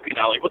to be happy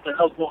now. Like, what the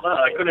hell's going on?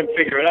 I couldn't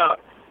figure it out.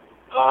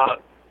 I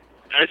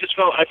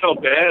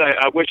felt bad.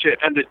 I wish it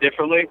ended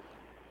differently.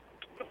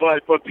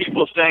 But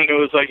people saying it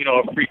was like, you know,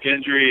 a freak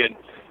injury and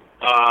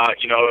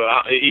you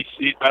know,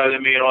 he's better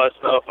than me and all that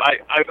stuff.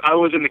 I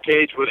was in the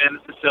cage with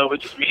Anderson Silva,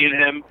 just me and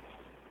him,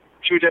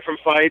 2 different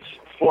fights,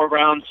 4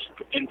 rounds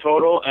in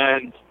total,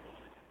 and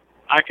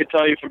I could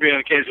tell you from being in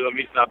the cage with him,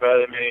 he's not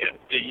better than me.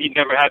 He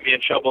never had me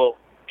in trouble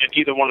in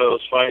either one of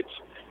those fights.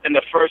 In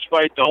the first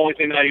fight, the only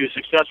thing that he was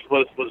successful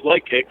with was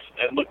leg kicks,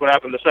 and look what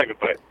happened in the second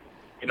fight.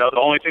 You know, the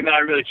only thing that I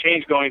really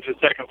changed going into the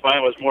second fight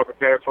was more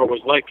prepared for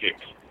was leg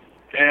kicks.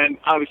 And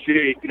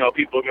obviously, you know,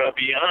 people are going to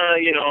be,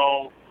 you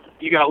know,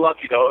 you got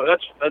lucky, though.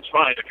 That's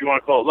fine if you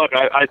want to call it luck.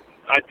 I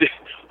did.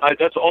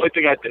 That's the only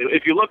thing I did.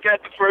 If you look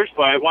at the first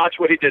fight, watch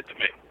what he did to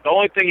me. The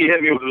only thing he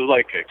hit me with was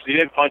leg kicks. He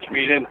didn't punch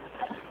me. He didn't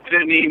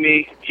knee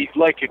me. He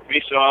leg kicked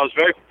me. So I was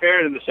very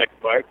prepared in the second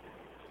fight.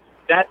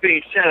 That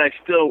being said, I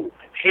still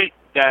hate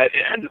that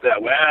it ended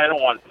that way. I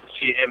don't want to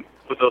see him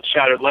with a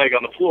shattered leg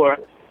on the floor.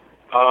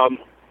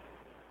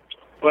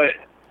 But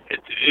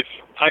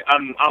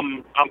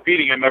I'm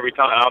beating him every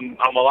time.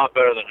 I'm a lot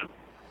better than him.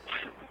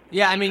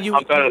 Yeah, I mean,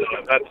 I'm better than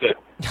him. That's it.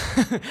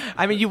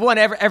 I mean, you won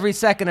every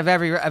second of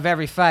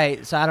every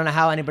fight, so I don't know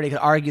how anybody could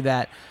argue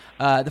that.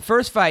 The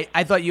first fight,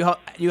 I thought you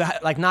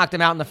like knocked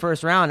him out in the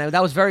first round.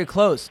 That was very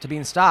close to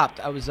being stopped.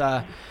 I was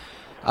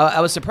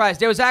surprised.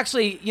 There was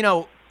actually, you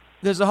know,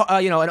 there's an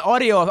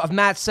audio of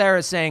Matt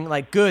Serra saying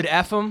like "good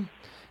F him"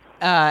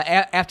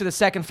 after the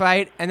second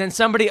fight, and then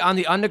somebody on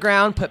the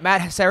underground put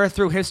Matt Serra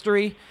through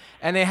history.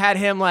 And they had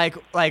him like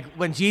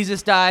when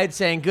Jesus died,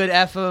 saying "Good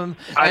F him."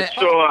 I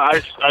saw.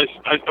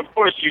 Of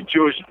course, you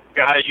Jewish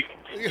guy,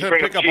 you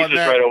bring up Jesus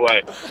right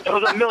away. There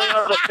was a million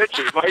other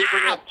pictures. Why are you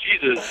bringing up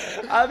Jesus?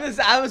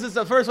 I was just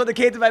the first one that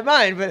came to my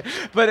mind,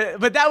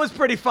 but that was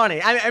pretty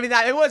funny. I mean,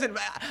 it wasn't.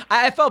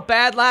 I felt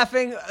bad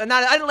laughing. I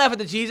didn't laugh at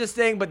the Jesus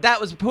thing, but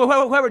that was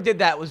whoever did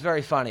that was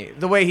very funny.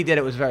 The way he did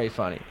it was very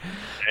funny.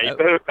 Yeah, you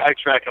better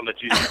backtrack on the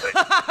Jesus thing.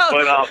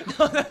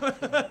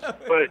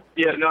 But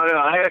yeah, no,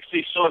 I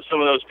actually saw some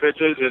of those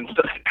pictures and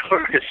they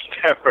were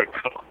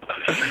hysterical.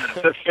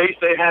 The face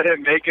they had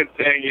him making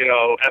saying, you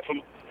know, F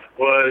him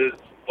was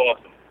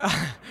awesome.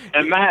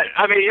 And Matt,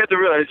 I mean, you have to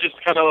realize, it's just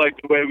kind of like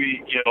the way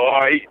we, you know,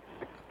 are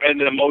and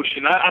the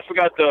emotion. I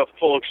forgot the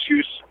full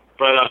excuse,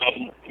 but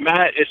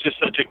Matt is just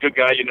such a good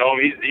guy, you know.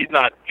 He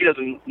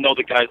doesn't know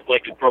the guy's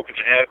leg is broken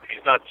in half.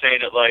 He's not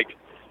saying it like,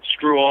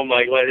 screw him,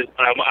 like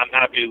I'm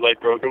happy his leg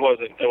broke. It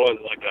wasn't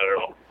like that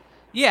at all.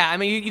 Yeah, I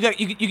mean,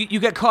 you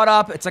get caught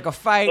up. It's like a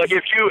fight. Like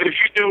if you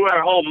do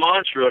our whole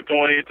mantra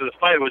going into the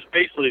fight, it was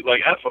basically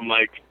like F him.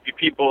 Like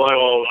people like,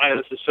 oh,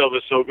 Anderson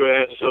Silva's so good.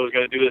 Anderson Silva's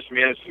gonna do this to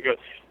me. Anderson's good.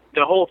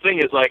 The whole thing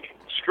is like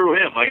screw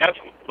him. Like F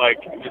him. Like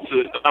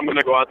I'm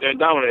gonna go out there and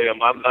dominate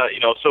him. I'm not,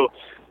 So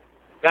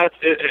that's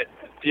it.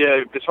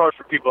 Yeah, it's hard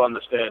for people to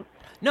understand.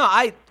 No,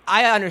 I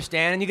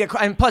understand,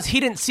 and plus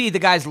he didn't see the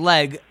guy's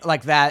leg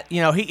like that.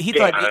 He thought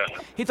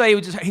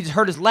he just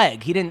hurt his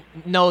leg. He didn't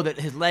know that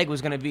his leg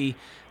was going to be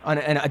in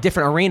a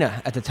different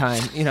arena at the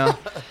time. Yeah.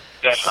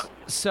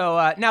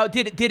 So now,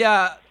 did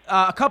a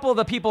couple of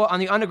the people on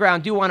the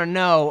underground do want to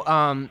know?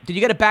 Did you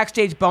get a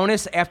backstage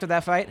bonus after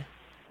that fight?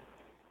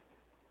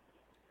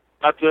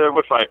 After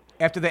what fight?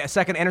 After the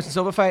second Anderson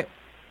Silva fight?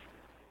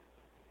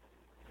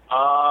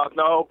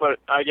 No, but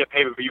I get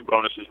pay-per-view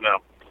bonuses now.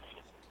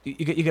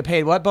 You get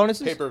paid what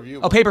bonuses? Pay-per-view.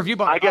 Oh, pay-per-view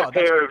bonus. I get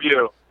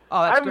pay-per-view.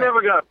 Oh, that's I've great.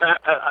 never got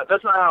back.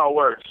 That's not how it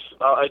works.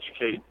 I'll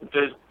educate.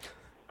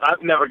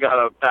 I've never got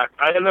a back.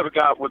 I never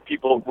got what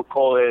people would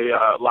call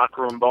a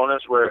locker room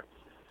bonus, where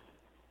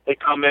they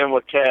come in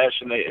with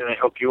cash and they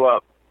hook you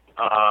up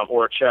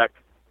or a check.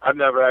 I've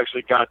never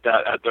actually got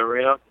that at the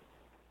arena.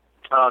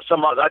 I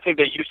think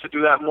they used to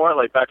do that more,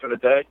 like back in the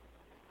day.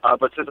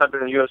 But since I've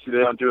been in the UFC, they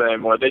don't do that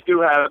anymore. They do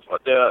have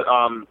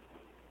the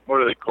what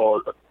do they call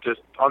it?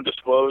 Just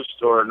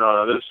undisclosed or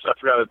no? I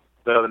forgot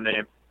the other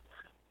name.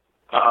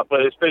 But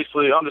it's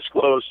basically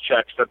undisclosed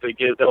checks that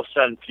they'll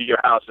send to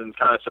your house, and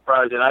kind of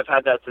surprising. I've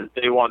had that since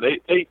day one. They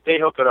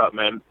hook it up,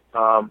 man.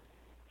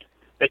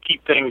 They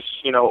keep things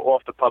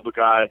off the public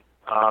eye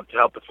to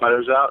help the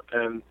fighters out,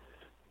 and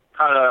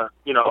kind of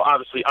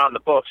obviously on the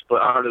books,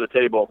 but under the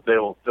table they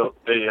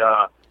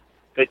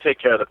take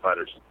care of the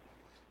fighters.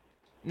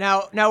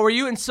 Now, were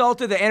you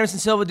insulted that Anderson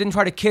Silva didn't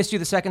try to kiss you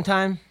the second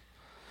time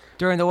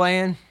during the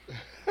weigh-in?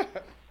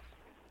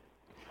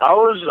 I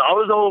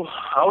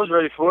was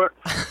ready for it.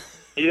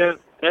 He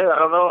didn't. Yeah, I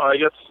don't know. I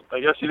guess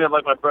he didn't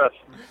like my breath.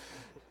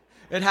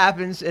 It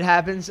happens.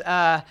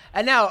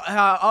 And now,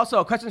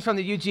 also, questions from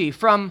the UG.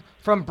 From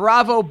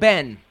Bravo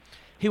Ben.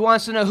 He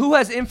wants to know, who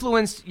has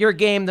influenced your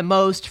game the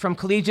most from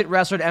collegiate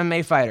wrestler to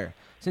MMA fighter,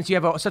 since you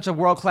have such a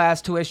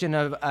world-class tuition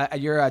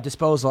at your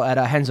disposal at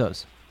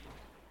Henzo's?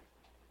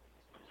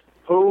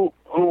 Who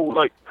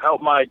like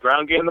helped my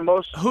ground game the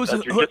most?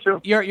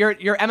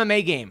 Your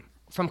MMA game,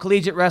 from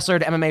collegiate wrestler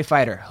to MMA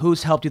fighter.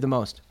 Who's helped you the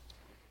most?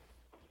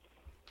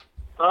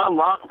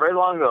 Very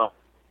long ago.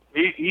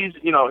 He's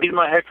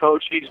my head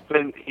coach. He's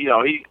been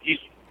he's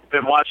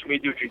been watching me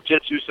do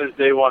jiu-jitsu since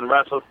day one,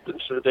 wrestle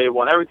since day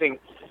one. Everything,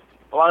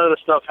 a lot of the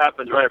stuff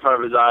happens right in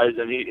front of his eyes,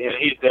 and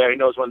he's there. He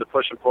knows when to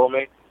push and pull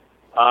me.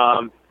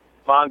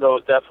 Mongo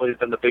has definitely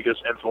been the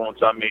biggest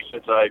influence on me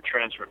since I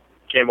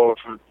came over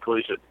from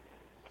collegiate.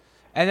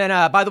 And then,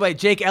 by the way,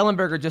 Jake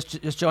Ellenberger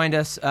just joined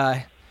us.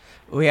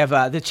 We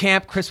have the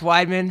champ, Chris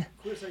Weidman.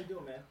 Chris, how you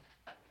doing,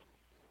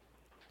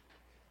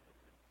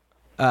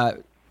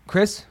 man?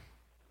 Chris?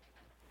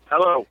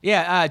 Hello.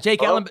 Yeah,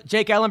 Jake Hello?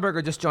 Jake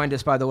Ellenberger just joined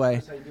us, by the way.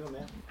 Chris, how you doing,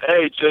 man?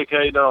 Hey, Jake,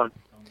 how you doing?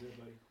 I'm good,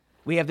 buddy.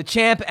 We have the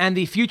champ and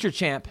the future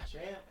champ.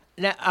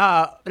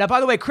 Now, by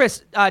the way,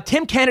 Chris,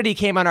 Tim Kennedy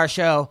came on our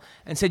show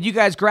and said you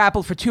guys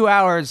grappled for 2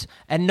 hours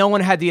and no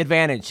one had the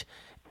advantage.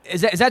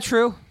 Is that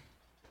true?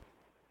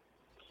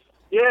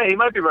 Yeah, he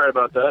might be right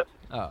about that.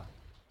 Oh.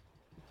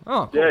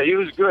 Cool. Yeah, he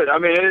was good. I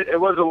mean, it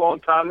was a long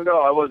time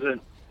ago. I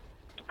wasn't.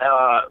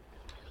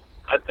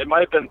 It might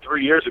have been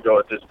 3 years ago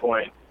at this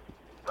point.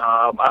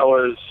 I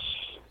was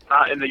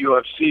not in the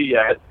UFC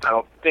yet, I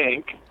don't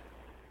think.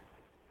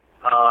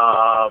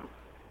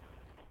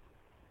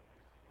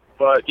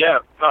 But yeah,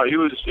 no, it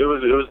was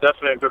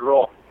definitely a good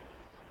role.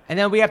 And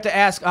then we have to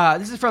ask.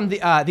 This is from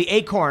the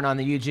Acorn on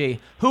the UG.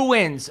 Who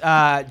wins?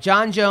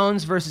 John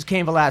Jones versus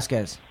Cain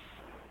Velasquez.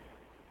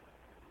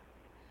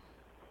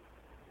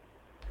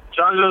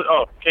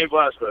 Cain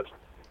Velasquez.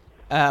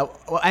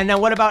 And then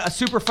what about a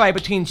super fight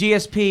between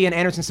GSP and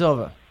Anderson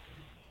Silva?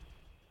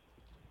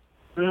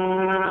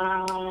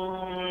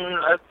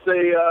 I'd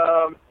say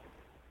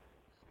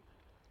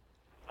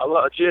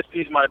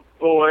GSP's my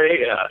boy.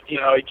 He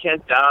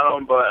can't down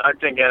him, but I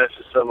think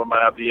Anderson Silva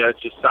might have the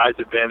edge, just size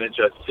advantage.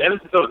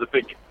 Anderson Silva's a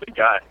big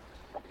guy.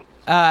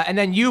 And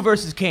then you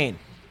versus Cain.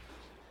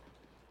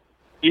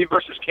 Me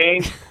versus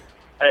Cain.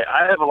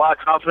 I have a lot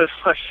of confidence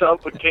in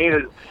myself, but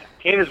Cain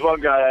is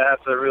one guy I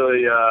have to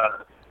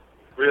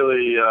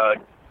really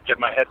get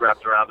my head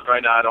wrapped around.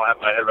 Right now, I don't have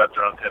my head wrapped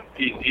around him.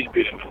 He's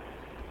beating me.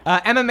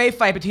 MMA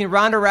fight between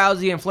Ronda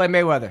Rousey and Floyd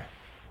Mayweather.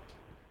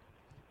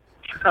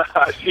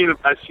 I've seen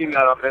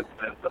that on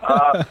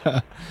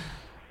Instagram.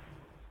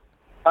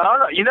 I don't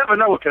know. You never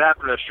know what could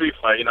happen in a street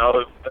fight.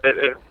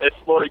 If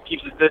Floyd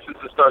keeps his distance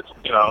and starts,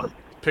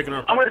 Picking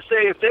up. I'm gonna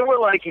say if they were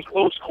like in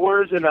close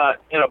quarters in a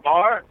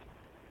bar,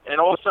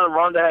 and all of a sudden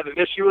Ronda had an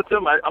issue with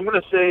him, I'm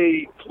gonna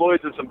say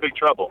Floyd's in some big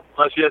trouble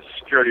unless he has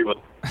security with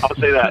him. I'll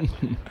say that.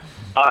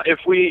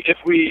 If we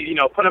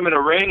put him in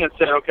a ring and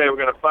say, okay, we're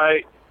gonna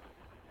fight,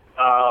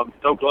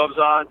 no gloves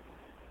on,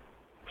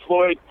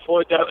 Floyd,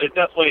 it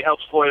definitely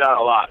helps Floyd out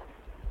a lot.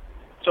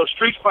 So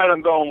street fight,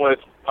 I'm going with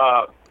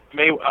go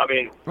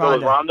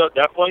with Ronda,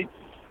 definitely.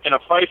 In a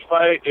fight,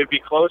 it'd be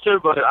closer,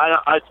 but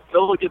I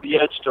still give the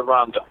edge to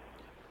Ronda.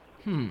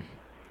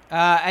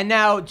 And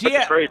now,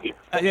 That's crazy.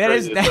 that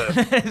is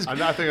I'm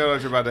not thinking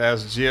what you're about to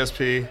ask.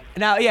 GSP.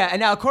 Now,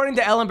 according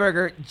to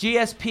Ellenberger,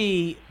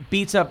 GSP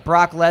beats up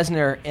Brock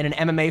Lesnar in an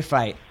MMA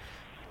fight.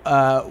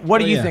 What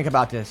do you think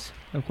about this?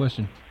 No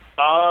question.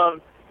 I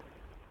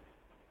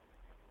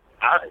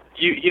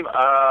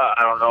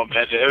don't know,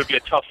 man. It would be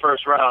a tough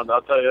first round.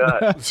 I'll tell you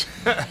that.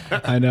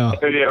 I know.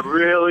 It would be a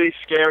really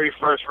scary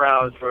first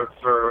round for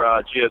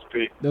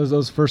GSP.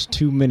 Those first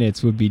 2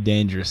 minutes would be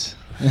dangerous.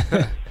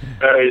 That'd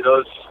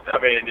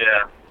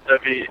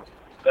be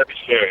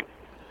scary.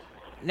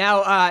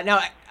 Now, I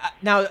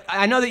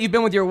know that you've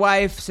been with your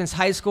wife since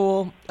high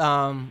school,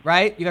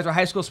 right? You guys were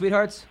high school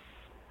sweethearts.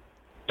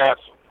 Yes.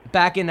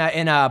 Back in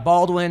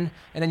Baldwin,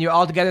 and then you're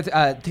all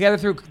together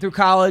through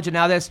college, and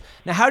now this.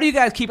 Now, how do you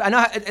guys keep?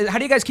 How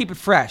do you guys keep it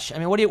fresh? I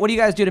mean, what do you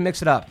guys do to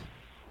mix it up?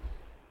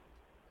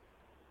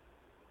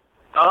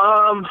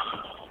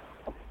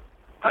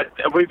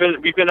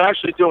 We've been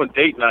actually doing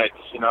date nights.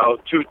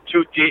 Two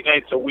date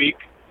nights a week.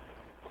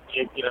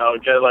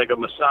 Get like a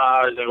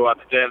massage and go out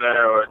to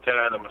dinner, or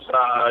dinner and a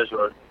massage,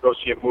 or go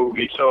see a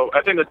movie. So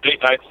I think the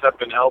date nights have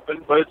been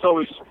helping, but it's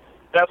always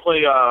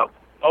definitely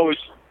always.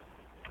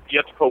 You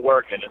have to put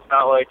work in. It's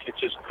not like it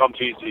just comes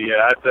easy.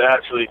 I have to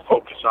actually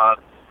focus on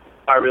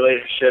our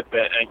relationship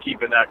and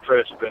keeping that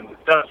crisp, and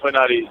it's definitely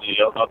not easy.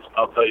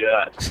 I'll tell you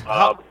that.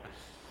 How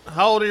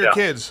old are your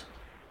kids?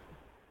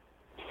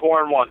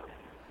 4 and 1.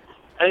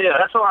 And yeah,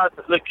 that's a lot.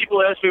 Like,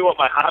 people ask me what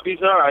my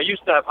hobbies are. I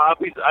used to have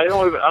hobbies. I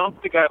don't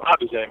think I have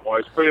hobbies anymore.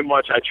 It's pretty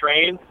much I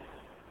train,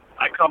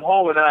 I come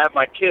home, and then I have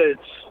my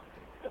kids.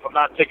 If I'm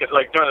not taking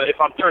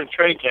if I'm during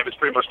training camp, it's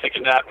pretty much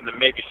taking a nap and then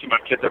maybe see my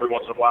kids every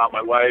once in a while.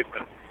 My wife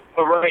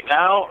But right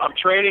now, I'm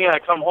training, and I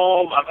come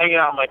home, I'm hanging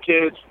out with my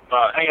kids,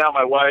 hanging out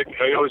with my wife.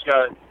 You always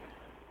got to,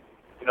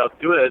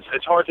 do it.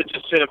 It's hard to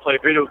just sit and play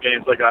video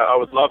games like I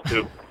would love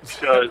to,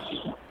 because,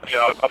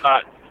 if I'm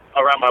not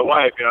around my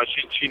wife,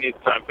 she needs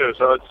time too.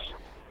 So it's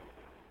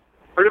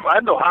I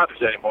have no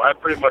hobbies anymore. I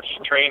pretty much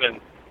train and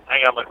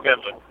hang out with my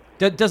family.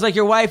 Does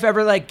your wife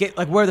ever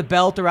wear the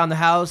belt around the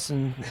house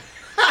and?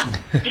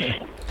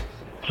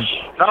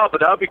 No,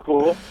 but that'd be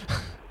cool.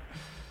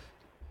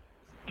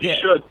 She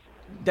should.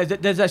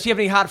 Does she have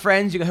any hot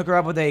friends? You can hook her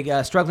up with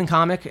a struggling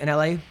comic in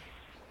L.A.?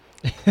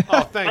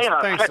 Oh, thanks,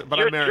 but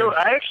I'm married.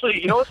 I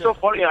actually, what's so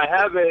funny? I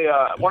have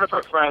one of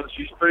her friends.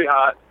 She's pretty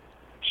hot.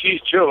 She's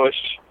Jewish,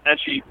 and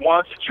she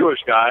wants a Jewish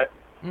guy.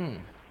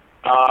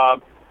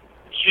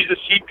 She's a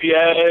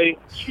CPA.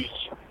 She's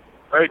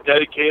very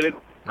dedicated.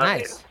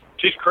 Nice.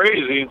 She's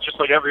crazy, just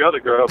like every other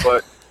girl,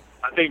 but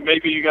I think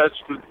maybe you guys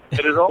could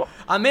hit it off.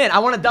 I'm in. I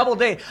want to double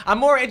date. I'm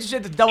more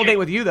interested to double date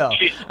with you, though.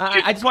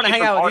 I just want to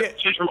hang out with you.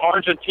 She's from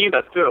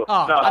Argentina too.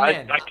 Oh, no, I'm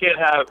in. I can't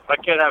have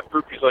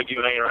groupies like you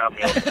hanging around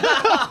me.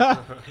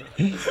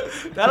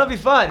 That'll be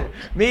fun.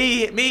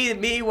 Me,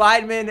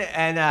 Weidman,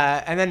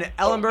 and then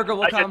Ellenberger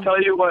will come. I can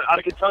tell you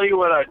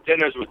what our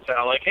dinners would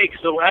sound like. Hey,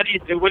 so what do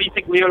you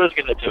think Leo's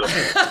gonna do?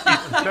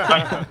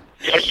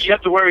 You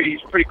have to worry.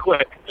 He's pretty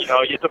quick. You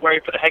have to worry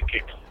for the head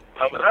kicks.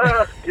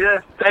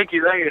 Yeah, thank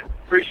you.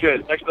 Appreciate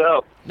it. Thanks for the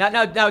help.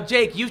 Now,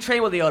 Jake, you've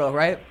trained with Leoto,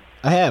 right?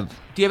 I have.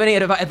 Do you have any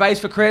advice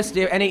for Chris?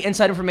 Do you have any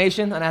inside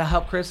information on how to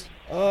help Chris?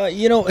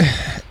 Leoto,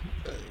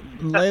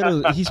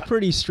 he's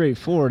pretty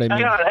straightforward.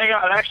 Hang on.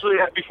 Actually,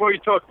 before you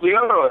talk,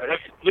 Leo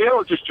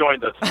just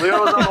joined us.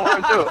 Leo's on the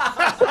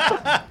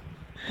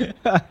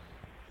line too.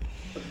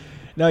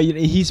 No,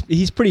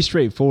 he's pretty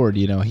straightforward.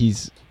 You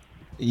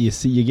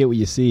get what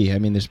you see. I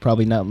mean, there's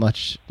probably not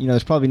much.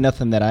 There's probably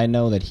nothing that I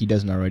know that he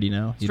doesn't already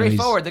know.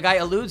 Straightforward. The guy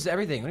alludes to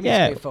everything. What do you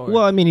mean straightforward?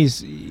 Well, I mean,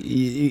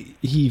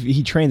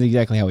 he trains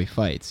exactly how he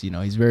fights.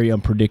 He's very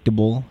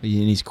unpredictable and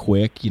he's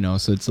quick.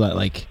 So it's not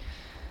like.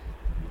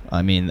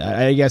 I mean,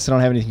 I guess I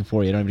don't have anything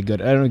for you. I don't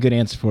have a good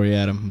answer for you,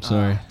 Adam. I'm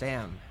sorry.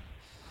 Damn.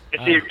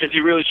 Is he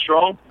really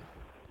strong?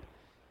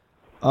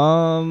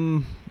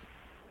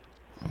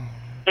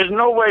 There's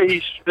no way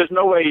he's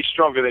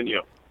stronger than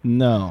you.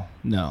 No.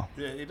 Yeah,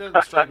 he doesn't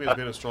strike me as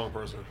being a strong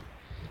person.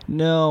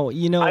 No,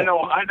 I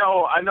know. I'm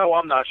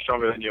not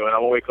stronger than you, and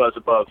I'm a weight class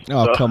above.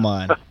 Oh, so. Come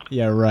on.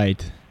 Yeah,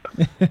 right.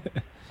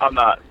 I'm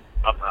not.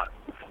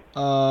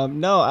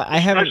 No, I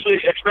haven't.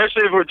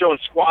 Especially if we're doing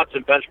squats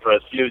and bench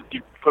press, you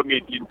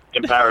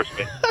embarrass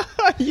me.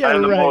 Yeah,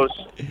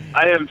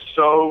 It's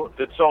so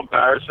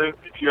embarrassing.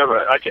 If you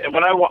ever,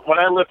 when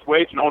I lift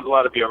weights, no one's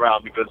allowed to be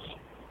around because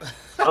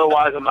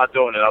otherwise I'm not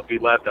doing it. I'll be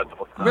laughed at the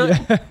whole time. Really?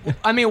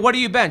 I mean, what do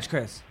you bench,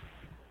 Chris?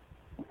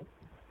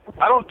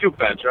 I don't do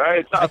bench, right?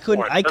 It's not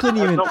no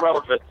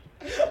relevance.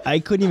 I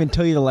couldn't even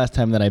tell you the last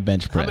time that I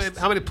bench pressed.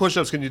 How many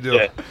push-ups can you do?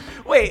 Yeah.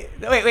 Wait.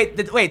 So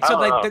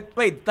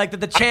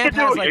the champ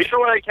has You know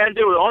what I can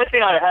do? The only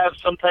thing I have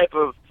some type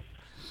of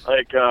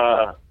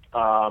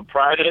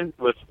pride in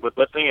with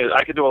lifting is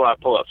I can do a lot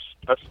of pull-ups.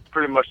 That's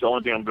pretty much the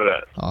only thing I'm good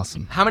at.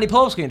 Awesome. How many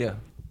pull-ups can you do?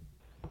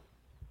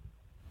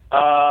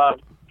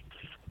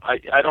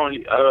 I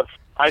don't.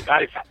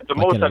 The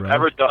most I've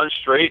ever done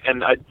straight,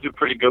 and I do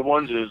pretty good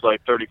ones, is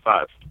like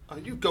 35. Oh,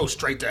 you go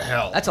straight to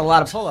hell. That's a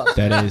lot of pull-ups.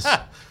 That is.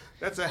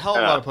 That's a hell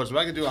of a lot of push-ups.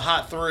 I could do a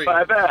hot 3. But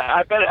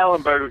I bet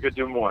Ellenberger could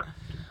do more.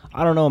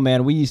 I don't know,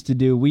 man. We used to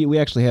do. We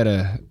actually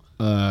had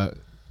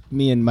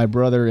me and my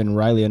brother and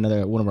Riley,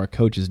 one of our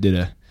coaches,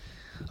 did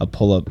a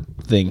pull-up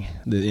thing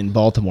in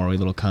Baltimore, a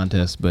little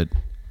contest. But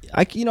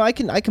I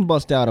can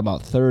bust out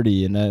about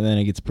 30, and then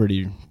it gets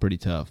pretty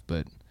tough.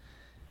 But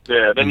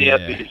yeah, then you have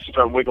to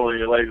start wiggling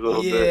your legs a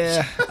little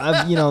bit.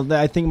 Yeah,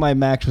 I think my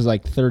max was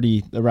like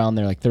 30, around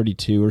there, like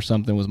 32 or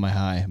something was my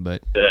high,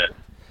 but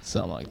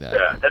something like that.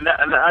 Yeah,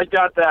 and I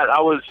got that. I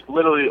was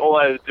literally, all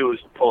I had to do was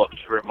pull-ups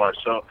pretty much,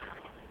 so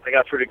I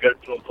got pretty good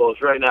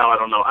pull-ups. Right now, I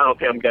don't know. I don't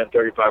think I'm getting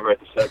 35 right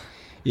this second.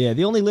 Yeah,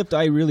 the only lift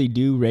I really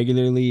do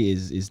regularly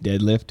is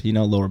deadlift,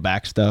 lower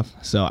back stuff.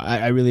 So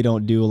I really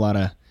don't do a lot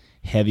of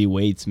heavy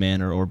weights,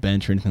 man, or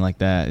bench or anything like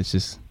that. It's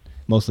just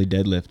mostly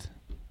deadlift.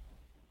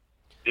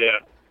 Yeah.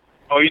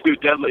 Oh, you do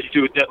deadlift? You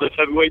do a deadlift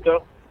heavyweight,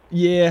 though?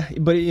 Yeah,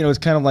 but, it's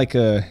kind of like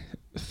a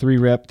 3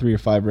 or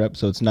 5 rep,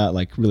 so it's not,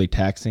 like, really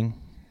taxing.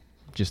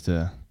 Just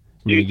a...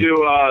 Really do you do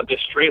the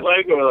straight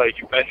leg, or, like,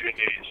 you bend your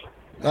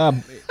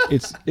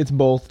knees? It's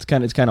both. It's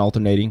kind of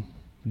alternating.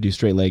 Do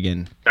straight leg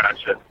and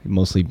gotcha.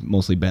 Mostly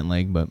bent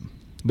leg, but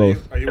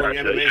both. Are you wearing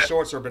MMA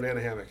shorts or banana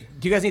hammock?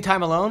 Do you guys need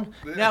time alone?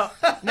 Now,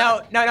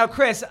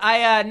 Chris,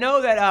 I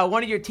know that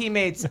one of your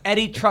teammates,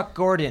 Eddie Truck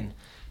Gordon,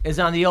 is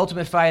on The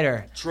Ultimate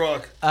Fighter.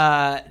 Truck.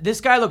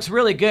 This guy looks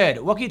really good.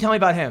 What can you tell me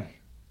about him?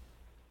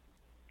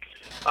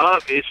 I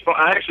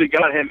actually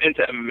got him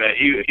into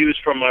MMA. He was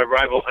from my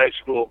rival high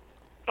school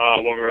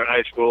when we were in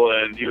high school,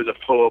 and he was a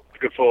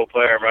good football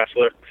player and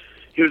wrestler.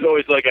 He was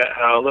always like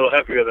a little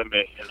heavier than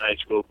me in high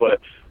school, but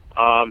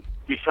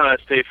we kind of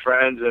stayed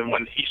friends. And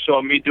when he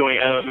saw me doing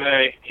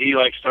MMA, he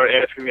like started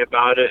asking me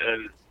about it,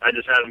 and I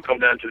just had him come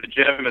down to the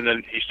gym, and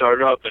then he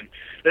started up. And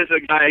this is a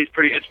guy; he's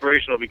pretty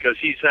inspirational because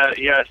he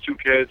has 2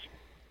 kids,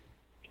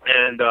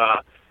 and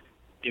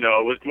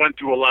went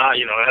through a lot.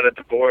 I had a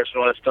divorce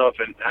and all that stuff,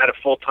 and had a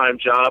full-time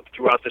job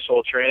throughout this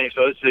whole training.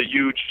 So this is a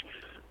huge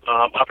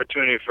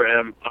opportunity for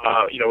him,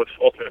 with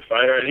Ultimate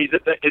Fighter. And he's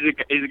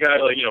a guy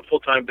like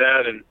full-time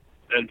dad and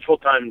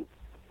full-time,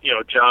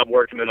 job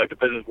working in like the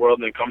business world,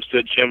 and then comes to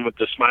the gym with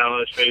the smile on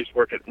his face,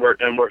 works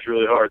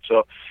really hard.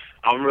 So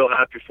I'm real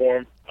happy for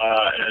him,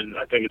 and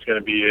I think it's going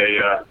to be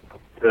a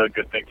really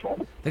good thing for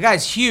him. The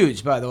guy's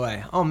huge, by the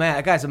way. Oh man,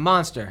 that guy's a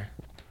monster.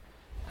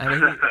 I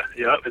mean,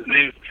 yeah, his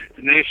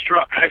name's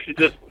Truck. I actually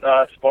just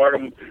sparred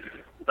him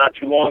not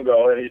too long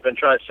ago, and he's been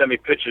trying to send me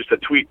pictures to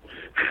tweet.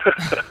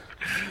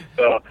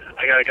 So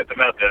I got to get them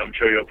out there. I'm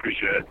sure you'll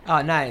appreciate it.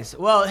 Oh, nice.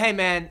 Well, hey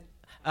man.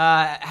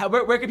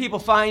 Where can people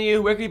find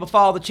you? Where can people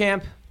follow the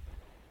champ?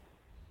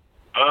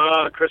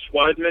 Chris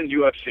Weidman,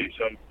 UFC.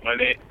 So my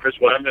name, Chris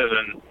Weidman,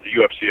 and the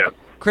UFC app.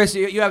 Chris,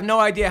 you have no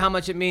idea how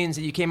much it means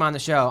that you came on the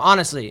show.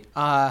 Honestly,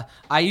 I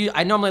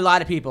normally lie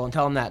to people and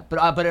tell them that,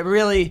 but it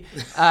really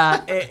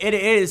it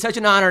is such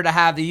an honor to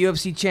have the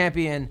UFC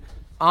champion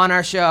on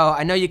our show.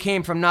 I know you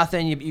came from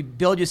nothing. You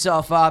build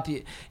yourself up.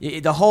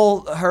 The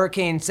whole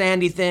Hurricane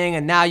Sandy thing,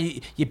 and now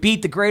you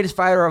beat the greatest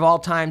fighter of all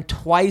time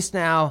twice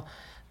now.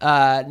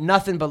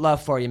 Nothing but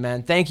love for you,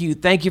 man. Thank you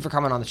for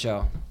coming on the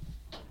show.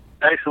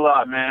 Thanks a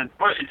lot, man.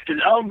 Is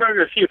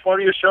Ellenberger, is he a part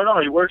of your show now?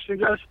 He works for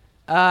you guys?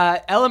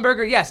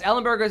 Ellenberger, yes.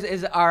 Ellenberger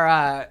is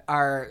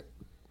our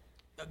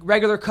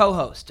regular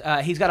co-host.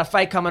 He's got a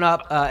fight coming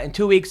up in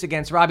 2 weeks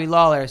against Robbie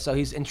Lawler, so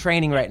he's in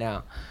training right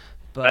now.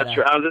 But, that's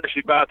true. I was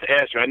actually about to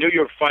ask you. I knew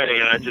you were fighting,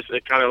 and I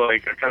kind of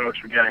was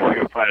forgetting who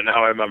you were fighting.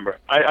 Now I remember.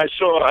 I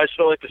saw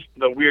like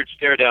the weird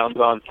stare downs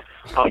on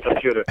the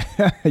computer.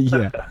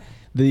 Yeah.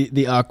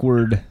 The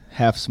awkward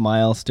half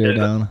smile stare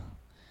down.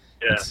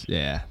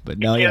 Yeah. But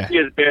no, you can't be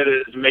as bad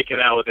as making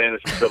out with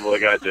Anderson Silva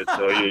like I did.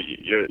 So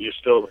you're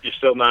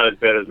still not as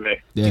bad as me.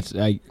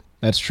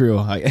 That's true.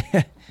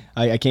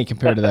 I can't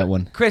compare to that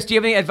one. Chris, do you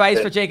have any advice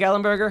for Jake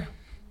Ellenberger?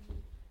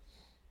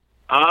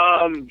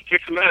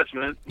 Kick some ass,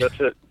 man. That's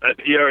it.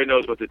 He already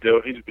knows what to do.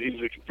 He's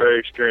a very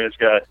experienced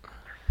guy.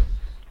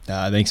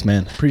 Thanks,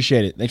 man.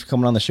 Appreciate it. Thanks for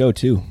coming on the show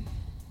too.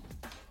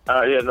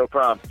 Yeah, no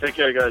problem. Take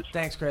care, guys.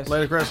 Thanks, Chris.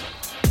 Later, Chris.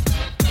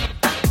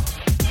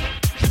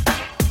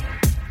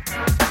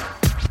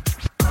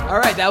 All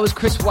right, that was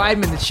Chris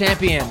Weidman, the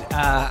champion.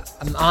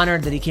 I'm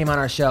honored that he came on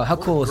our show. How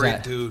cool was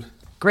that?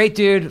 Great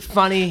dude,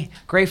 funny,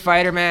 great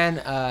fighter,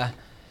 man.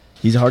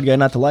 He's a hard guy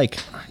not to like.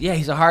 Yeah,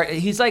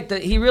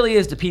 he really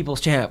is the people's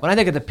champ. When I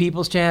think of the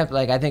people's champ,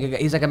 I think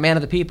he's like a man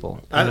of the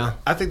people.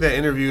 I think that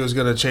interview is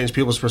going to change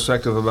people's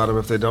perspective about him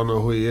if they don't know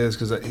who he is,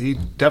 because he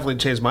definitely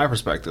changed my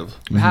perspective.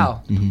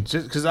 How?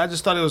 Because I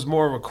just thought he was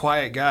more of a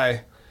quiet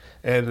guy.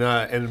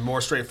 And more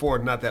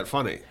straightforward, not that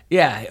funny.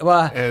 Yeah,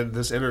 well. And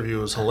this interview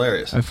was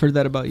hilarious. I've heard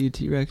that about you,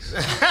 T-Rex.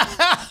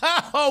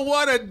 Oh,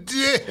 what a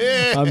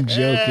dick! I'm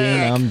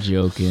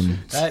joking.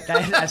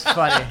 That's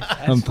funny.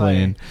 I'm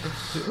playing.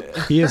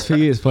 He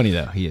is funny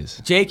though. He is.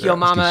 Jake Yo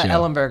Mama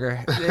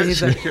Ellenberger.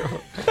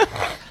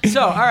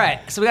 So, all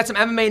right. So we got some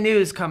MMA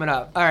news coming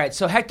up. All right.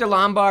 So Hector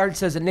Lombard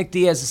says that Nick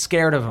Diaz is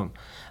scared of him.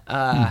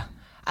 I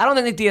don't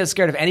think Diaz is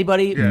scared of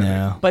anybody.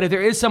 No. But if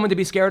there is someone to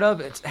be scared of,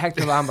 it's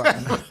Hector Lombard.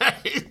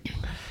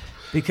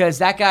 Because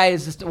that guy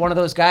is just one of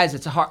those guys.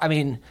 It's a hard. I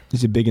mean,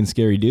 he's a big and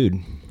scary dude.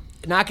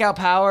 Knockout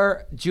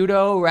power,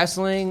 judo,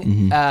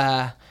 wrestling,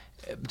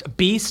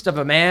 beast of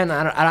a man.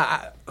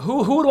 Who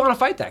would want to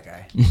fight that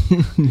guy?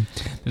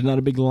 There's not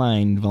a big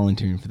line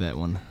volunteering for that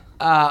one.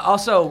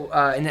 Also,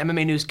 in the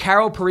MMA news,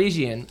 Carol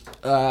Parisian,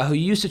 who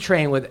used to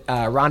train with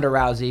Ronda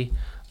Rousey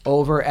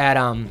over at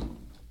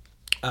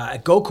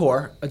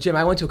GoCore, a gym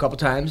I went to a couple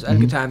times. I had a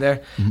good time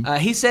there.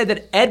 He said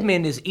that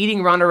Edmund is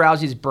eating Ronda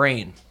Rousey's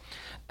brain.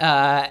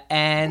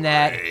 And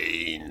that,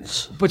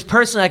 which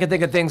personally I can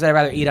think of things I'd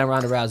rather eat on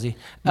Ronda Rousey.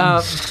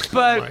 But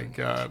Oh my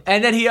God.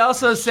 And then he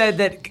also said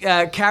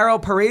that Carol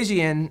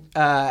Parisian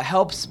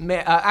helps.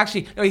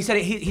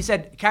 He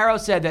said Carol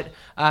said that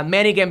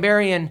Manny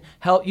Gambarian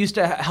used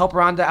to help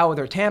Ronda out with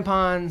her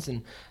tampons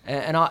and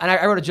all. And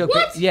I wrote a joke.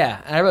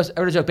 Yeah, and I wrote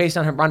a joke based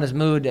on Ronda's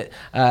mood.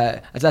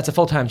 That's a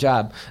full-time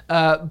job.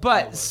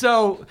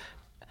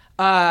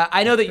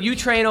 I know that you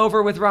train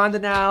over with Ronda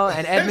now,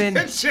 and Edmund.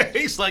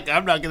 He's like,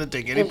 I'm not going to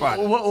take any part.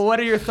 What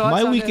are your thoughts?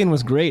 My on weekend it?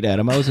 was great,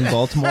 Adam. I was in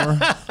Baltimore.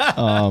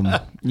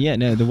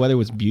 The weather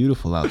was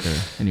beautiful out there.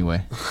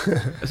 Anyway.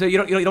 So you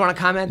don't want to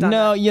comment on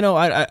that? No,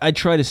 I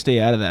try to stay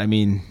out of that. I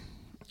mean,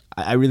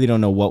 I really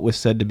don't know what was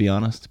said, to be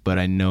honest, but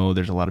I know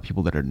there's a lot of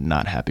people that are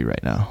not happy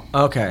right now.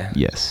 Okay.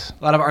 Yes.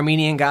 A lot of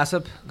Armenian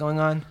gossip going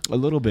on? A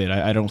little bit.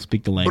 I don't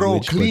speak the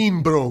language.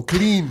 Bro,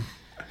 clean.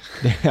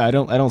 I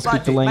don't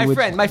speak the language.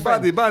 My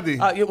friend. Buddy.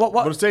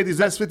 Mercedes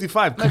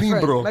S55, clean,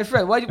 bro. My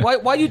friend,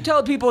 why you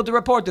tell people to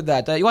report to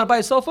that? You want to buy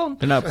a cell phone?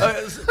 They're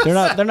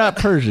not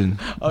Persian.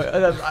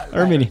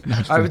 Armenian. No,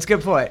 all right, that's a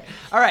good point.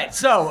 All right,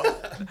 so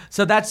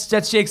that's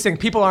Jake's thing.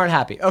 People aren't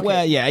happy. Okay.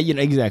 Well, yeah,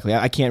 exactly.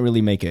 I can't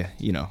really make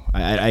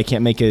I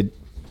can't make a.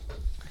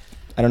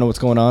 I don't know what's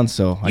going on,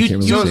 so I can't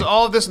really. So say. is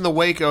all of this in the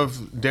wake of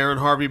Darren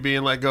Harvey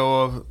being let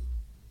go of?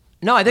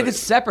 No, I think it's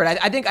separate.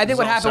 I think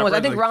what happened was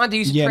I think Ronda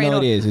used to train. No,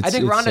 it is. I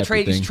think Ronda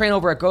separate used to train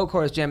over at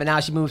GoCore's gym, and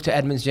now she moved to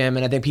Edmund's gym,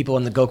 and I think people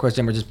in the GoCore's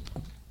gym are just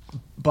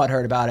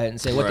butthurt about it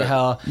and say, "What the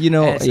hell?"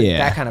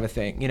 That kind of a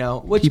thing.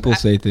 Which people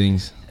say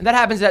things. And that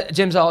happens at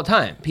gyms all the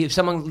time. If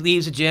someone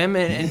leaves a gym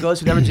and goes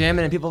to another gym,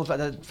 and then people at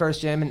the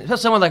first gym, and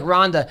someone like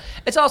Ronda,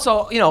 it's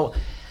also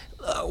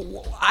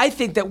I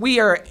think that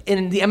we are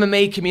in the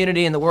MMA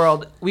community in the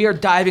world. We are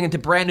diving into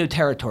brand new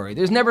territory.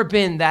 There's never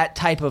been that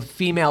type of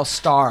female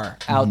star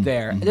out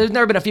there. There's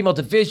never been a female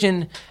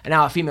division, and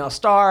now a female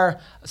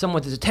star, someone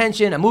with his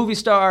attention, a movie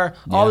star,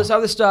 all this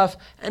other stuff.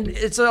 And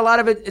it's a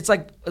lot of it. It's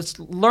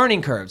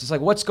learning curves. It's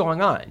like what's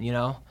going on,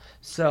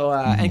 So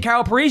and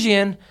Carol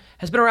Parisian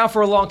has been around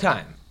for a long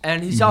time.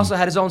 And he's also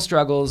had his own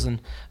struggles,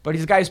 but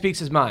he's a guy who speaks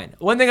his mind.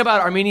 One thing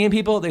about Armenian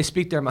people, they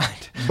speak their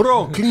mind.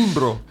 Bro, clean,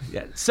 bro.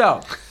 Yeah.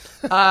 So,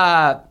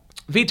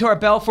 Vitor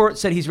Belfort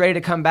said he's ready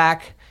to come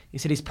back. He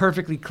said he's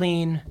perfectly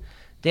clean.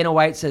 Dana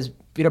White says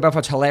Vitor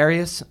Belfort's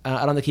hilarious.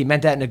 I don't think he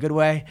meant that in a good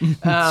way.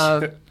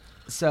 Anyway,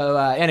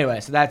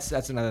 so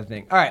that's another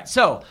thing. All right,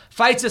 so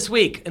fights this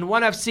week. In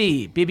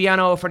 1FC,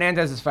 Bibiano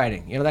Fernandez is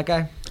fighting. You know that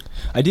guy?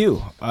 I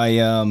do.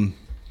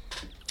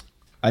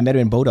 I met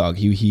him in Bodog.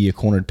 He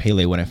cornered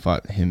Pele when I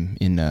fought him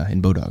in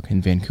Bodog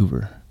in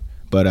Vancouver.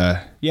 But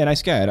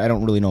nice guy. I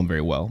don't really know him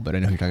very well, but I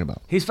know who you're talking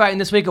about. He's fighting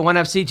this week at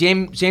 1FC.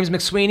 James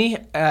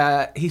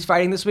McSweeney. He's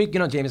fighting this week. You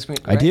know James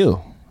McSweeney, right?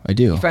 I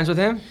do. You friends with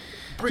him?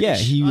 Yeah,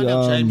 he. I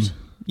know James.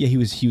 Yeah, he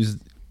was.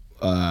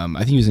 I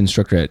think he was an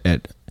instructor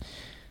at.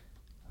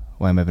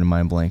 Why am I having a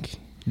mind blank?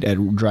 At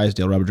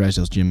Robert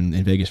Drysdale's gym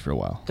in Vegas for a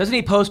while. Doesn't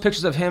he post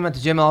pictures of him at the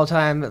gym all the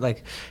time?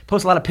 Like,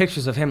 posts a lot of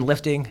pictures of him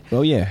lifting.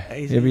 Oh yeah,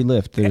 every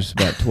lift there's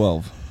about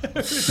 12.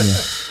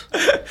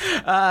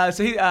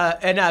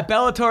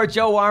 Bellator,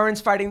 Joe Warren's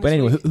fighting this But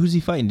anyway, week. who's he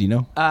fighting? Do you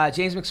know?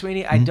 James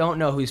McSweeney, I don't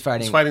know who he's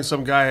fighting. He's fighting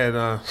some guy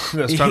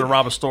that's trying to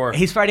rob a store.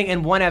 He's fighting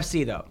in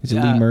 1FC, though. Is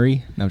it Lee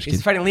Murray? No, I'm just He's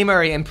kidding. fighting Lee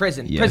Murray in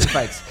prison. Yeah. Prison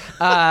fights.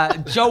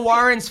 Joe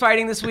Warren's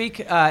fighting this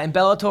week in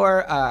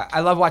Bellator.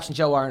 I love watching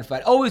Joe Warren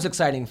fight. Always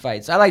exciting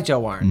fights. I like Joe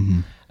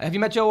Warren. Have you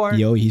met Joe Warren?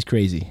 Yo, he's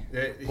crazy.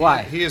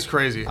 Why? He is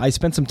crazy. I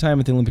spent some time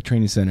at the Olympic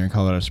Training Center in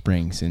Colorado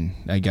Springs, and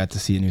I got to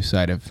see a new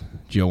side of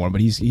Joe Warren.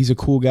 But he's a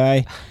cool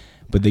guy,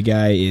 but the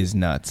guy is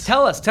nuts.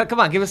 Tell us. Come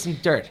on, give us some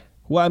dirt.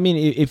 Well, I mean,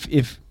 if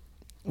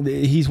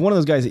he's one of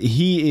those guys,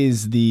 he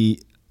is the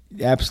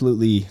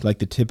absolutely like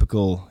the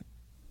typical.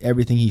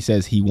 Everything he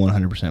says, he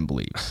 100%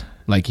 believes.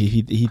 Like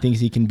he thinks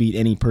he can beat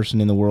any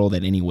person in the world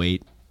at any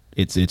weight.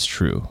 It's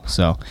true.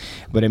 So,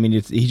 but I mean,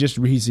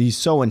 he's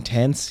so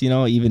intense.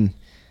 Even.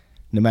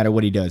 No matter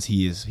what he does,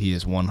 he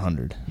is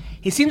 100.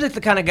 He seems like the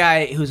kind of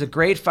guy who's a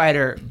great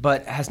fighter,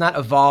 but has not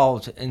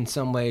evolved in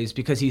some ways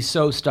because he's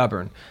so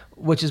stubborn,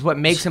 which is what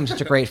makes him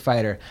such a great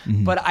fighter.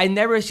 But I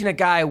never seen a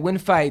guy win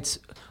fights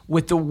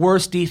with the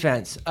worst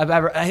defense I've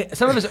ever.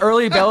 Some of his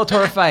early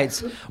Bellator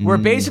fights were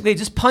basically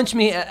just punch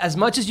me as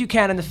much as you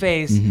can in the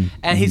face,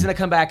 and he's going to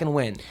come back and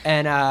win.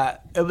 And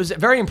it was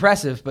very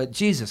impressive, but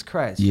Jesus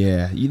Christ.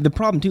 Yeah, the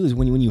problem too is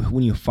when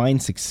you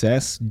find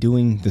success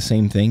doing the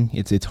same thing,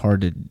 it's hard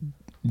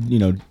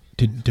to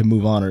to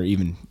move on or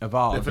even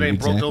evolve. If it ain't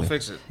broke, don't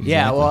fix it.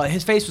 Yeah, well,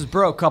 his face was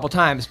broke a couple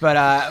times,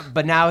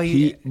 but now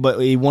he's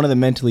one of the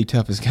mentally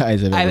toughest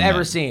guys I've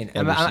ever seen.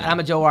 I'm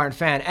a Joe Warren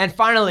fan. And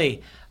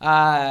finally,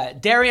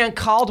 Darian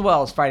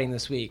Caldwell is fighting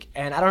this week,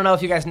 and I don't know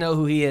if you guys know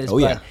who he is.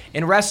 But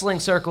in wrestling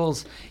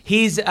circles,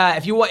 he's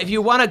if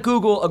you want to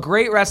Google a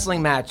great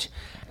wrestling match,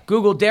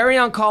 Google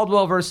Darian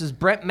Caldwell versus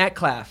Brent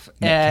Metcalf.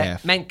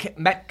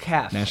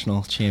 Metcalf.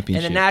 National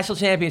championship. In the national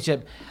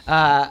championship.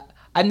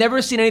 I've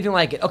never seen anything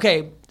like it.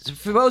 Okay, so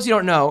for those you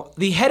don't know,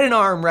 the head and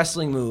arm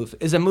wrestling move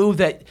is a move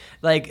that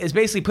is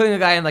basically putting a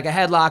guy in like a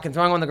headlock and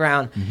throwing him on the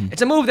ground. Mm-hmm.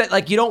 It's a move that I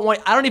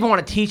don't even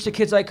want to teach the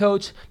kids I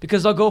coach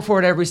because they'll go for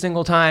it every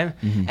single time.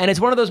 Mm-hmm. And it's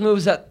one of those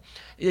moves that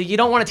you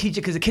don't want to teach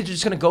it because the kids are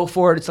just going to go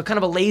for it. It's a kind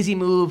of a lazy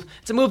move.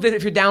 It's a move that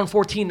if you're down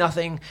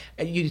 14-0,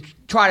 you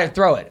try to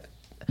throw it.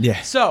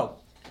 Yeah. So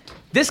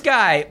this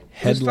guy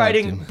is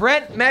fighting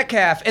Brent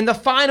Metcalf in the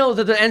finals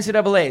of the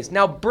NCAAs.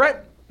 Now, Brent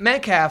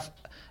Metcalf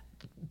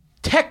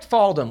tech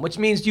fouled him, which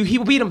means he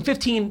beat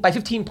him by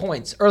 15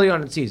 points early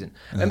on in the season.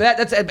 And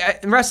that's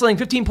in wrestling,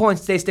 15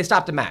 points, they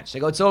stop the match. They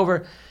go, it's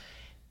over.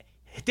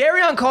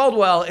 Darian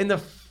Caldwell, in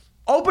the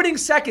opening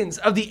seconds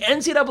of the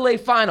NCAA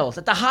finals,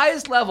 at the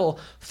highest level,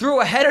 threw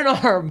a head and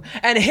arm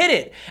and hit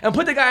it and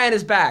put the guy on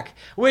his back,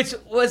 which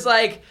was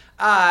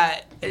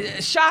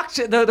shocked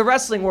the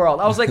wrestling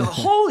world. I was like,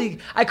 holy,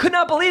 I could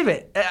not believe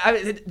it.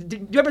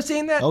 Did you ever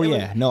seen that? Oh,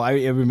 yeah. No, I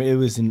remember it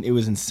was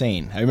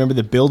insane. I remember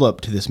the build-up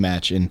to this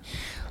match, and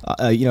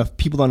if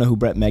people don't know who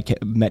Brett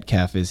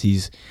Metcalf is,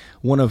 he's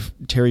one of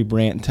Terry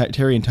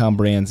and Tom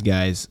Brand's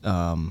guys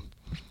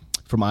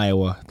from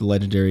Iowa, the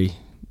legendary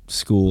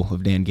school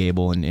of Dan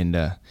Gable and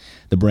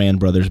the Brand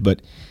brothers.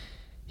 But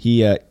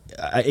he's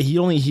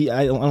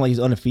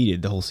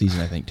undefeated the whole season,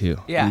 I think, too.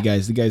 Yeah,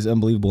 the guy's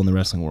unbelievable in the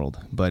wrestling world.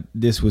 But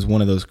this was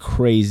one of those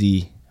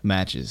crazy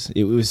matches.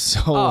 It was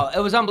so. Oh, it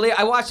was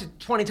unbelievable. I watched it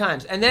 20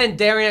 times, and then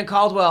Darian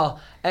Caldwell.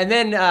 And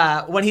then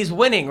when he's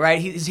winning, right,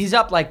 he's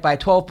up by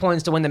 12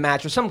 points to win the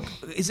match,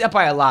 he's up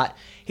by a lot.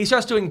 He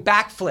starts doing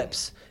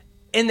backflips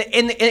in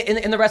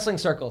the wrestling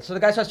circle. So the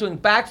guy starts doing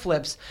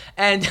backflips,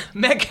 and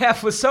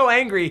Metcalf was so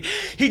angry,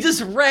 he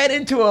just ran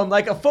into him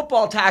like a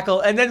football tackle,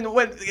 and then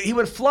he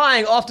went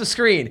flying off the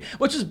screen,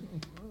 which is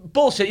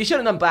bullshit. You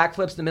shouldn't have done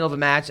backflips in the middle of a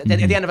match. At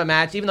the end of a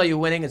match, even though you're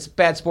winning, it's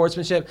bad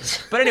sportsmanship.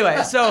 But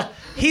anyway, so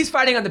he's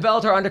fighting on the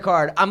Bellator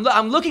undercard.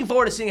 I'm looking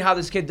forward to seeing how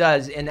this kid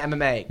does in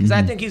MMA because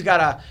I think he's got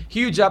a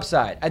huge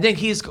upside. I think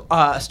he's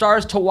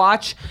stars to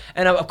watch.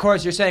 And of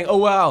course, you're saying, oh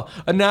wow,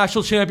 a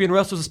national champion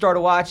wrestler's a star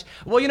to watch.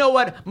 Well, you know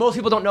what? Most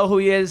people don't know who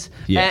he is.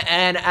 Yeah.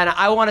 And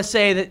I want to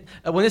say that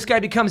when this guy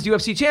becomes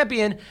UFC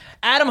champion,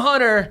 Adam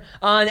Hunter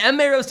on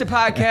MMA Roasted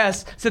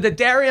Podcast said that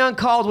Darian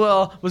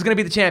Caldwell was going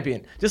to be the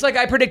champion. Just like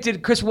I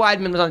predicted Chris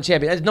Weidman was on the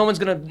champion. No one's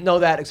going to know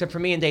that except for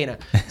me and Dana.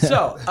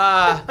 So,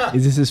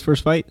 is this his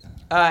first fight?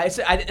 I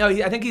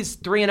think he's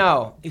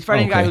 3-0. He's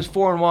fighting a guy who's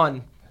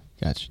 4-1.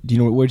 Gotcha. Do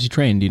you know where does he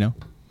train? Do you know?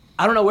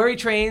 I don't know where he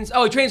trains.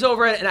 Oh, he trains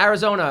over in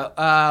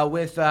Arizona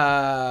with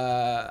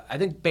I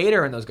think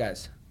Bader and those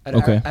guys at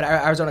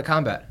Arizona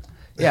Combat.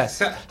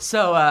 Yes.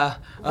 So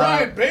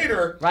Ryan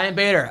Bader. I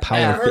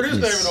haven't heard his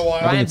name in a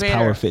while. Ryan Bader.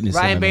 Power Fitness.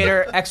 Ryan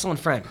Bader, excellent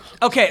friend.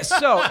 Okay,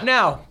 so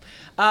now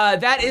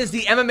that is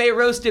the MMA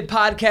Roasted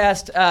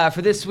podcast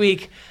for this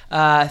week.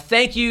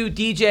 Thank you,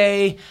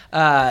 DJ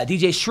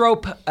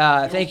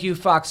Schroep. Thank you,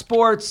 Fox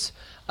Sports.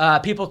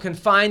 People can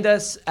find me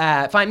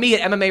at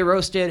MMA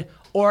Roasted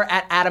or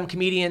at Adam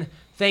Comedian.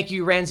 Thank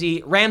you,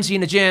 Ramsey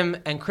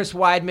Nijem and Chris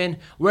Weidman.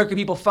 Where can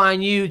people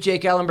find you,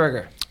 Jake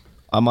Ellenberger?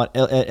 I'm on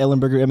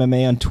Ellenberger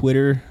MMA on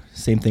Twitter.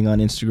 Same thing on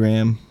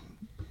Instagram.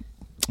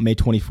 May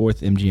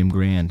 24th, MGM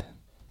Grand.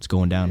 It's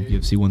going down.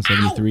 UFC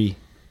 173.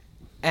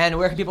 And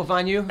where can people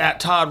find you? At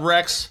Todd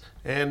Rex.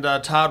 And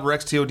Todd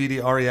Rex,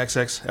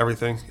 TODDREXX,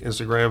 everything.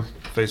 Instagram,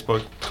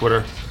 Facebook,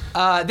 Twitter.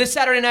 This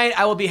Saturday night,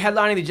 I will be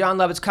headlining the John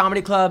Lovitz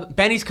Comedy Club.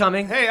 Benny's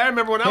coming. Hey, I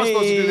remember when I was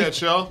supposed to do that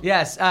show.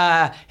 Yes.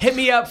 Hit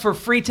me up for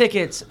free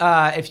tickets.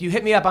 If you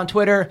hit me up on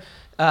Twitter,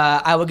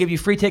 I will give you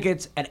free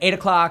tickets at 8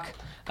 o'clock.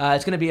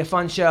 It's going to be a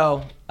fun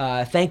show.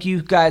 Thank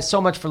you guys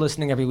so much for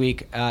listening every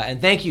week. And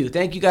thank you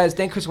guys.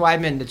 Thank Chris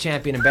Weidman, the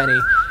champion, and Benny,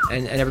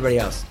 and everybody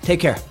else.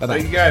 Take care. Bye-bye.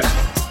 Thank you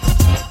guys.